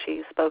Voices, and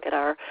she spoke at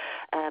our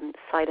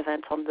side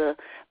event on the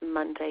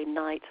Monday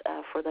night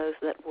for those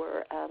that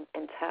were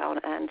in town,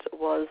 and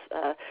was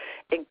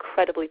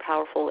incredibly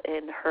powerful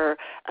in her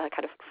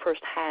kind of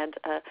first-hand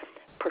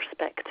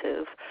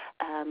perspective,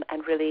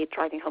 and really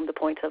driving home the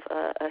point of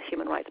a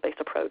human rights-based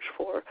approach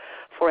for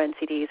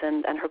NCDs.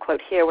 And her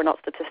quote here: "We're not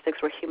statistics,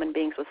 we're human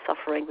beings with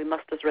suffering. We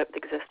must disrupt the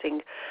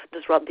existing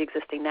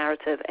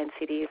narrative.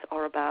 NCDs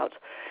are about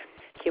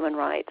human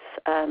rights."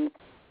 So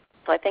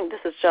I think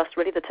this is just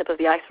really the tip of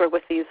the iceberg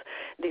with these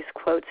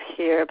quotes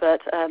here,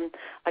 but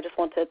I just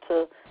wanted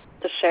to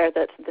share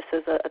that this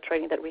is a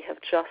training that we have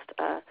just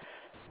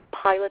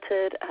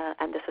piloted,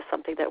 and this is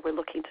something that we're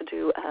looking to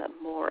do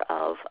more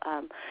of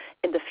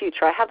in the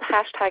future. I have the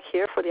hashtag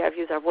here for the Our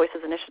Views, Our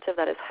Voices initiative.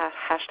 That is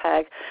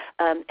hashtag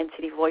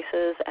NCD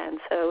Voices. And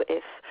so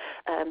if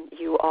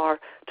you are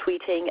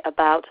tweeting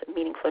about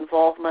meaningful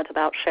involvement,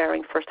 about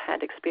sharing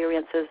firsthand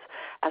experiences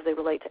as they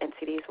relate to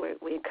NCDs,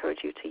 we encourage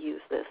you to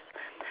use this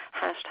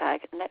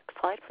hashtag. Next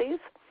slide, please.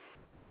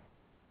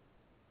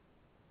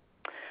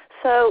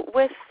 So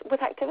with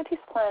activities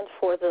planned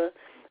for the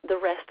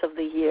rest of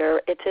the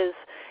year, it is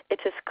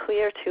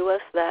clear to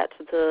us that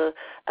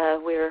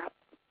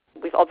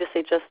we've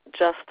obviously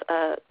just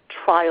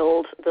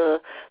trialed the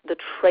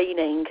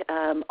training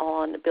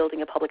on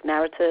building a public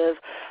narrative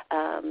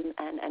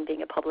and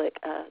being a public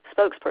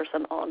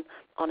spokesperson on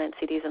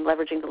NCDs and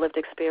leveraging the lived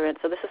experience.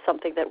 So this is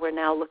something that we're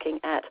now looking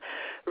at,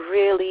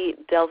 really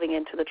delving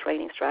into the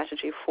training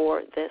strategy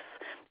for this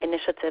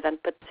initiative, and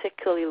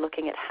particularly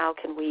looking at how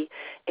can we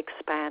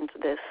expand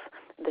this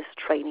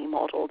training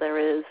model. There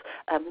is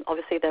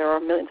obviously there are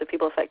millions of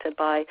people affected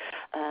by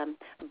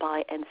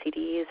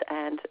NCDs,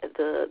 and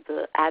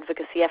the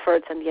advocacy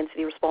efforts and the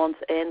NCD response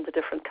in the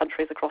different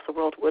countries across the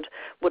world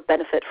would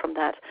benefit from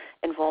that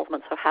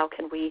involvement. So how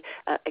can we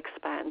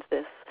expand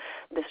this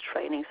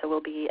training? So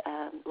we'll be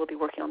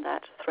working on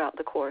that throughout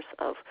the course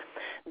of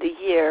the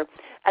year.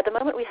 At the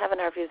moment, we have an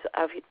Our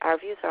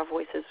Views, Our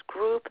Voices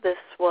group. This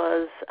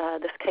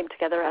came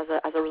together as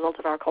a result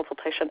of our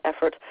consultation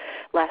effort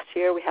last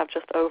year. We have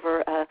just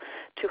over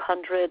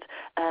 200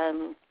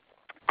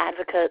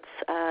 advocates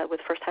with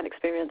first-hand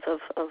experience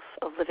of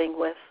living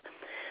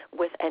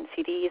with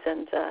NCDs,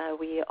 and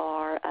we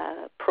are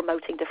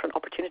promoting different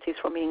opportunities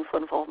for meaningful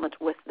involvement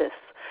with this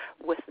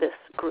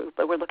group.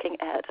 But we're looking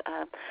at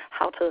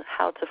how to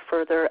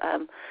further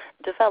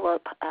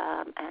develop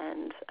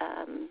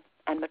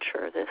and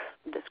mature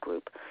this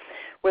group.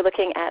 We're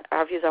looking at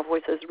Our Views, Our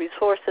Voices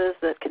resources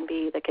that can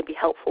be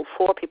helpful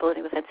for people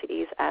living with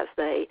NCDs as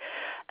they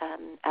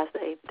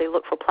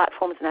look for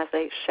platforms and as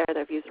they share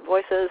their views and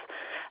voices.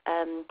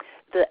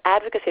 the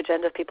advocacy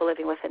agenda of people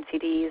living with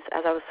NCDs,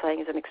 as I was saying,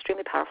 is an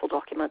extremely powerful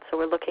document. So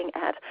we're looking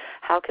at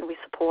how can we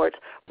support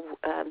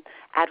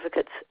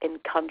advocates in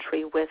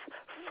country with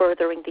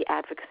furthering the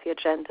advocacy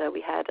agenda.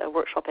 We had a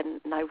workshop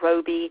in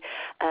Nairobi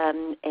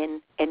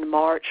in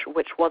March,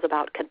 which was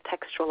about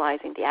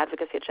contextualizing the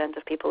advocacy agenda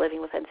of people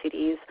living with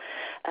NCDs,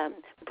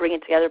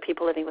 bringing together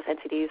people living with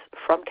NCDs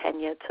from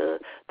Kenya to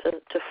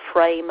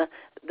frame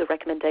the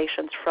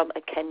recommendations from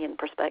a Kenyan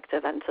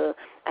perspective and to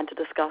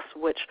discuss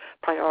which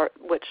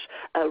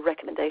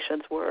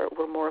recommendations were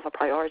more of a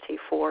priority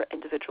for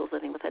individuals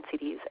living with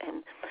NCDs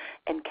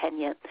in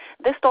Kenya.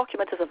 This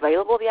document is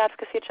available, the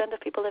advocacy agenda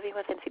of people living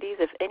with NCDs.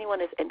 If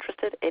anyone is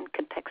interested in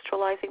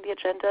contextualizing the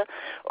agenda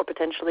or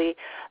potentially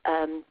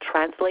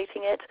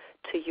translating it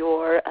to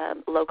your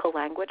local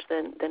language,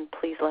 then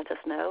please let us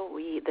know.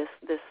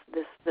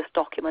 This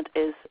document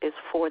is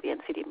for the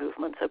NCD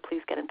movement, so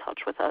please get in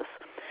touch with us.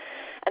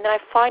 And then I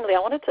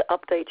wanted to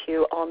update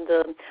you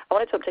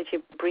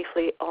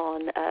briefly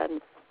on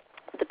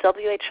the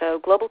WHO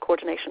Global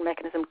Coordination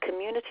Mechanism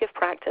Community of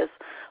Practice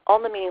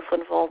on the meaningful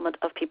involvement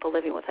of people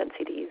living with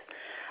NCDs.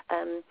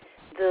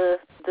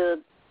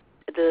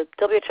 The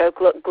WHO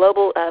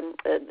Global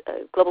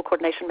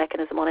Coordination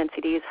Mechanism on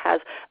NCDs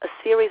has a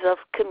series of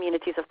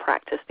communities of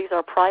practice. These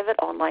are private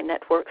online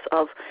networks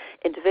of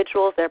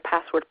individuals. They're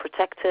password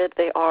protected.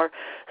 They are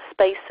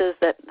spaces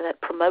that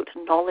promote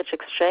knowledge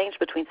exchange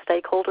between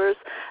stakeholders.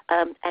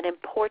 And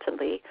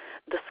importantly,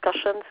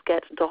 discussions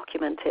get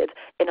documented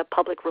in a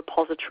public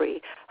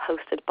repository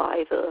hosted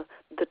by the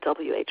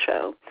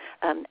WHO.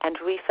 And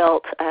we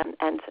felt,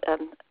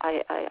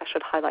 I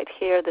should highlight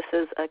here, this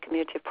is a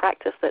community of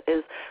practice that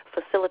is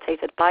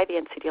facilitated by the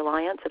NCD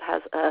Alliance. It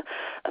has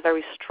a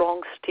very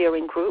strong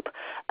steering group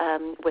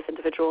with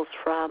individuals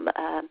from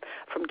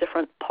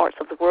different parts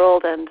of the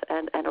world and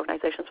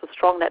organizations with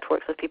strong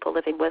networks of people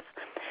living with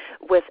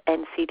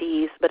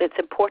NCDs. But it's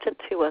important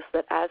to us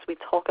that as we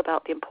talk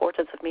about the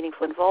importance of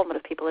meaningful involvement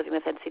of people living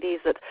with NCDs,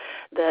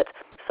 that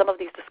some of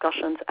these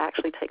discussions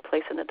actually take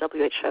place in the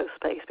WHO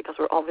space, because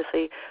we're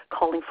obviously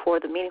calling for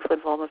the meaningful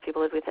involvement of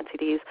people living with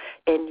NCDs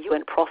in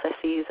UN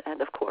processes,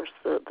 and of course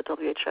the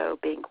WHO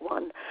being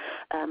one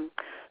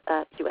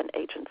UN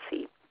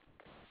agency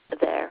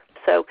there.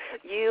 So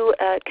you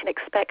can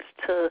expect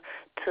to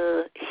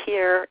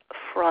hear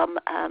from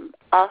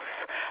us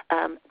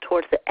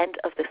towards the end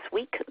of this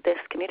week. This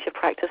community of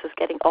practice is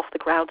getting off the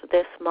ground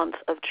this month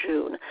of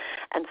June,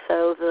 and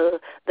so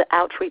the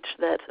outreach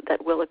that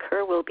will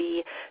occur will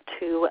be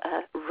to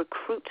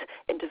recruit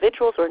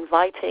individuals or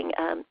inviting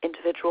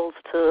individuals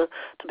to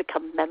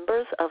become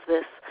members of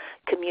this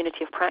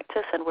community of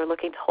practice, and we're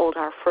looking to hold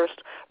our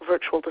first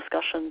virtual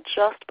discussion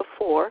just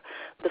before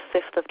the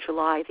 5th of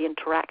July, the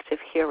interactive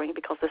hearing,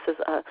 because this is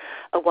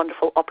a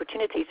wonderful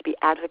opportunity to be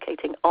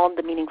advocating on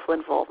the meaningful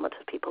involvement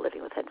of people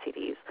living with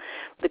NCDs.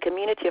 The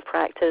community of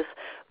practice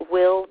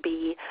will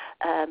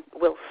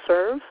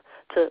serve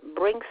to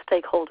bring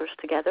stakeholders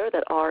together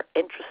that are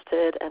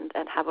interested and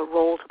have a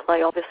role to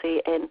play,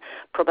 obviously, in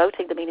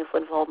promoting the meaningful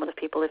involvement of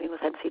people living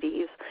with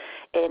NCDs,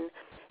 in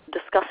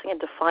discussing and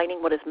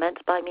defining what is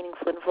meant by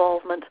meaningful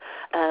involvement,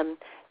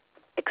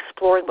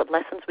 exploring what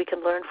lessons we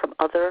can learn from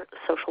other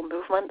social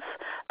movements,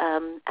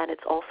 and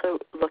it's also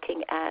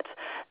looking at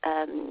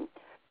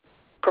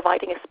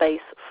providing a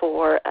space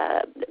for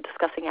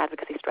discussing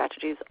advocacy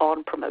strategies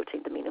on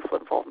promoting the meaningful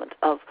involvement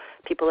of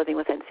people living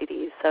with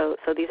NCDs. So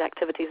these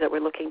activities that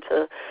we're looking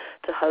to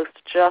host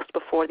just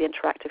before the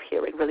interactive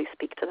hearing really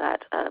speak to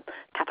that,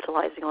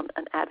 capitalizing on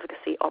an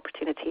advocacy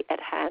opportunity at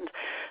hand.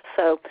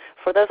 So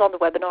for those on the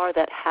webinar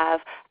that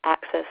have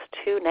access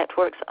to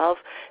networks of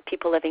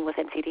people living with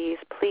NCDs,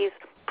 please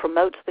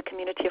promote the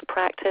community of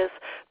practice.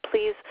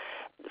 Please,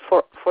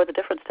 for the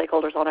different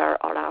stakeholders on our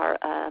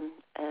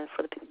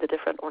for the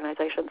different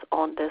organizations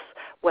on this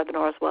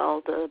webinar as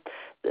well, the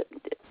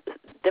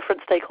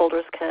different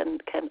stakeholders can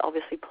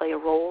obviously play a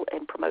role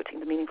in promoting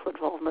the meaningful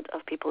involvement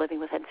of people living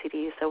with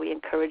NCDs. So we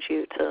encourage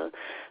you to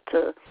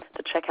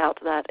check out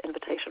that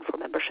invitation for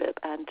membership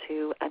and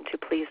to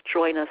please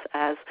join us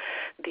as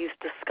these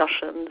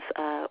discussions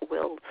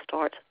will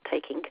start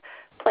taking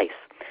place.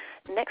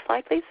 Next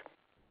slide, please.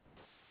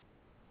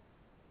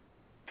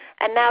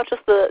 And now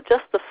just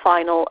the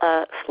final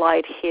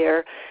slide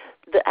here.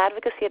 The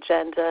advocacy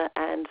agenda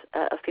and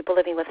of people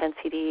living with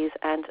NCDs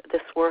and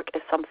this work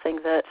is something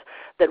that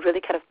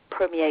really kind of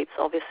permeates,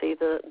 obviously,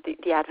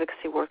 the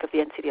advocacy work of the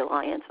NCD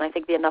Alliance. And I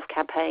think the Enough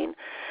campaign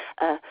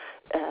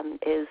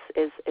is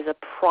a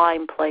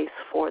prime place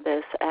for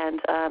this. And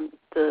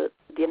the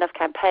Enough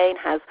campaign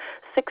has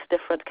 6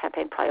 different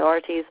campaign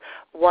priorities,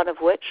 one of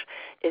which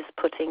is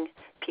putting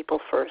people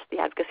first. The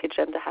advocacy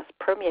agenda has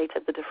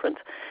permeated the different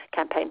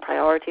campaign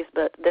priorities,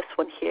 but this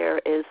one here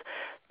is,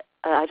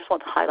 I just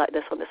want to highlight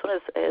this one. This one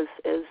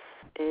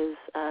is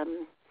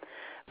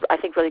I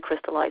think really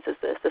crystallizes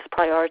this. This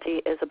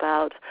priority is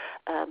about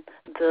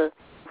the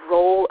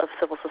role of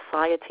civil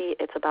society.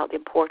 It's about the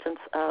importance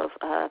of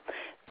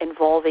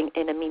involving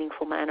in a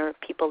meaningful manner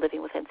people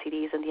living with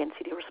NCDs and the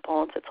NCD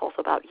response. It's also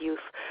about youth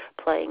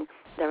playing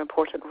their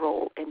important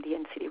role in the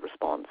NCD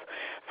response.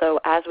 So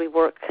as we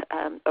work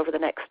over the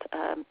next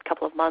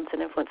couple of months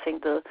in influencing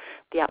the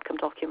outcome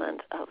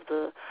document of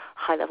the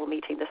high-level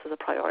meeting, this is a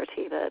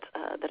priority that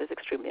is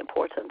extremely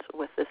important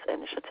with this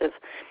initiative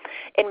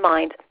in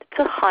mind.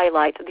 To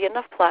highlight the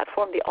Enough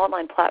platform, the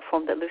online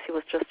platform that Lucy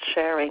was just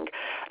sharing,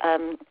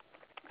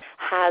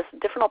 has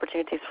different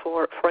opportunities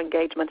for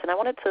engagement, and I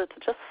wanted to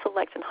just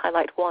select and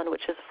highlight one,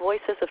 which is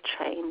Voices of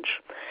Change.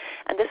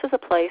 And this is a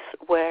place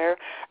where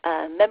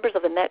members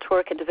of the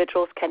network,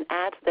 individuals, can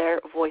add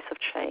their voice of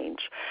change.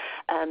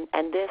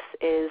 And this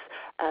is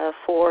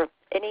for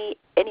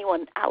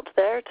anyone out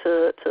there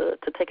to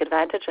take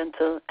advantage and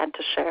to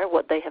share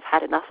what they have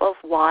had enough of,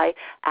 why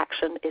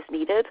action is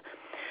needed.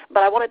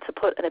 But I wanted to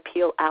put an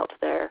appeal out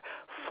there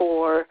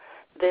for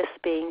this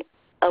being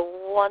a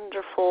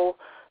wonderful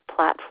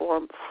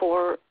platform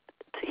to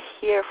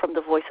hear from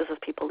the voices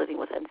of people living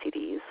with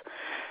NCDs.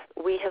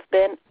 We have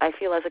been, I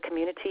feel as a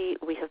community,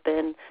 we have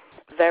been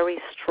very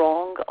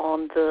strong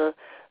on the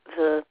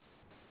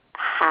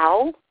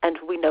how, and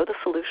we know the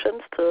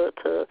solutions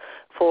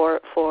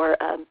for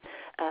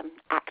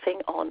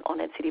acting on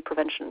NCD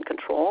prevention and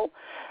control.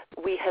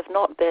 We have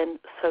not been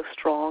so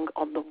strong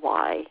on the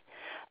why.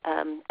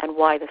 And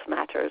why this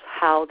matters,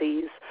 how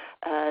these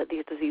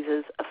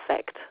diseases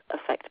affect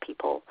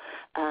people,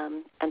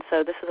 and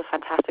so this is a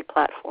fantastic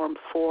platform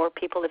for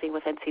people living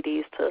with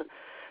NCDs to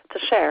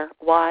share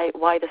why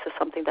this is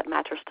something that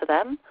matters to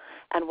them,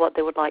 and what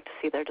they would like to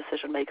see their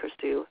decision makers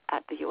do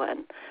at the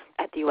UN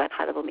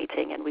high-level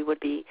meeting. And we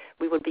would be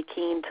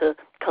keen to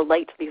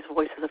collate these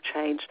voices of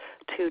change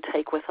to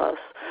take with us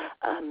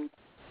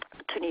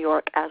to New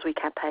York as we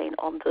campaign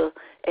on the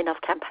Enough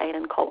campaign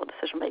and call on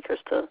decision makers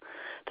to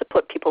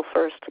put people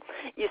first.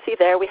 You see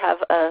there we have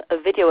a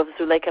video of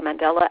Zuleika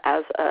Mandela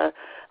as a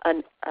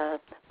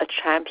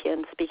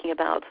champion speaking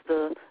about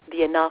the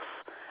Enough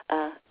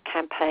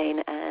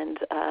campaign, and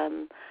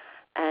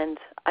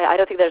I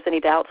don't think there's any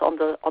doubts on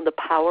the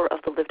power of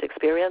the lived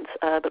experience.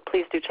 But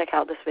please do check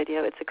out this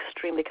video. It's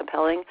extremely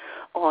compelling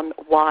on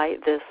why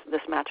this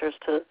matters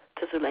to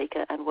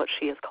Zuleika and what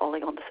she is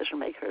calling on decision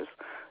makers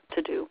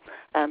to do.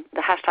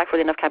 The hashtag for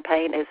the Enough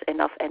campaign is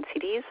Enough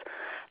NCDs,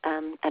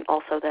 and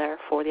also there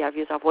for the Our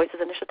Views, Our Voices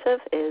initiative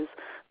is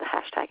the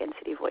hashtag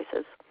NCD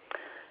Voices.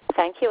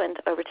 Thank you, and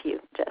over to you,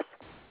 Jess.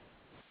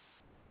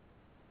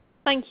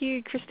 Thank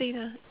you,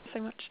 Christina,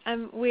 so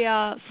much. We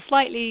are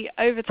slightly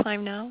over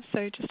time now,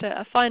 so just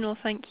a final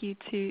thank you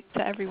to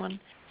everyone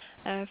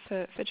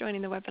for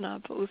joining the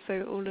webinar, but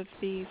also all of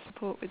the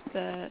support with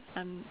the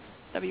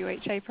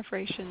WHA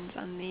preparations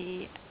and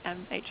the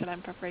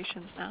HLM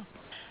preparations now.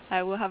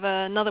 We'll have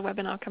another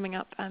webinar coming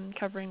up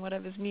covering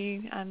whatever's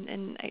new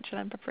in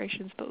HLM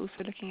preparations, but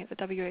also looking at the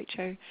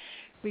WHO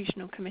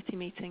regional committee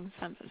meetings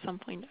at some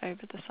point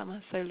over the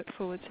summer. So look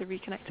forward to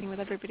reconnecting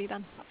with everybody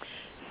then.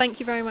 Thank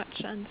you very much,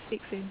 and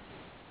speak soon.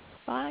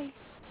 Bye.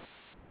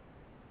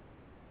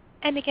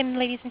 And again,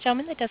 ladies and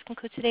gentlemen, that does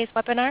conclude today's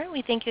webinar.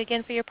 We thank you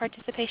again for your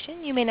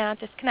participation. You may now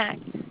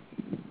disconnect.